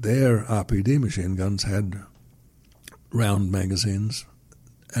 Their RPD machine guns had round magazines,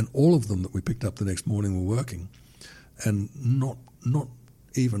 and all of them that we picked up the next morning were working, and not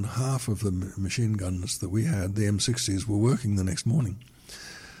even half of the machine guns that we had, the M60s, were working the next morning.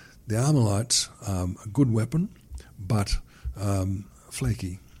 The Armalites, a good weapon, but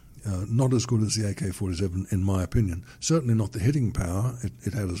flaky. Not as good as the AK-47, in my opinion. Certainly not the hitting power.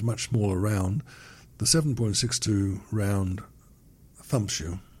 It had a much smaller round. The 7.62 round thumps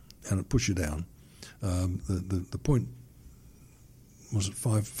you, and it puts you down. The point, was it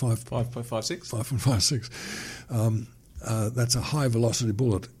 5.56? 5.56. That's a high velocity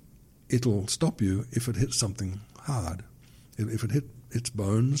bullet. It'll stop you if it hits something hard. If it hits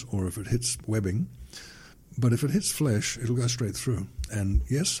bones or if it hits webbing. But if it hits flesh, it'll go straight through. And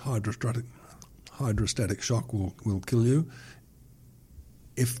yes, hydrostatic shock will kill you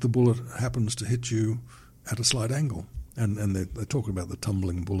if the bullet happens to hit you at a slight angle. And they talk about the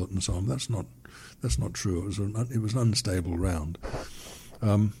tumbling bullet and so on. That's not true. It was an unstable round.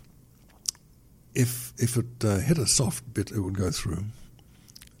 If it hit a soft bit, it would go through.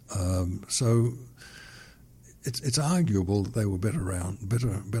 So it's arguable that they were better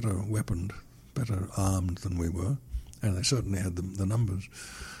weaponed, better armed than we were, and they certainly had the numbers.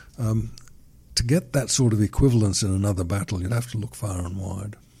 To get that sort of equivalence in another battle, you'd have to look far and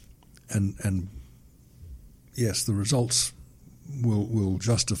wide. And yes, the results will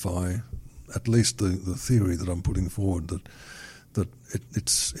justify at least the theory that I'm putting forward, that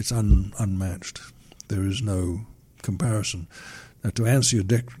it's unmatched. There is no comparison. Now, to answer your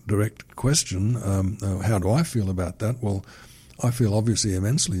direct question, how do I feel about that? Well, I feel obviously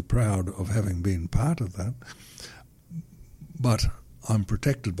immensely proud of having been part of that, but I'm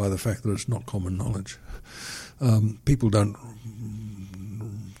protected by the fact that it's not common knowledge. People don't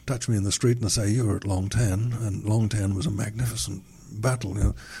touch me in the street and say, "You were at Long Tan," and Long Tan was a magnificent battle. You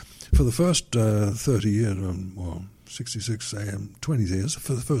know, for the first 30 years, 66, 20 years,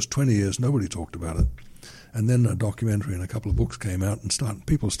 for the first 20 years, nobody talked about it. And then a documentary and a couple of books came out, and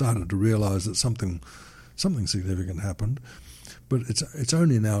people started to realize that something significant happened. But it's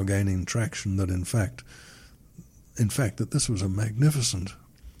only now gaining traction that in fact that this was a magnificent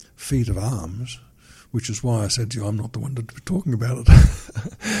feat of arms, which is why I said to you I'm not the one to be talking about it.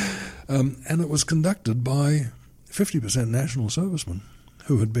 And it was conducted by 50% national servicemen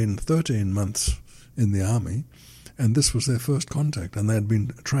who had been 13 months in the army, and this was their first contact, and they had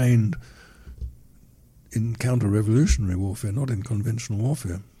been trained in counter-revolutionary warfare, not in conventional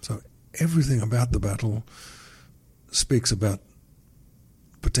warfare. So everything about the battle speaks about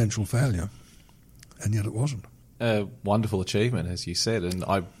potential failure, and yet it wasn't. A wonderful achievement, as you said, and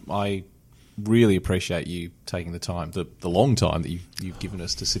I really appreciate you taking the time, the long time that you've given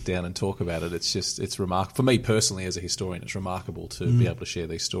us to sit down and talk about it. It's remarkable. For me personally, as a historian, it's remarkable to be able to share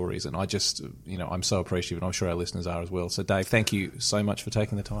these stories, and I just, I'm so appreciative, and I'm sure our listeners are as well. So, Dave, thank you so much for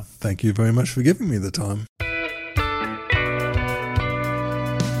taking the time. Thank you very much for giving me the time.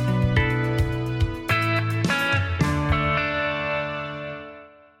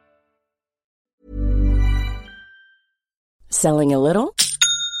 Selling a little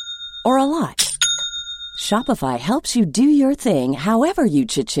or a lot? Shopify helps you do your thing however you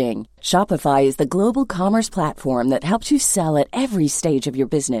cha-ching. Shopify is the global commerce platform that helps you sell at every stage of your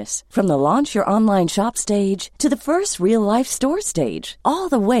business. From the launch your online shop stage to the first real-life store stage, all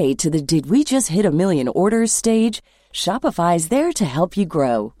the way to the did we just hit a million orders stage. Shopify is there to help you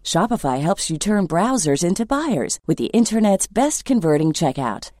grow. Shopify helps you turn browsers into buyers with the internet's best converting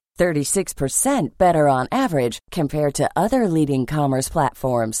checkout. 36% better on average compared to other leading commerce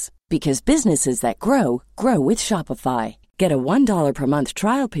platforms. Because businesses that grow, grow with Shopify. Get a $1 per month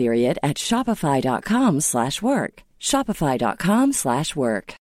trial period at shopify.com/work.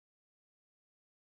 Shopify.com/work.